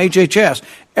thing from HHS.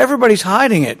 Everybody's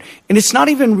hiding it. And it's not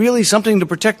even really something to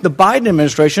protect the Biden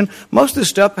administration. Most of this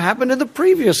stuff happened in the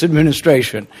previous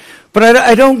administration. But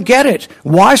I don't get it.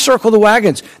 Why circle the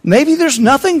wagons? Maybe there's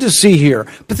nothing to see here.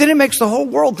 But then it makes the whole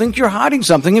world think you're hiding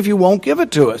something if you won't give it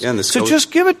to us. So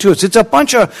just give it to us. It's a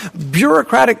bunch of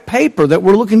bureaucratic paper that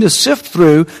we're looking to sift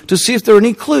through to see if there are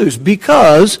any clues.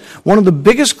 Because one of the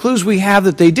biggest clues we have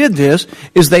that they did this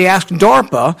is they asked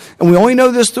DARPA, and we only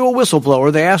know this through a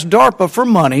whistleblower, they asked DARPA for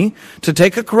money to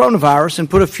take a coronavirus and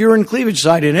put a furin cleavage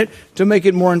site in it to make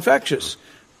it more infectious.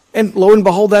 And lo and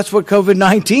behold, that's what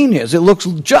COVID-19 is. It looks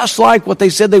just like what they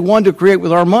said they wanted to create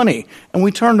with our money. And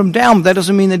we turned them down, but that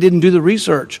doesn't mean they didn't do the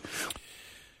research.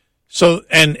 So,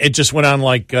 and it just went on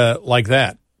like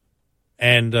that.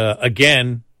 And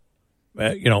again,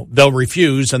 they'll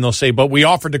refuse and they'll say, but we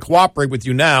offered to cooperate with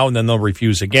you now, and then they'll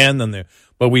refuse again.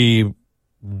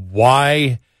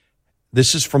 Why?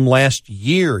 This is from last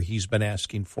year he's been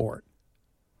asking for it.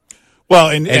 Well,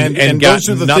 and those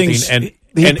are the nothing. things.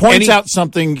 He points out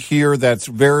something here that's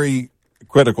very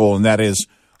critical, and that is,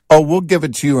 we'll give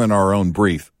it to you in our own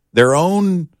brief. Their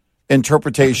own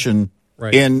interpretation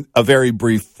in a very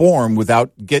brief form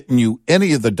without getting you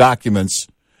any of the documents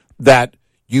that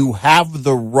you have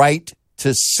the right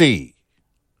to see.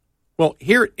 Well,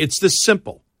 here, it's this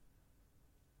simple.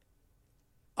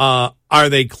 Are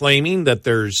they claiming that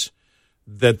this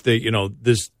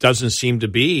doesn't seem to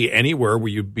be anywhere where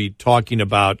you'd be talking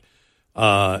about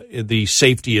the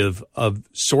safety of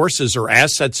sources or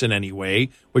assets in any way,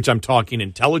 which I'm talking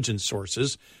intelligence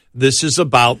sources. This is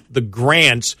about the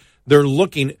grants. They're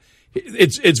looking,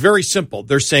 it's very simple.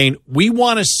 They're saying, we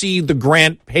want to see the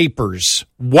grant papers.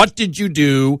 What did you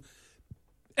do?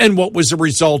 And what was the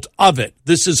result of it?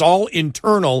 This is all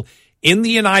internal in the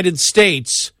United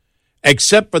States,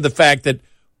 except for the fact that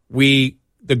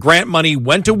the grant money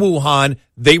went to Wuhan.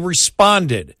 They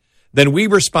responded. Then we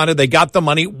responded. They got the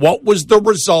money. What was the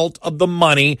result of the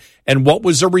money? And what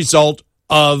was the result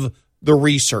of the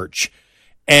research?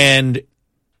 And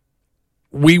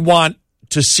we want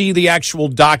to see the actual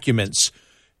documents.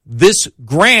 This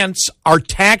grants are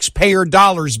taxpayer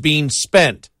dollars being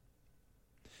spent.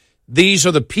 These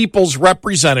are the people's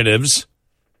representatives.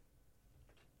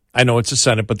 I know it's a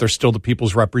Senate, but they're still the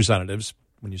people's representatives.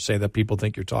 When you say that, people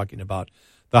think you're talking about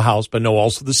the House, but no,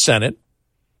 also the Senate.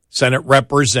 Senate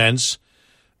represents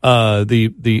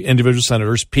the individual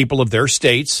senators, people of their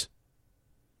states.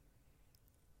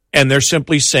 And they're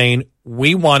simply saying,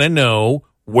 we want to know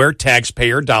where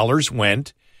taxpayer dollars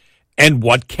went and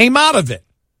what came out of it.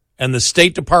 And the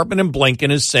State Department and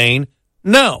Blinken is saying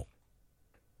no.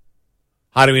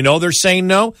 How do we know they're saying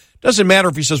no? Doesn't matter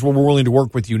if he says, well, we're willing to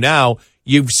work with you now.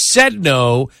 You've said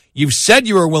no. You've said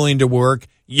you were willing to work.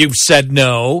 You've said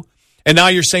no. And now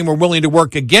you're saying we're willing to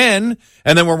work again,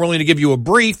 and then we're willing to give you a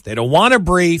brief. They don't want a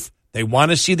brief. They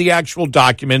want to see the actual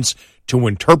documents to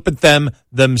interpret them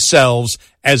themselves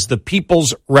as the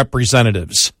people's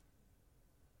representatives.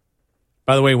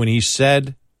 By the way, when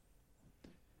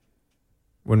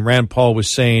Rand Paul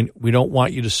was saying, we don't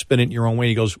want you to spin it your own way,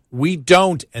 he goes, we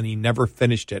don't, and he never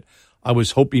finished it. I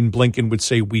was hoping Blinken would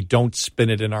say, we don't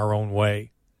spin it in our own way.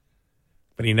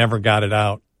 But he never got it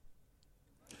out.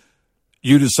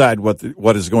 You decide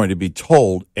what is going to be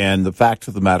told, and the fact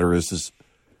of the matter is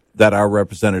that our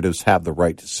representatives have the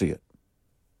right to see it.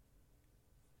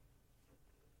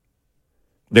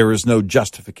 There is no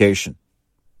justification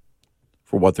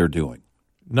for what they're doing.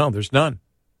 No, there's none.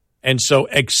 And so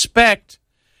expect,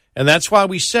 and that's why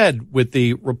we said with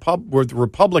the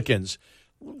Republicans,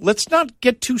 let's not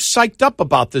get too psyched up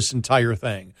about this entire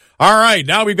thing. All right,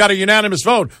 now we've got a unanimous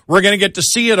vote. We're going to get to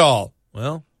see it all.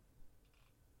 Well,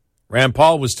 Rand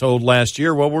Paul was told last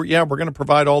year, well, we're going to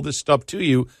provide all this stuff to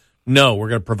you. No, we're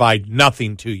going to provide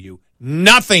nothing to you.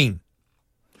 Nothing.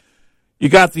 You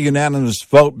got the unanimous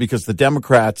vote because the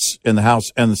Democrats in the House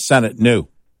and the Senate knew.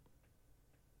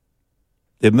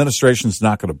 The administration's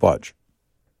not going to budge.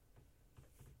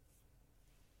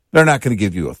 They're not going to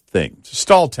give you a thing. It's a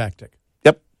stall tactic.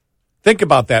 Yep. Think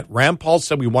about that. Rand Paul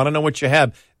said, we want to know what you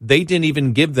have. They didn't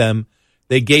even give them,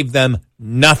 they gave them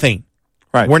nothing.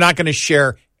 Right. We're not going to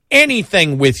share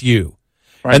anything with you.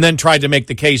 Right. And then tried to make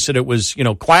the case that it was,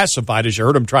 classified, as you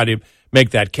heard him try to make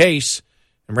that case.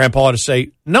 And Rand Paul had to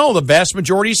say, no, the vast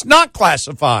majority is not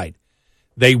classified.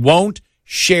 They won't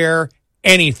share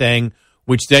anything,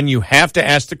 which then you have to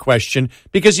ask the question,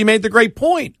 because he made the great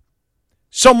point.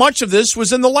 So much of this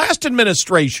was in the last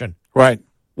administration. Right.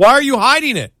 Why are you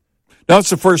hiding it? No, it's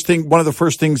the first thing, one of the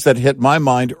first things that hit my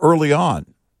mind early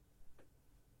on.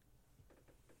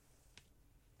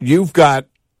 You've got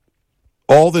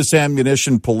all this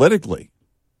ammunition politically.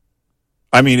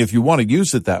 I mean, if you want to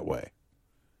use it that way.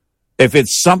 If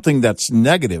it's something that's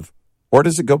negative, or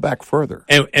does it go back further?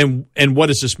 And what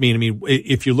does this mean? I mean,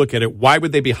 if you look at it, why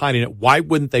would they be hiding it? Why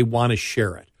wouldn't they want to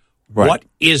share it? Right. What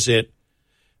is it,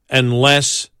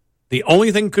 unless the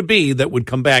only thing could be that would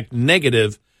come back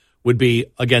negative would be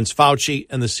against Fauci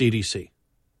and the CDC.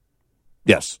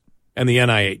 Yes. And the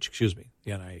NIH,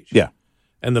 the NIH. Yeah.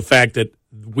 And the fact that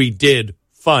we did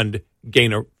fund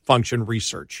gain-of-function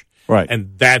research. Right.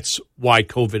 And that's why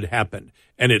COVID happened.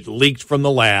 And it leaked from the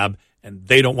lab, and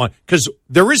they don't want, because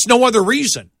there is no other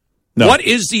reason. No. What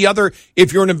is the other,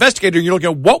 if you're an investigator, you're looking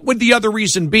at what would the other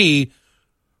reason be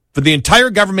for the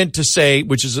entire government to say,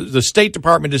 which is the State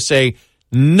Department to say,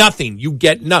 nothing, you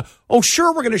get no. Oh,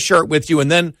 sure, we're going to share it with you.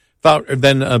 And then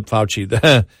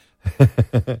Fauci,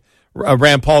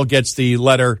 Rand Paul gets the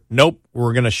letter, nope,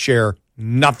 we're going to share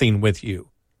nothing with you.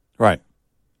 Right.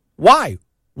 Why?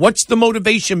 What's the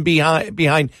motivation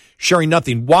behind sharing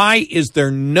nothing? Why is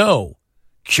there no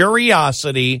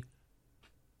curiosity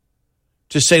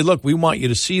to say, look, we want you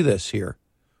to see this here?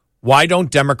 Why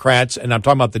don't Democrats, and I'm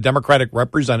talking about the Democratic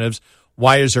representatives,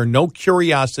 why is there no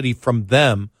curiosity from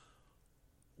them?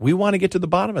 We want to get to the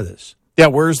bottom of this. Yeah,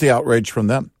 where's the outrage from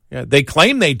them? Yeah, they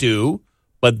claim they do,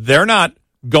 but they're not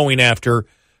going after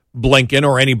Blinken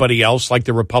or anybody else like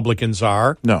the Republicans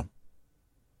are. No.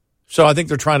 So I think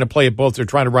they're trying to play it both. They're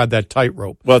trying to ride that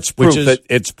tightrope. Well,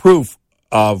 it's proof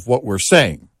of what we're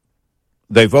saying.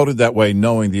 They voted that way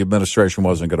knowing the administration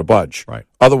wasn't going to budge. Right.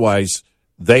 Otherwise,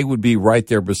 they would be right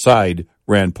there beside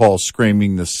Rand Paul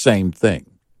screaming the same thing.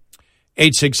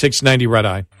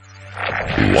 866-90-RED-EYE.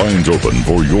 Lines open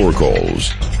for your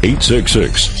calls.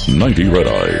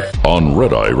 866-90-RED-EYE on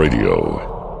Red Eye Radio.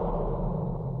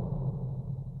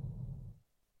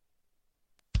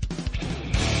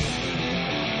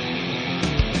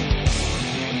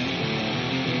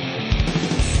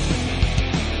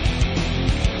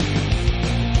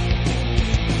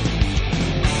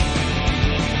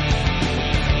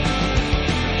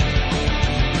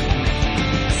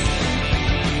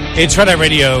 It's Red Eye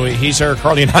Radio. He's Eric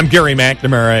Harley, and I'm Gary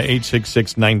McNamara,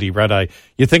 866-90-RED-EYE.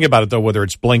 You think about it, though, whether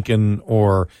it's Blinken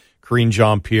or Karine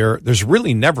Jean-Pierre, there's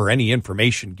really never any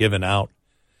information given out.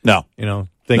 No. You know,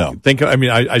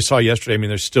 I saw yesterday,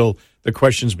 there's still the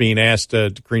questions being asked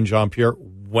to Karine Jean-Pierre.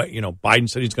 Biden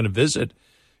said he's going to visit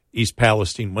East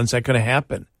Palestine. When's that going to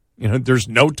happen? There's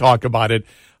no talk about it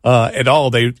at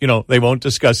all. They won't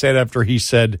discuss that after he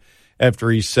said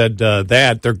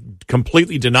that. They're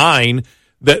completely denying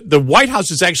that. The White House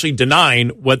is actually denying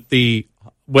what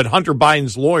Hunter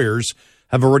Biden's lawyers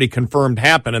have already confirmed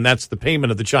happened, and that's the payment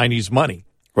of the Chinese money.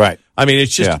 Right.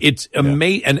 It's just it's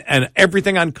amazing, and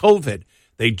everything on COVID.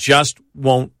 They just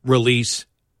won't release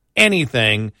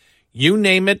anything. You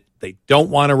name it, they don't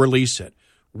want to release it.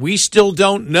 We still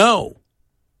don't know.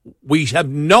 We have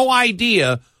no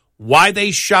idea why they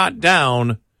shot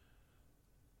down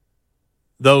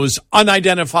those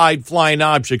unidentified flying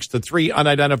objects, the 3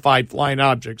 unidentified flying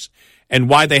objects, and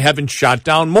why they haven't shot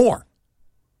down more.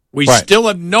 We still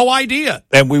have no idea.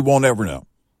 And we won't ever know.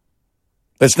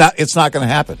 It's not going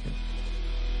to happen.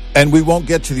 And we won't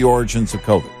get to the origins of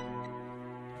COVID.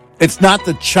 It's not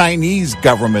the Chinese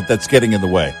government that's getting in the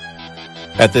way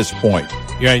at this point.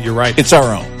 Yeah, you're right. It's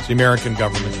our own. It's the American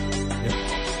government.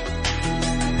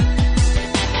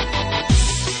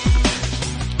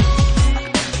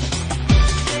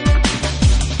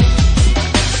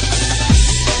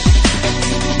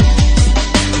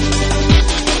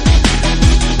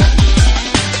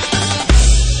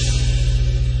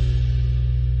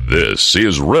 This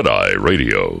is Red Eye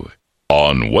Radio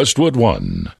on Westwood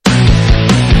One.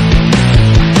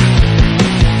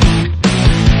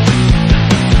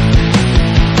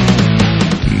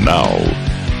 Now,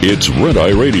 it's Red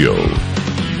Eye Radio.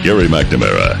 Gary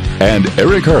McNamara and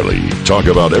Eric Harley talk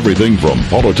about everything from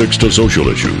politics to social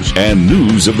issues and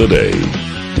news of the day.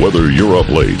 Whether you're up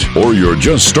late or you're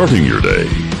just starting your day,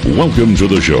 welcome to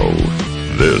the show.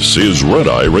 This is Red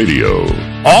Eye Radio.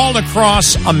 All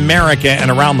across America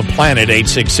and around the planet,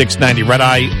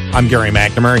 866-90-RED-EYE. I'm Gary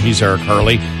McNamara. He's Eric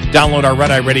Harley. Download our Red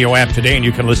Eye Radio app today, and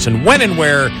you can listen when and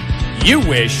where you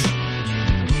wish.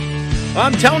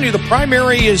 I'm telling you, the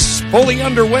primary is fully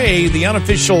underway. The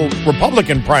unofficial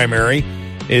Republican primary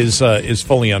is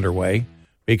fully underway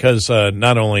because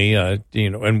not only,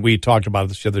 and we talked about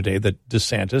this the other day, that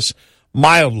DeSantis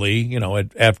mildly,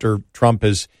 after Trump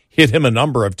has hit him a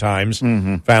number of times,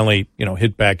 finally,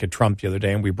 hit back at Trump the other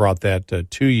day, and we brought that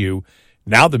to you.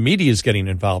 Now the media is getting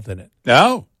involved in it.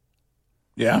 Oh,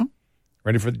 yeah.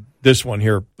 Ready for this one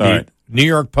here? All right. New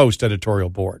York Post editorial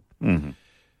board. Mm-hmm.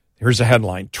 Here's a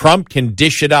headline. Trump can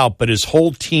dish it out, but his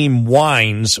whole team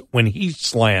whines when he's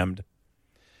slammed.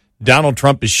 Donald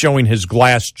Trump is showing his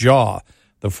glass jaw.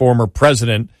 The former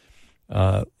president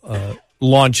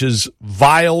launches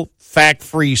vile,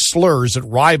 fact-free slurs at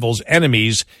rivals,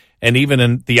 enemies, and even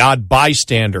in the odd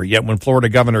bystander. Yet when Florida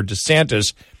Governor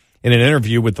DeSantis, in an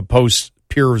interview with the Post's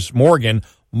Piers Morgan,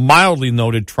 mildly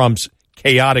noted Trump's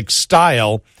chaotic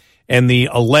style and the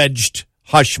alleged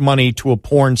hush money to a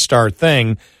porn star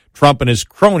thing, Trump and his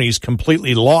cronies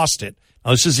completely lost it.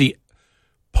 Now, this is the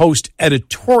Post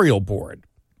editorial board.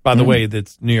 By the way, the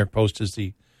New York Post is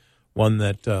the one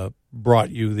that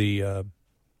brought you the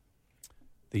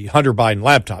Hunter Biden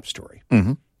laptop story,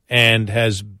 and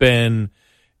has been,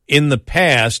 in the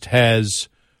past, has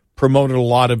promoted a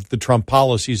lot of the Trump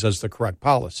policies as the correct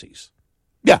policies.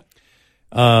 Yeah.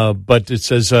 But it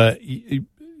says Ron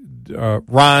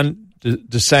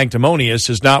DeSanctimonious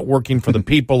is not working for the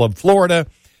people of Florida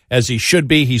as he should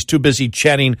be. He's too busy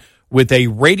chatting with a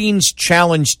ratings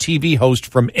challenge TV host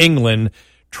from England,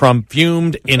 Trump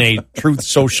fumed in a Truth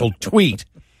Social tweet.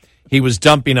 He was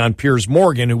dumping on Piers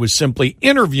Morgan, who was simply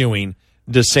interviewing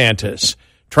DeSantis.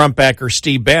 Trump backer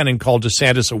Steve Bannon called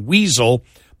DeSantis a weasel.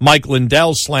 Mike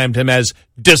Lindell slammed him as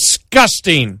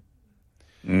disgusting.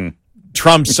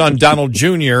 Trump's son, Donald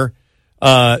Jr.,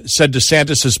 said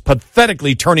DeSantis is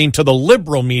pathetically turning to the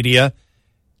liberal media.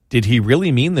 Did he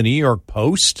really mean the New York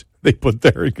Post? They put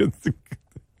there.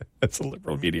 That's the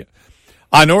liberal media.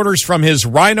 On orders from his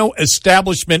rhino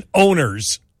establishment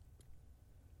owners.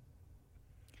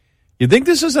 You think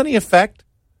this has any effect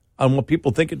on what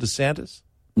people think of DeSantis?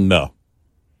 No.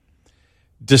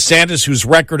 DeSantis, whose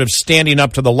record of standing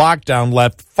up to the lockdown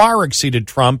left far exceeded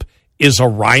Trump, is a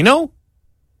rhino?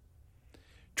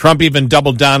 Trump even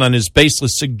doubled down on his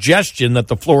baseless suggestion that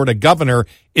the Florida governor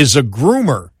is a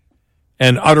groomer,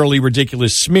 an utterly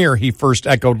ridiculous smear he first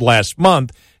echoed last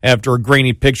month after a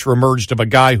grainy picture emerged of a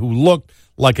guy who looked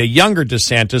like a younger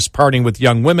DeSantis partying with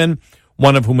young women,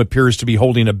 one of whom appears to be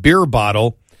holding a beer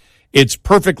bottle. It's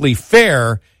perfectly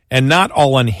fair and not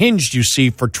all unhinged, you see,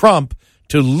 for Trump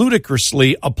to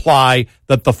ludicrously apply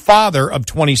that the father of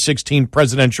 2016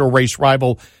 presidential race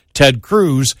rival Ted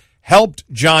Cruz helped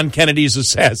John Kennedy's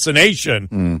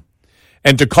assassination,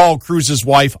 and to call Cruz's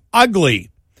wife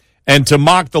ugly, and to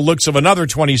mock the looks of another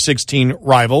 2016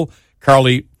 rival,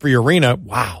 Carly Fiorina.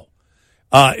 Wow.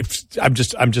 I'm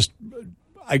just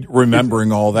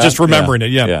remembering all that. Just remembering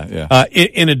it, yeah.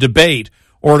 In a debate,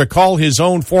 or to call his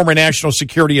own former national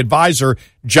security advisor,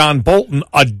 John Bolton,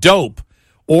 a dope,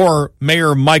 or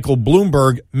Mayor Michael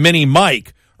Bloomberg, Mini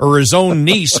Mike, or his own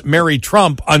niece, Mary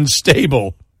Trump,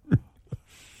 unstable.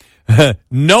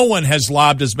 No one has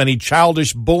lobbed as many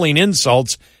childish bullying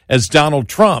insults as Donald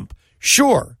Trump.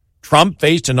 Sure, Trump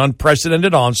faced an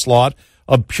unprecedented onslaught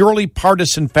of purely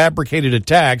partisan fabricated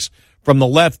attacks from the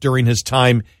left during his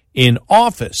time in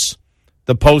office.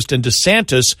 The Post and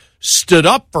DeSantis stood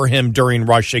up for him during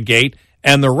Russiagate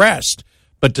and the rest.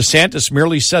 But DeSantis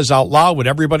merely says out loud what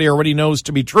everybody already knows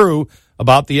to be true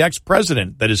about the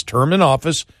ex-president, that his term in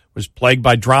office was plagued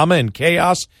by drama and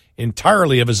chaos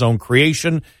entirely of his own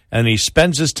creation, and he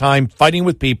spends his time fighting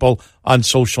with people on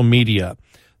social media.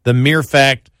 The mere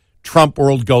fact Trump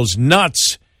world goes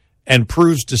nuts and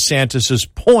proves DeSantis'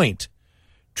 point.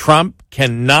 Trump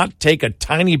cannot take a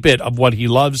tiny bit of what he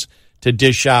loves to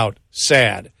dish out.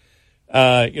 Sad.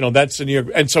 That's in your,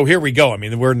 and so here we go. I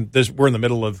mean, we're in the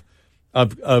middle of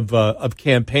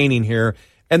campaigning here,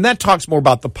 and that talks more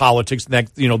about the politics,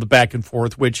 the back and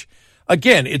forth, which,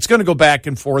 again, it's going to go back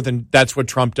and forth, and that's what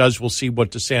Trump does. We'll see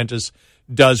what DeSantis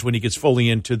does when he gets fully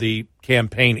into the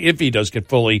campaign, if he does get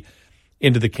fully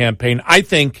into the campaign.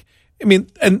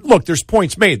 And look, there's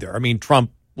points made there. I mean,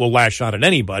 Trump will lash out at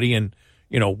anybody, and,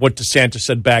 what DeSantis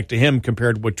said back to him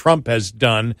compared to what Trump has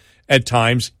done at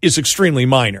times is extremely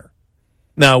minor.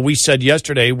 Now, we said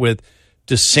yesterday with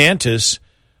DeSantis,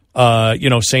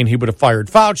 saying he would have fired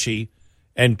Fauci,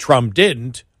 and Trump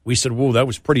didn't. We said, whoa, that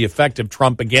was pretty effective.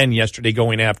 Trump, again, yesterday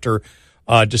going after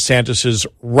DeSantis's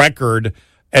record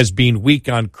as being weak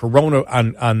on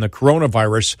on the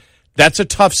coronavirus. That's a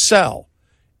tough sell.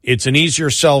 It's an easier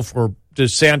sell for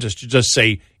DeSantis to just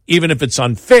say, even if it's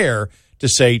unfair, to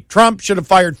say, Trump should have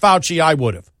fired Fauci, I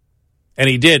would have. And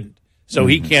he didn't. So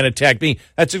he can't attack me.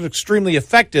 That's extremely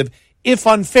effective, if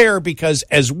unfair, because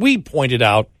as we pointed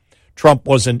out, Trump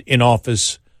wasn't in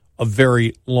office a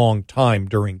very long time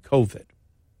during COVID.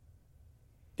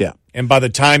 Yeah. And by the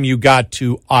time you got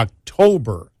to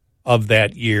October of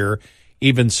that year,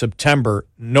 even September,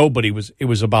 it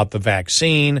was about the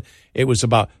vaccine. It was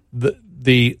about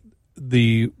the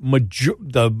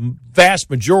vast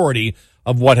majority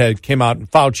of what had came out in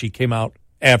Fauci came out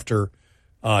after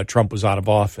Trump was out of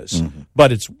office.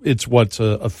 But it's what's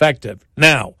effective.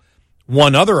 Now,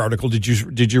 one other article,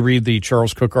 did you read the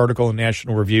Charles Cook article in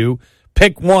National Review?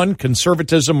 Pick one,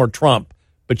 conservatism or Trump,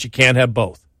 but you can't have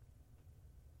both.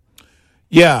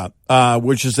 Yeah,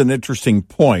 which is an interesting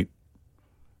point.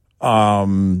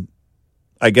 I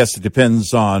guess it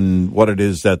depends on what it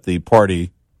is that the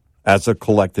party as a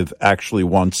collective actually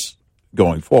wants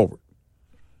going forward.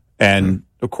 And,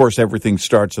 of course, everything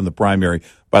starts in the primary.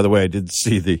 By the way, I did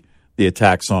see the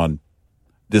attacks on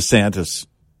DeSantis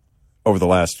over the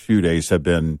last few days have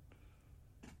been,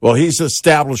 well, he's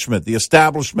establishment. The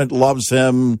establishment loves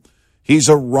him. He's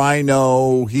a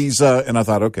rhino. And I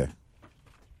thought, okay,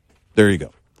 there you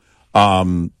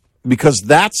go. Because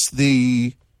that's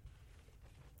the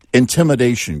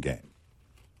intimidation game,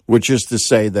 which is to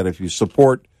say that if you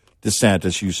support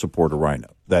DeSantis, you support a rhino,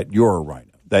 that you're a rhino,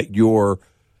 that you're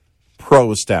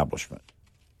pro-establishment.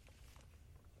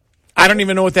 I don't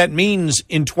even know what that means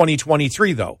in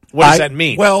 2023, though. What does that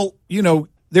mean? Well,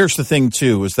 there's the thing,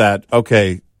 too, is that,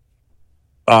 okay,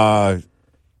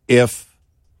 if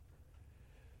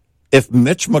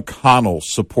Mitch McConnell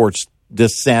supports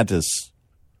DeSantis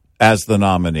as the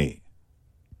nominee,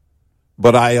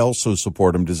 but I also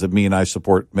support him, does it mean I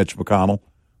support Mitch McConnell?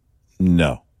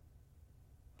 No.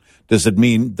 Does it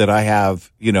mean that I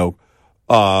have,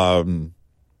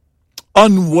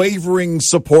 unwavering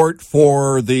support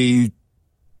for the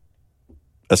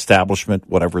establishment,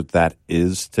 whatever that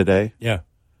is today? Yeah.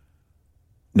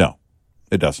 No,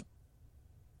 it doesn't.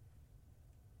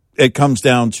 It comes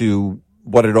down to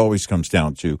what it always comes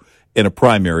down to in a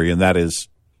primary, and that is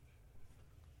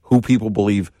who people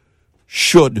believe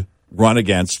should run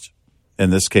against, in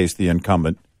this case, the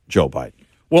incumbent, Joe Biden.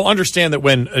 Well, understand that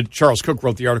when Charles Cook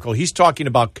wrote the article, he's talking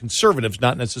about conservatives,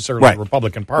 not necessarily the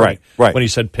Republican Party. Right. When he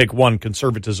said pick one,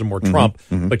 conservatism or Trump,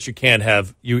 but you can't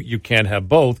have you can't have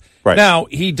both. Right. Now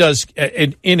he does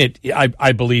in it.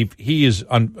 I believe he is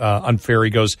unfair. He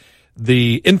goes,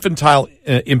 the infantile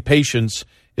impatience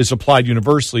is applied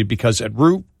universally because at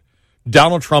root,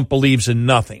 Donald Trump believes in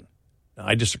nothing. Now,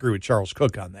 I disagree with Charles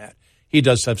Cook on that. He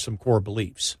does have some core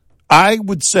beliefs. I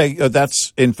would say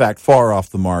that's, in fact, far off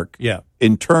the mark. Yeah.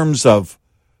 In terms of,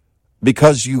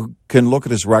 because you can look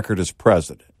at his record as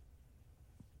president,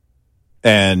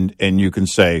 and you can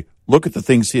say, look at the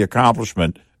things he accomplished,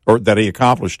 and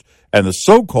the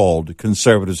so-called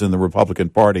conservatives in the Republican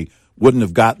Party wouldn't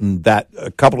have gotten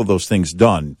a couple of those things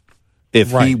done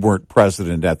if he weren't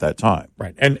president at that time.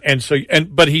 Right.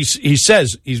 But he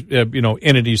says,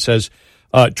 in it he says,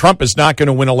 Trump is not going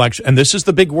to win election. And this is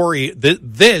the big worry.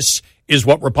 This is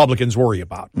what Republicans worry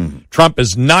about. Mm-hmm. Trump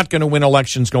is not going to win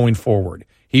elections going forward.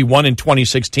 He won in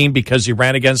 2016 because he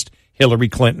ran against Hillary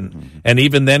Clinton. Mm-hmm. And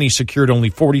even then, he secured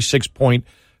only 46%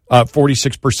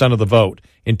 of the vote.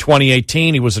 In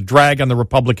 2018, he was a drag on the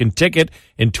Republican ticket.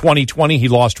 In 2020, he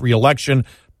lost re-election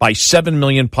by 7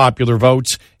 million popular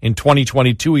votes. In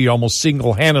 2022, he almost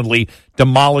single-handedly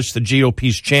demolished the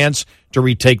GOP's chance to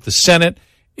retake the Senate.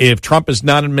 If Trump is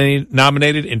not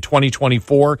nominated in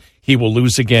 2024, he will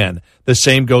lose again. The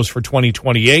same goes for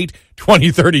 2028,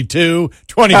 2032,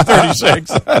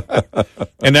 2036.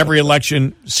 And every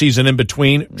election season in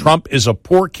between, Trump is a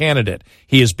poor candidate.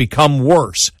 He has become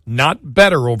worse, not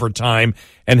better over time,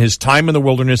 and his time in the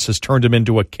wilderness has turned him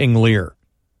into a King Lear.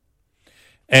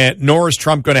 And nor is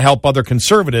Trump going to help other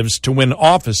conservatives to win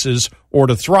offices or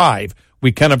to thrive.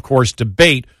 We can, of course,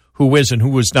 debate who is and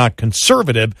who is not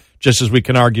conservative, just as we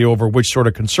can argue over which sort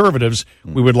of conservatives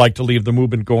we would like to leave the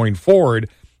movement going forward.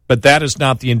 But that is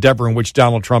not the endeavor in which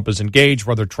Donald Trump is engaged.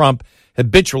 Rather, Trump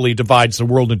habitually divides the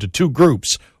world into two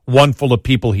groups, one full of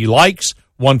people he likes,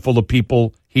 one full of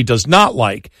people he does not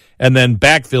like, and then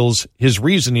backfills his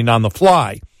reasoning on the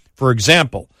fly. For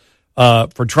example,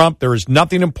 for Trump, there is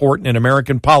nothing important in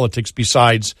American politics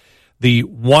besides the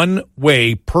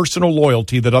one-way personal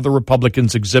loyalty that other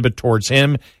Republicans exhibit towards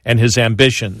him and his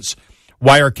ambitions.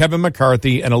 Why are Kevin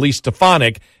McCarthy and Elise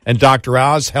Stefanik and Dr.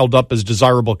 Oz held up as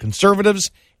desirable conservatives?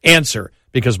 Answer,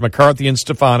 because McCarthy and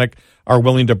Stefanik are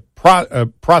willing to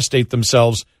prostrate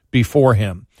themselves before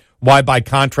him. Why, by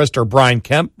contrast, are Brian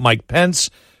Kemp, Mike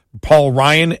Pence, Paul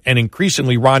Ryan, and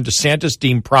increasingly Ron DeSantis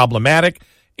deemed problematic?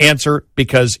 Answer,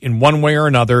 because in one way or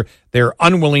another, they're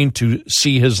unwilling to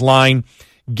see his line.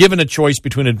 Given a choice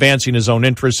between advancing his own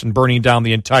interests and burning down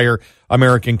the entire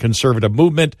American conservative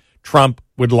movement, Trump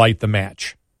would light the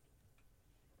match.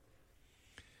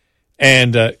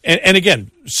 And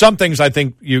again, some things I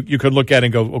think you could look at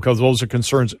and go, okay, those are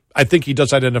concerns. I think he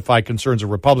does identify concerns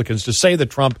of Republicans. To say that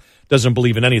Trump doesn't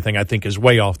believe in anything, I think, is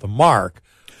way off the mark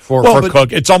for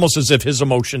Cook. It's almost as if his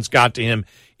emotions got to him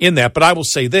in that. But I will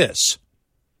say this.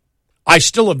 I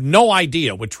still have no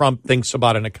idea what Trump thinks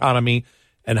about an economy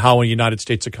and how a United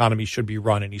States economy should be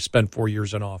run, and he spent 4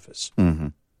 years in office. Mm-hmm.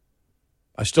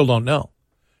 I still don't know.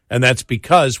 And that's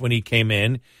because when he came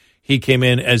in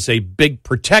as a big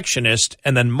protectionist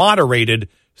and then moderated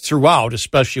throughout,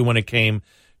 especially when it came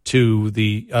to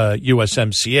the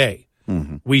USMCA.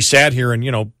 Mm-hmm. We sat here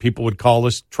and, people would call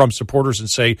us Trump supporters and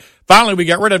say, finally, we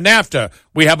got rid of NAFTA.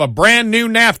 We have a brand new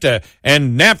NAFTA,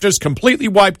 and NAFTA's completely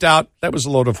wiped out. That was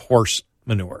a load of horse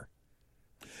manure.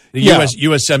 The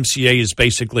USMCA is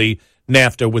basically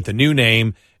NAFTA with a new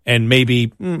name and maybe,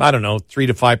 3 to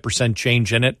 5%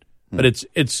 change in it. But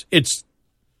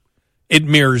it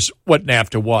mirrors what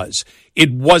NAFTA was.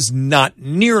 It was not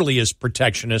nearly as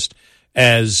protectionist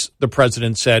as the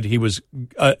president said he was,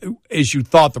 as you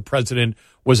thought the president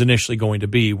was initially going to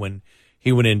be when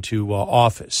he went into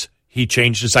office. He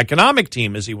changed his economic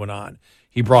team as he went on.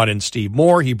 He brought in Steve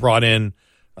Moore. He brought in,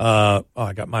 I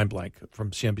got mind blank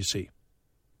from CNBC.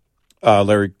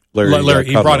 Larry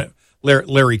he brought it,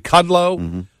 Larry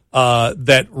Kudlow,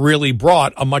 that really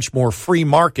brought a much more free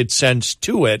market sense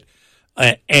to it,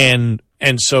 and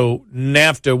so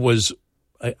NAFTA was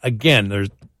again.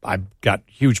 I've got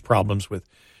huge problems with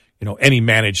any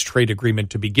managed trade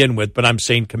agreement to begin with, but I'm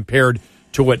saying compared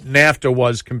to what NAFTA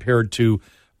was, compared to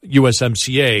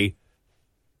USMCA,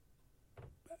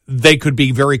 they could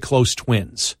be very close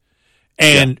twins.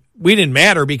 And we didn't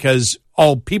matter because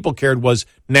all people cared was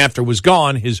NAFTA was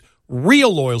gone. His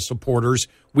real loyal supporters,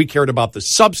 we cared about the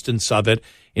substance of it.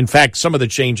 In fact, some of the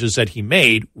changes that he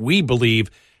made, we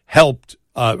believe, hurt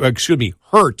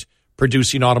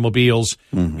producing automobiles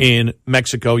in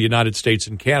Mexico, United States,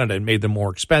 and Canada and made them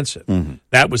more expensive.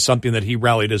 That was something that he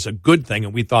rallied as a good thing,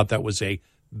 and we thought that was a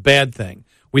bad thing.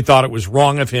 We thought it was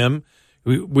wrong of him.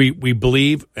 We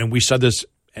believe, and we said this,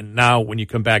 and now when you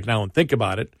come back now and think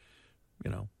about it,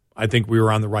 I think we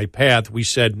were on the right path. We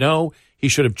said, no, he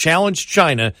should have challenged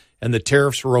China, and the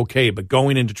tariffs were okay, but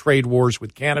going into trade wars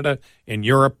with Canada and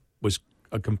Europe was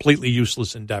a completely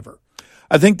useless endeavor.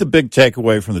 I think the big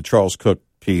takeaway from the Charles Cook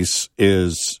piece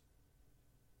is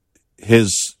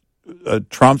his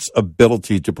Trump's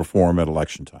ability to perform at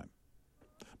election time,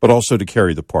 but also to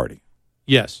carry the party.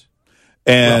 Yes.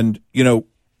 And,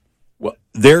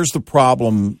 there's the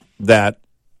problem that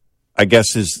I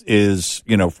guess is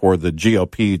for the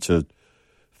GOP to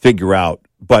figure out.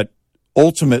 But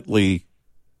ultimately,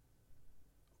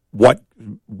 what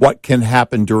can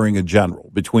happen during a general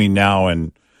between now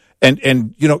and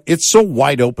it's so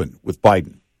wide open with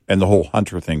Biden and the whole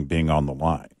Hunter thing being on the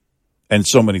line, and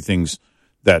so many things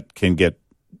that can get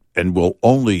and will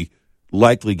only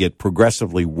likely get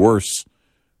progressively worse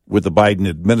with the Biden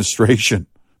administration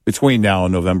between now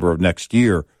and November of next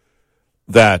year.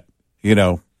 That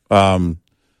some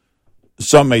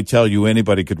may tell you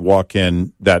anybody could walk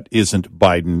in that isn't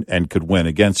Biden and could win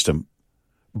against him.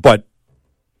 But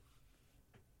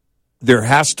there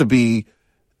has to be,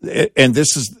 and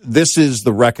this is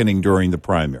the reckoning during the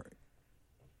primary.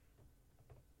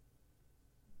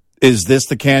 Is this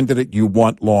the candidate you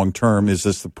want long term? Is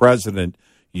this the president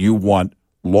you want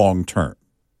long term?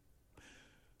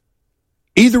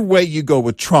 Either way you go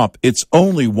with Trump, it's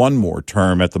only one more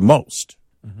term at the most,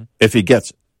 if he gets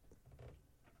it.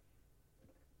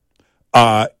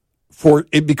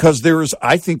 Because there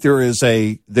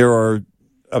are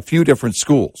a few different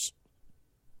schools.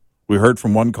 We heard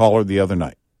from one caller the other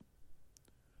night.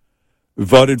 We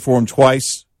voted for him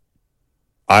twice.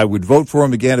 I would vote for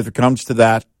him again if it comes to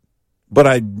that, but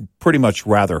I'd pretty much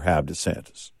rather have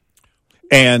DeSantis.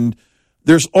 And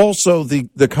there's also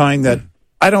the kind that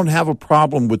I don't have a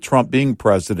problem with Trump being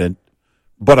president,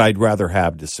 but I'd rather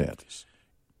have DeSantis.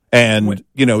 And,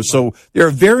 so there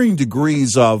are varying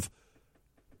degrees of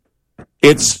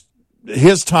his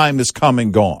time is come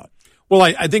and gone. Well,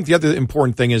 I think the other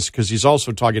important thing is because he's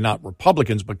also talking not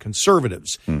Republicans, but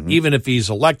conservatives, even if he's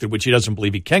elected, which he doesn't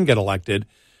believe he can get elected.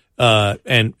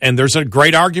 And there's a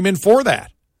great argument for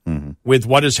that with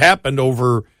what has happened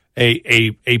over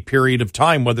a period of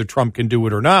time, whether Trump can do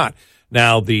it or not.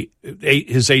 Now,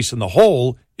 his ace in the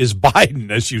hole is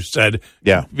Biden, as you said,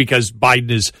 because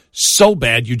Biden is so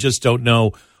bad, you just don't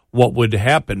know what would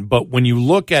happen. But when you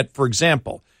look at, for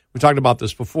example, we talked about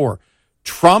this before,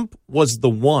 Trump was the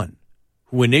one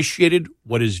who initiated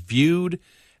what is viewed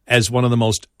as one of the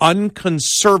most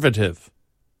unconservative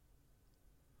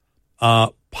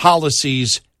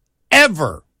policies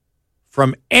ever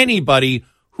from anybody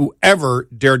who ever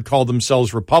dared call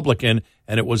themselves Republican,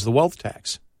 and it was the wealth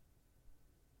tax.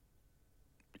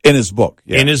 In his book.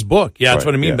 Yeah. In his book. Yeah, that's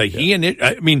what I mean. But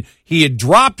he had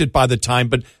dropped it by the time,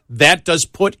 but that does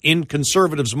put in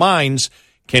conservatives' minds,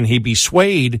 can he be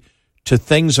swayed to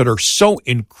things that are so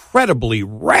incredibly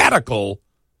radical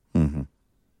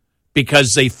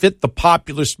because they fit the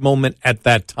populist moment at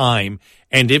that time?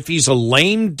 And if he's a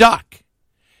lame duck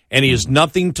and he has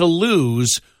nothing to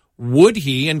lose, would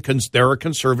he, and there are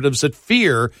conservatives that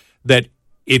fear that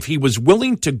if he was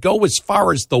willing to go as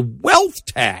far as the wealth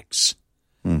tax,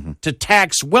 to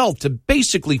tax wealth, to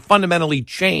basically fundamentally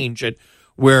change it,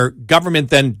 where government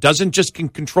then doesn't just can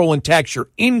control and tax your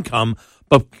income,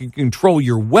 but can control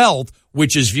your wealth,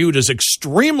 which is viewed as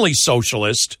extremely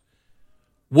socialist.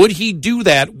 Would he do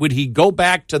that? Would he go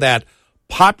back to that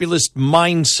populist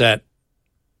mindset?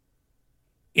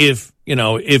 If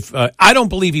I don't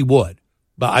believe he would,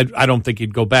 but I don't think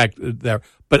he'd go back there.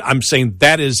 But I'm saying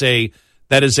that is a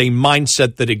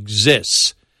mindset that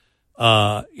exists,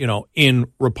 in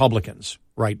Republicans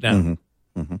right now.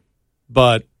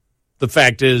 But the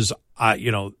fact is,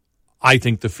 I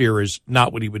think the fear is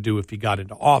not what he would do if he got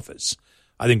into office.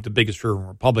 I think the biggest fear of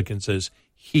Republicans is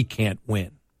he can't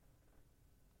win.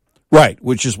 Right,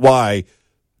 which is why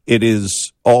it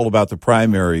is all about the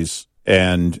primaries,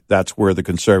 and that's where the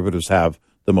conservatives have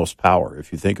the most power,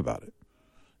 if you think about it.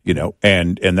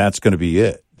 And that's going to be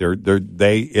it.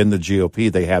 They in the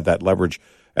GOP, they have that leverage,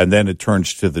 and then it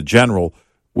turns to the general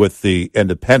with the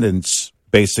independents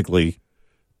basically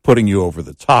putting you over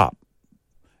the top.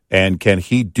 And can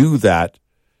he do that,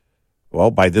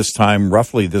 well, by this time,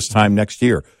 roughly this time next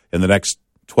year, in the next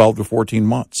 12 to 14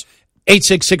 months?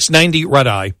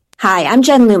 866-90-RED-EYE. Hi, I'm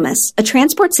Jen Loomis, a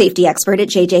transport safety expert at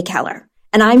J.J. Keller,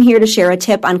 and I'm here to share a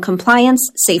tip on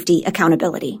compliance, safety,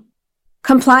 accountability.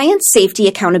 Compliance, Safety,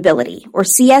 Accountability, or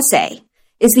CSA,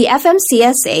 is the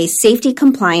FMCSA Safety,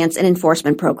 Compliance, and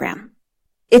Enforcement Program.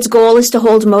 Its goal is to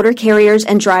hold motor carriers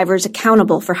and drivers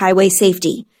accountable for highway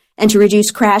safety and to reduce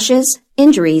crashes,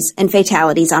 injuries, and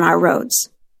fatalities on our roads.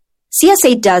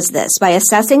 CSA does this by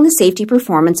assessing the safety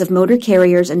performance of motor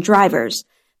carriers and drivers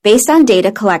based on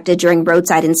data collected during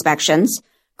roadside inspections,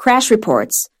 crash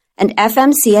reports, and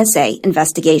FMCSA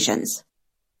investigations.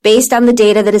 Based on the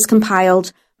data that is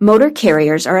compiled, motor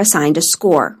carriers are assigned a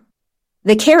score.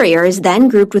 The carrier is then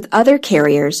grouped with other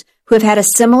carriers who have had a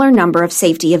similar number of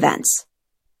safety events.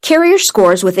 Carrier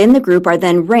scores within the group are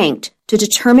then ranked to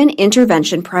determine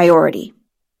intervention priority.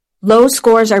 Low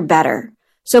scores are better,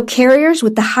 so carriers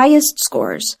with the highest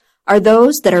scores are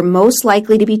those that are most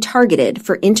likely to be targeted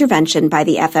for intervention by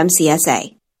the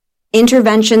FMCSA.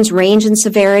 Interventions range in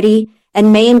severity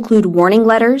and may include warning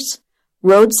letters,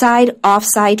 roadside,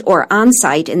 off-site, or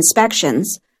on-site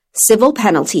inspections, civil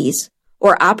penalties,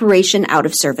 or operation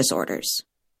out-of-service orders.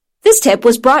 This tip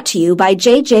was brought to you by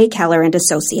J.J. Keller &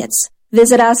 Associates.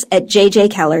 Visit us at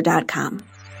jjkeller.com.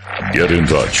 Get in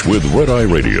touch with Red Eye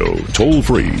Radio, toll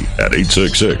free at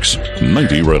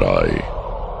 866-90-RED-EYE.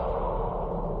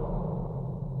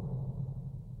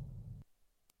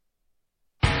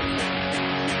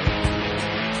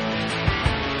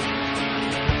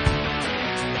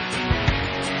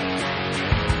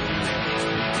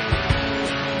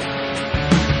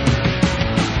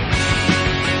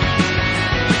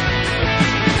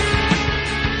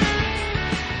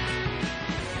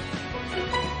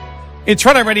 It's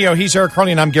Red Eye Radio. He's Eric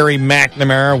Carly, and I'm Gary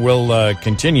McNamara. We'll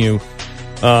continue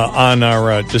on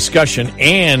our discussion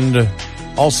and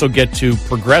also get to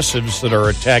progressives that are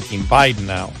attacking Biden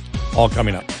now. All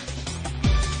coming up.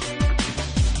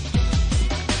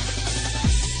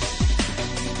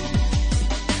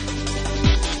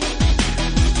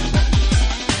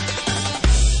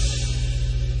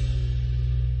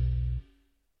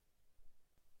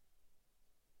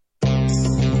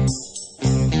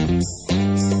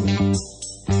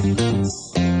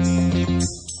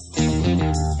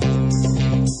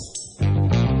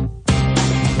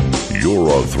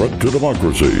 Threat to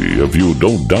democracy if you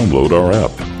don't download our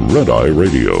app, Red Eye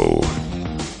Radio.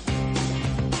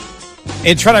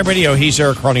 It's Red Eye Radio. He's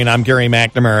Eric Carney, and I'm Gary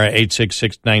McNamara,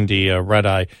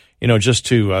 866-90-RED-EYE. You know, just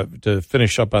to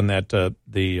finish up on that,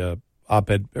 the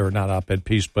op-ed, or not op-ed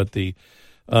piece, but the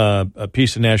a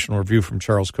piece of National Review from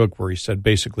Charles Cook, where he said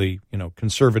basically, you know,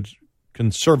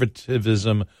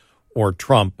 conservatism or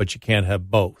Trump, but you can't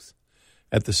have both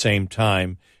at the same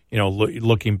time. You know,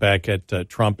 looking back at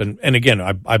Trump, and again,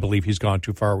 I believe he's gone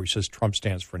too far where he says Trump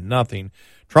stands for nothing.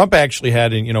 Trump actually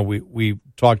had, and you know, we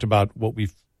talked about what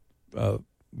we've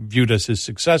viewed as his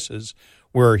successes,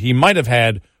 where he might have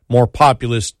had more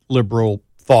populist liberal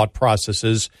thought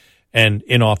processes, and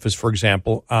in office, for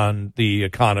example, on the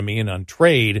economy and on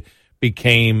trade,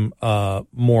 became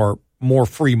more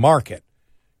free market,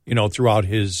 you know, throughout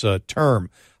his term.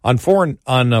 On foreign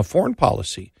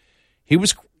policy, he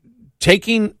was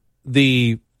taking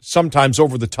the sometimes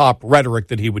over-the-top rhetoric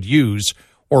that he would use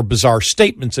or bizarre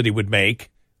statements that he would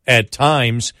make at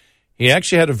times. He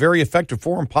actually had a very effective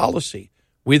foreign policy.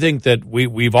 We think that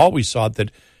we've always thought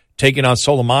that taking out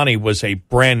Soleimani was a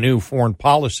brand-new foreign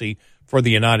policy for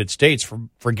the United States.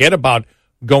 Forget about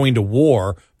going to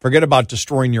war. Forget about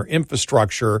destroying your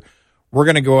infrastructure. We're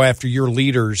going to go after your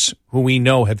leaders who we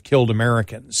know have killed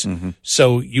Americans. Mm-hmm.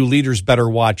 So you leaders better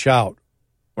watch out.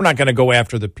 We're not going to go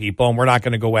after the people, and we're not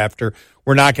going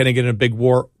to get in a big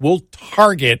war. We'll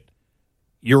target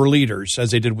your leaders,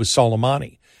 as they did with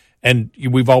Soleimani. And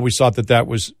we've always thought that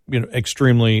was, you know,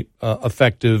 extremely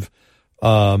effective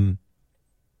from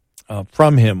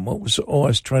him. I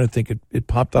was trying to think. It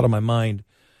popped out of my mind.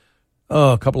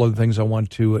 A couple other things I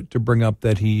want to bring up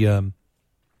that he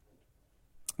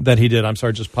did. I'm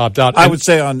sorry, it just popped out. I would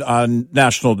say on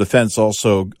national defense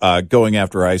also, going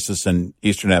after ISIS in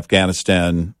eastern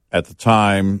Afghanistan at the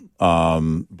time,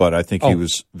 but I think he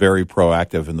was very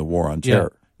proactive in the war on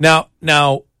terror. Now,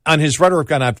 on his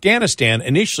rhetoric on Afghanistan,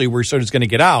 initially we said he was going to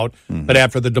get out, but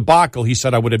after the debacle, he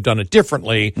said I would have done it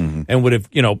differently and would have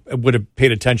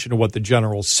paid attention to what the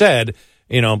general said.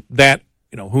 You know, that,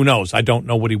 you know, who knows? I don't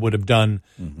know what he would have done.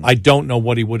 I don't know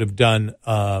what he would have done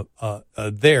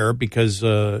there because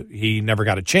he never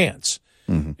got a chance.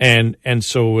 And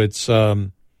so it's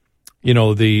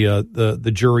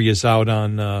the jury is out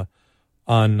on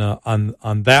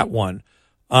that one.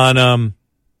 On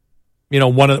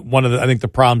one of the, I think the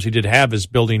problems he did have is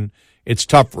building. It's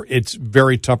tough. It's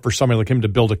very tough for somebody like him to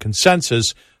build a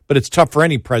consensus, but it's tough for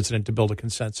any president to build a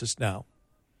consensus now.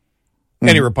 Mm-hmm.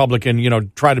 Any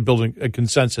Republican, try to build a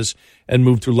consensus and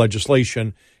move through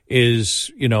legislation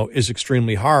is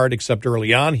extremely hard. Except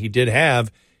early on, he did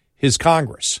have his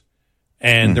Congress,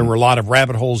 and there were a lot of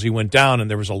rabbit holes he went down, and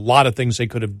there was a lot of things they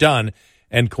could have done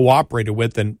and cooperated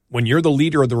with. And when you're the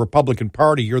leader of the Republican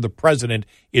Party, you're the president.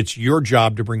 It's your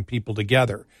job to bring people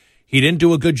together. He didn't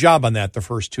do a good job on that the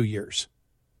first 2 years.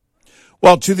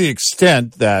 Well, to the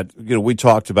extent that, we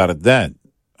talked about it then,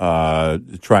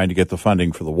 trying to get the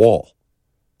funding for the wall.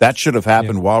 That should have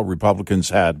happened while Republicans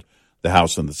had the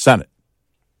House and the Senate.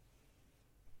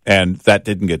 And that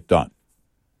didn't get done.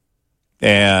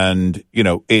 And,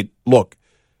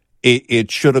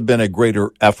 it should have been a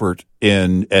greater effort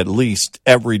in at least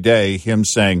every day him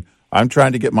saying, I'm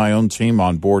trying to get my own team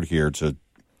on board here to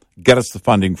get us the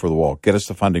funding for the wall, get us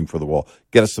the funding for the wall,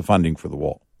 get us the funding for the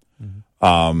wall.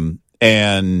 Mm-hmm.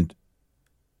 And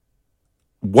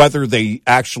whether they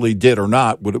actually did or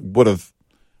not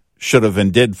should have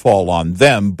and did fall on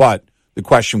them. But the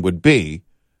question would be,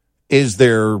 is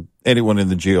there anyone in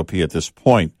the GOP at this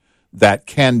point that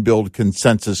can build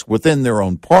consensus within their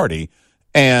own party?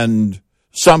 And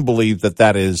some believe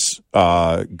that is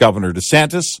Governor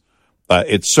DeSantis.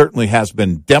 It certainly has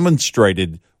been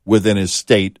demonstrated within his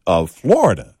state of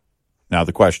Florida. Now,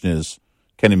 the question is,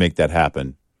 can he make that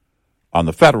happen on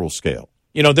the federal scale?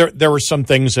 There were some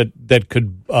things that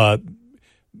could,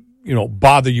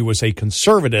 bother you as a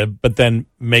conservative, but then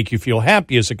make you feel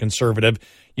happy as a conservative.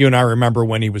 You and I remember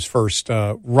when he was first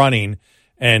running,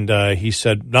 and he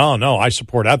said, no, I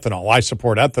support ethanol.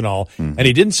 Mm-hmm. And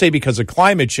he didn't say because of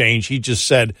climate change. He just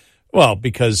said, well,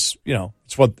 because,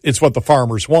 it's what the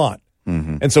farmers want.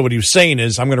 Mm-hmm. And so what he was saying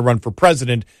is, I'm going to run for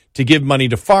president to give money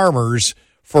to farmers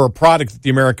for a product that the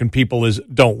American people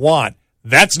don't want.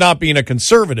 That's not being a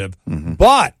conservative. Mm-hmm.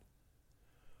 But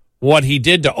what he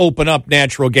did to open up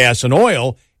natural gas and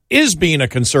oil is being a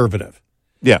conservative.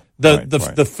 Yeah.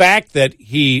 The fact that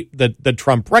that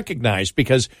Trump recognized,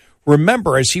 because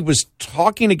remember, as he was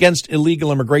talking against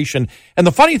illegal immigration, and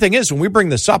the funny thing is, when we bring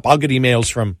this up, I'll get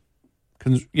emails from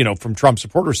Trump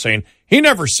supporters saying, he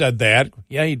never said that.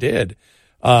 Yeah, he did.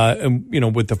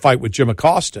 With the fight with Jim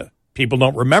Acosta. People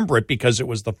don't remember it because it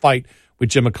was the fight with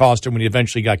Jim Acosta when he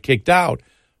eventually got kicked out.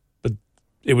 But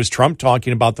it was Trump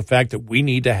talking about the fact that we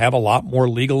need to have a lot more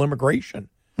legal immigration.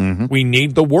 Mm-hmm. We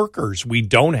need the workers. We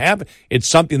don't have it. It's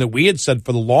something that we had said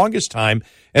for the longest time,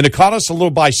 and it caught us a little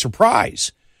by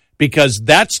surprise because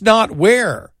that's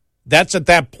at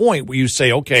that point where you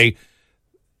say, okay,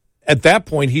 at that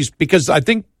point, because I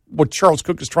think what Charles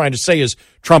Cook is trying to say is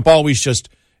Trump always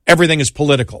everything is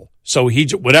political. So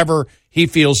whatever he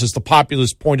feels is the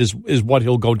populist point is what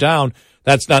he'll go down.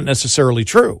 That's not necessarily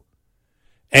true.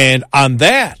 And on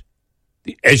that,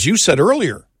 as you said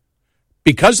earlier,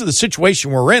 because of the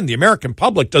situation we're in, the American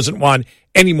public doesn't want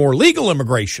any more legal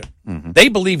immigration. Mm-hmm. They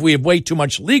believe we have way too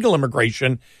much legal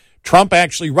immigration. Trump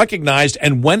actually recognized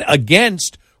and went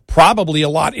against probably a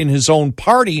lot in his own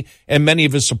party and many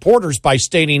of his supporters by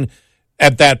stating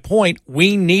at that point,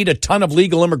 we need a ton of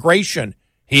legal immigration.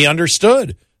 He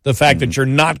understood the fact that you're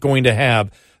not going to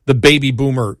have the baby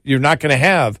boomer. You're not going to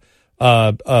have,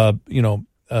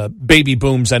 baby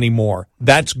booms anymore.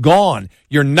 That's gone.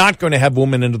 You're not going to have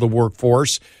women into the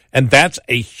workforce. And that's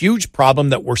a huge problem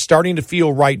that we're starting to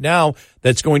feel right now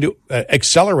that's going to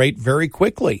accelerate very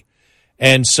quickly.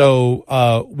 And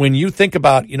so when you think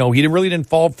about, he really didn't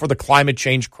fall for the climate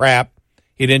change crap.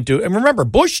 He didn't do, and remember,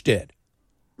 Bush did.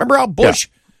 Remember how Bush,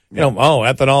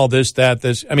 ethanol, this, that,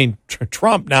 this. I mean,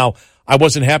 Trump now, I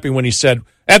wasn't happy when he said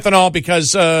ethanol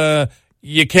because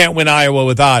you can't win Iowa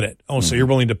without it. Oh, so you're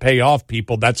willing to pay off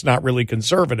people. That's not really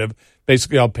conservative.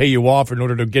 Basically, I'll pay you off in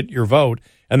order to get your vote.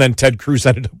 And then Ted Cruz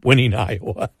ended up winning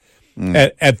Iowa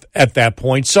at that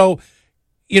point. So,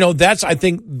 I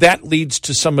think that leads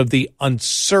to some of the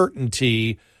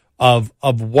uncertainty of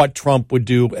what Trump would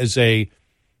do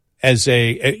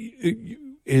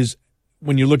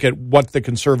when you look at what the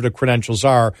conservative credentials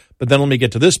are. But then let me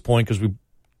get to this point, because we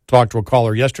talked to a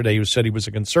caller yesterday who said he was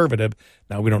a conservative.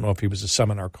 Now, we don't know if he was a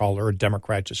seminar caller or a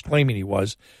Democrat just claiming he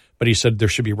was, but he said there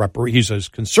should be he's as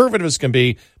conservative as can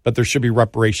be, but there should be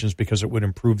reparations because it would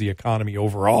improve the economy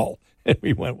overall. And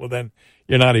we went, well, then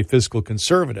you're not a fiscal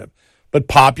conservative. But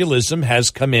populism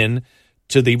has come in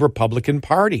to the Republican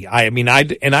Party. I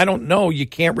don't know. You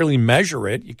can't really measure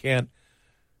it. You can't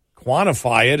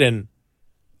quantify it. And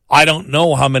I don't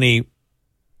know how many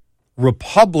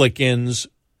Republicans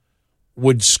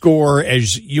would score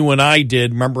as you and I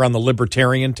did, remember on the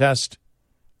libertarian test?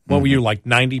 What were you, like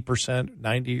 90%,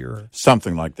 90 or?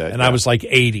 Something like that. And I was like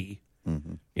 80,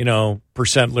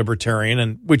 percent libertarian,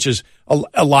 and which is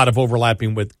a lot of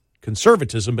overlapping with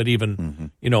conservatism, but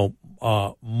even,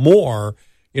 more,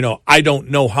 I don't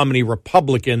know how many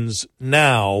Republicans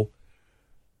now,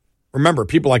 remember,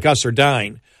 people like us are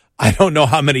dying. I don't know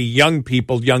how many young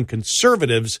people, young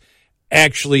conservatives,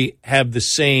 actually have the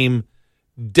same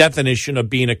definition of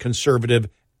being a conservative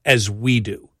as we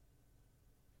do,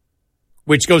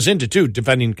 which goes into, too,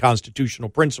 defending constitutional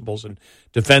principles and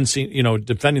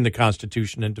defending the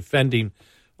Constitution and defending,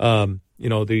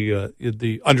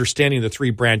 the understanding of the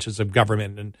three branches of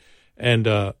government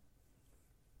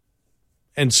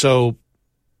and so,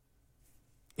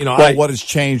 what has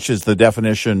changed is the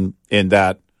definition in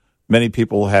that many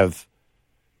people have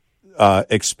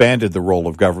expanded the role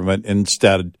of government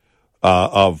instead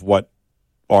of what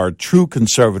are true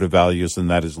conservative values, and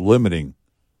that is limiting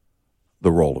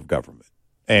the role of government.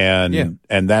 And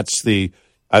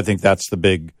I think that's the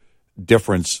big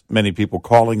difference. Many people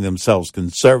calling themselves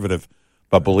conservative,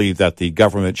 but believe that the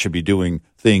government should be doing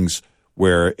things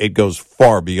where it goes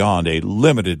far beyond a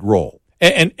limited role.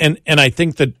 And I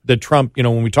think that Trump,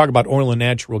 when we talk about oil and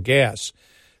natural gas,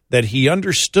 that he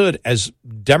understood as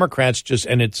Democrats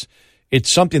and it's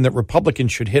something that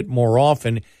Republicans should hit more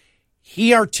often.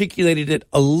 He articulated it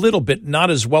a little bit,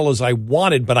 not as well as I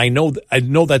wanted, but I know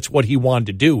that's what he wanted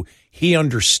to do. He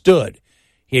understood.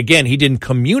 He didn't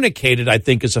communicate it, I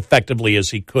think, as effectively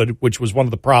as he could, which was one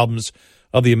of the problems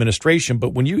of the administration.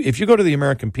 But if you go to the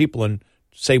American people and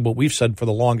say what we've said for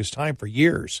the longest time, for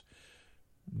years,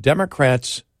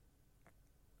 Democrats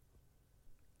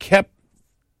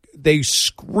they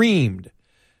screamed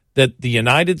that the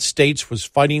United States was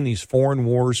fighting these foreign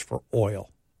wars for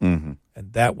oil. Mm-hmm.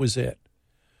 And that was it.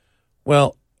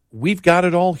 Well, we've got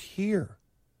it all here.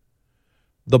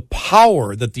 The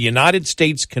power that the United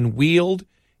States can wield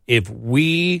if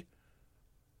we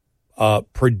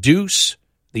produce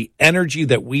the energy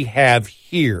that we have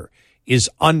here is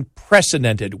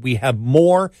unprecedented. We have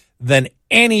more than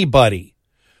anybody.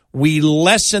 We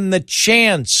lessen the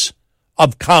chance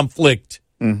of conflict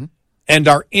and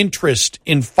our interest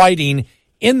in fighting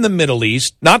in the Middle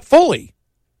East, not fully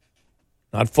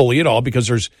at all,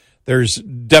 because there's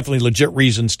definitely legit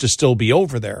reasons to still be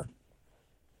over there.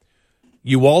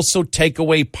 You also take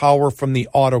away power from the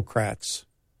autocrats.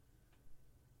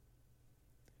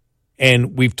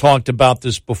 And we've talked about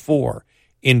this before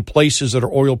in places that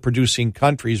are oil-producing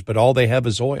countries, but all they have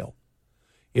is oil.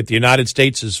 If the United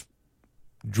States is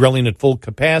drilling at full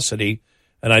capacity,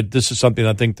 and this is something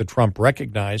I think that Trump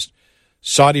recognized,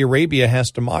 Saudi Arabia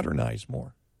has to modernize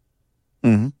more.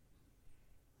 Mm-hmm.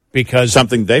 Because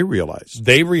something they realized.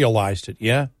 They realized it,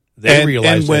 yeah.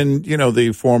 And when,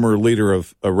 the former leader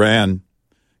of Iran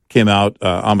came out,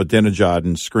 Ahmadinejad,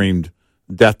 and screamed,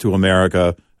 "Death to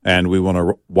America," and we want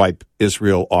to wipe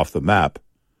Israel off the map,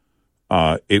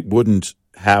 it wouldn't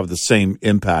have the same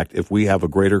impact if we have a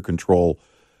greater control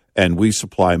and we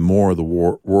supply more of the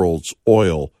world's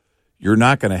oil. You're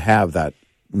not going to have that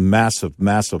massive,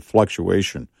 massive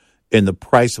fluctuation in the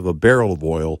price of a barrel of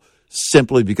oil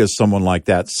simply because someone like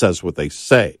that says what they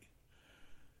say.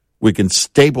 We can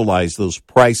stabilize those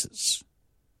prices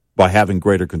by having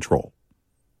greater control.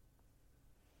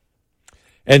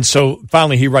 And so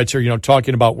finally he writes here,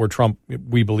 talking about where Trump,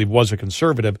 we believe, was a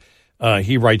conservative,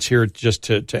 he writes here just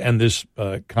to end this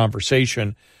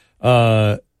conversation,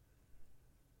 where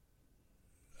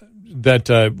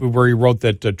he wrote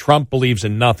that Trump believes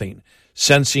in nothing.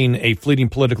 Sensing a fleeting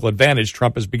political advantage,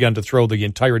 Trump has begun to throw the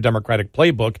entire Democratic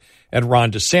playbook at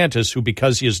Ron DeSantis, who,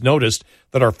 because he has noticed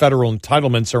that our federal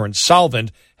entitlements are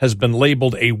insolvent, has been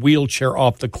labeled a wheelchair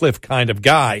off the cliff kind of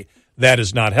guy. That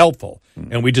is not helpful.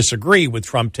 And we disagree with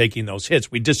Trump taking those hits.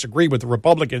 We disagree with the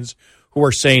Republicans who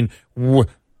are saying, we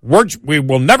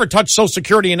will never touch Social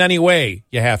Security in any way.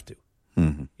 You have to.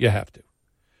 Mm-hmm. You have to.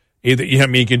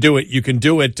 You can do it. You can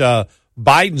do it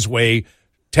Biden's way,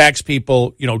 tax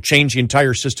people, change the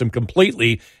entire system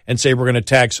completely and say we're going to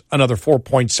tax another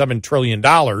 $4.7 trillion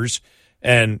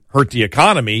and hurt the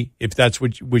economy if that's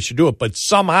what we should do it. But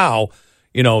somehow,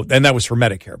 and that was for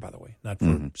Medicare, by the way, not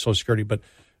for Social Security, but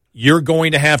you're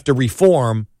going to have to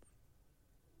reform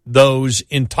those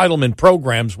entitlement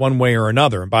programs one way or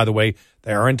another. And by the way,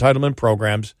 they are entitlement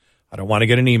programs. I don't want to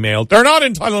get an email. They're not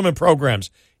entitlement programs.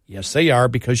 Yes, they are,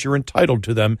 because you're entitled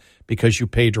to them because you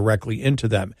pay directly into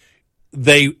them.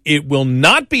 It will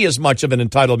not be as much of an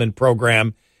entitlement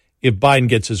program if Biden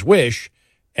gets his wish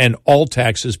and all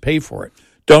taxes pay for it.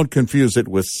 Don't confuse it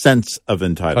with sense of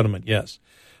entitlement. Yes.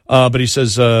 But he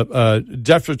says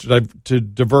to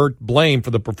divert blame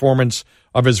for the performance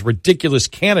of his ridiculous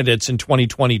candidates in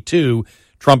 2022,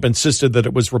 Trump insisted that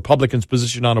it was Republicans'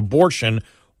 position on abortion,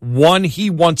 one he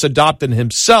once adopted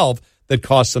himself, that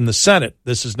cost them the Senate.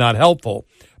 This is not helpful.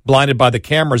 Blinded by the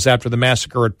cameras after the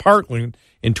massacre at Parkland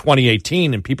in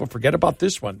 2018, and people forget about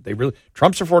this one.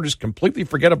 Trump supporters completely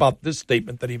forget about this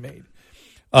statement that he made.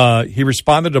 He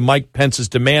responded to Mike Pence's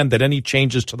demand that any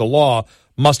changes to the law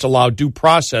must allow due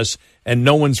process and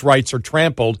no one's rights are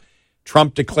trampled.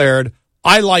 Trump declared,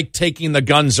 "I like taking the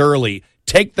guns early.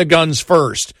 Take the guns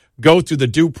first. Go through the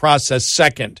due process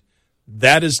second."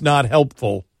 That is not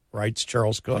helpful, writes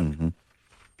Charles Cook. Mm-hmm.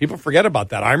 People forget about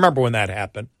that. I remember when that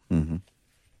happened. Mm-hmm.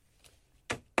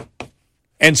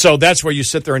 And so that's where you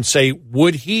sit there and say,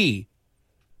 would he,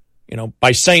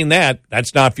 by saying that,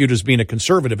 that's not viewed as being a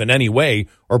conservative in any way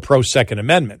or pro-Second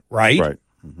Amendment, right? Right.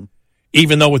 Mm-hmm.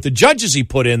 Even though with the judges he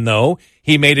put in, though,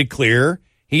 he made it clear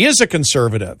he is a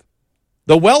conservative.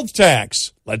 The wealth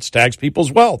tax, let's tax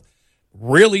people's wealth.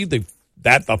 Really, the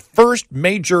first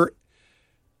major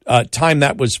time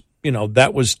that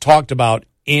was talked about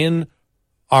in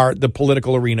the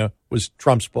political arena was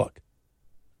Trump's book.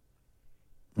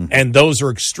 Mm-hmm. And those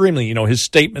are extremely, his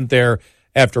statement there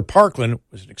after Parkland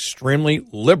was an extremely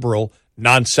liberal,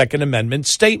 non-Second Amendment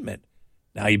statement.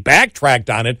 Now, he backtracked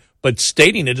on it, but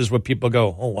stating it is what people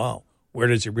go, oh, wow, where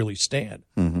does he really stand?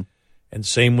 Mm-hmm. And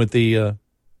same with the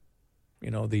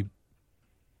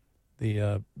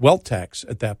wealth tax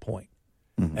at that point.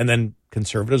 Mm-hmm. And then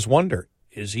conservatives wonder,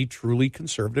 is he truly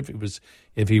conservative?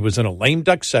 If he was in a lame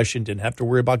duck session, didn't have to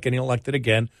worry about getting elected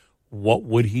again, what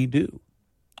would he do?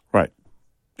 Right.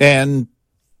 And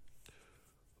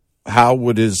how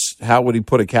would he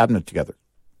put a cabinet together?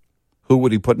 Who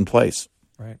would he put in place?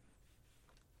 Right.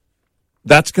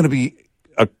 That's going to be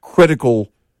a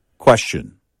critical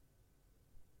question,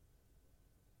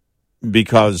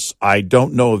 because I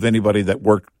don't know of anybody that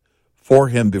worked for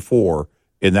him before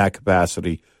in that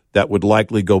capacity that would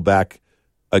likely go back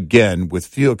again, with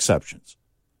few exceptions.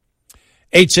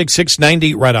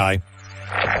 866-90 Red Eye.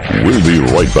 We'll be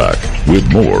right back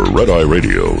with more Red Eye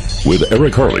Radio with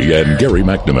Eric Harley and Gary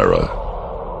McNamara.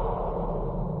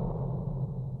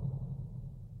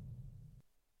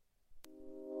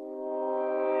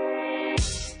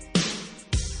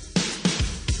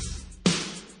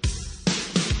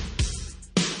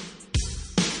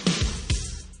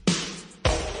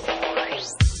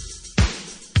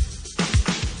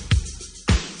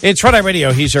 It's Red Eye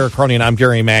Radio. He's Eric Harley, and I'm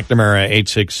Gary McNamara,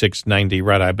 866-90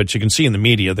 Red Eye. But you can see in the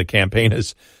media the campaign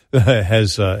has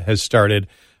started.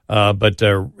 But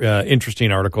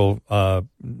interesting article,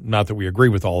 not that we agree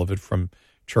with all of it, from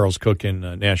Charles Cook in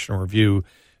National Review.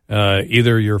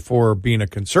 Either you're for being a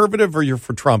conservative or you're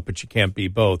for Trump, but you can't be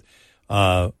both.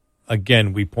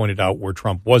 Again, we pointed out where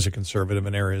Trump was a conservative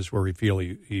in areas where we feel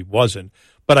he wasn't.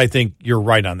 But I think you're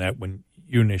right on that when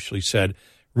you initially said,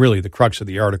 really, the crux of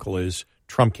the article is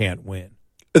Trump can't win.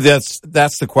 That's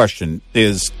the question,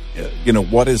 is,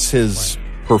 what has his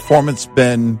performance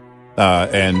been?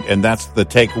 And that's the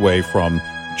takeaway from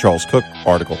Charles Cook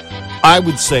article. I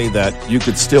would say that you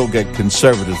could still get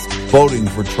conservatives voting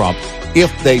for Trump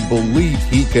if they believe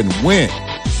he can win.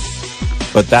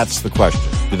 But that's the question.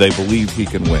 Do they believe he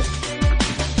can win?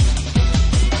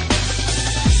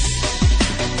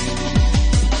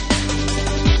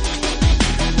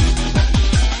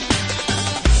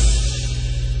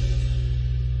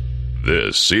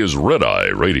 This is Red Eye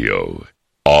Radio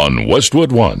on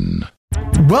Westwood One.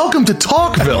 Welcome to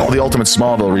Talkville, the ultimate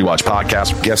Smallville rewatch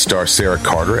podcast. Guest star Sarah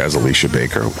Carter as Alicia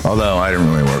Baker, although I didn't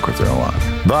really work with her a lot.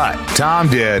 But Tom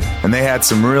did, and they had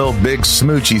some real big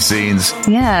smoochy scenes.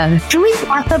 Yeah. Can we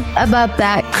talk about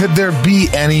that? Could there be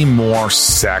any more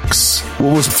sex?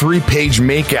 What was a 3-page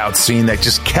makeout scene that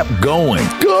just kept going?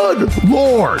 Good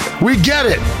Lord, we get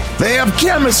it. They have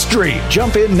chemistry.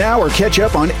 Jump in now or catch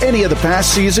up on any of the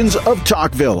past seasons of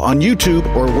Talkville on YouTube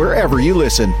or wherever you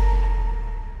listen.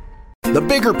 The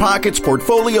Bigger Pockets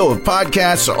portfolio of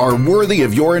podcasts are worthy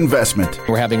of your investment.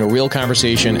 We're having a real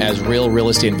conversation as real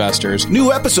estate investors.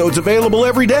 New episodes available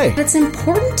every day. It's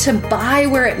important to buy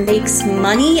where it makes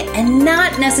money and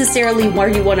not necessarily where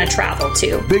you want to travel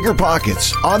to. Bigger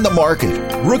Pockets, On the Market,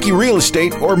 Rookie Real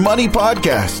Estate, or Money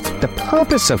Podcast. The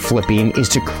purpose of flipping is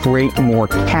to create more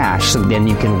cash so then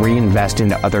you can reinvest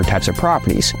into other types of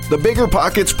properties. The Bigger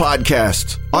Pockets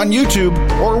Podcast on YouTube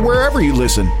or wherever you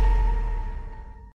listen.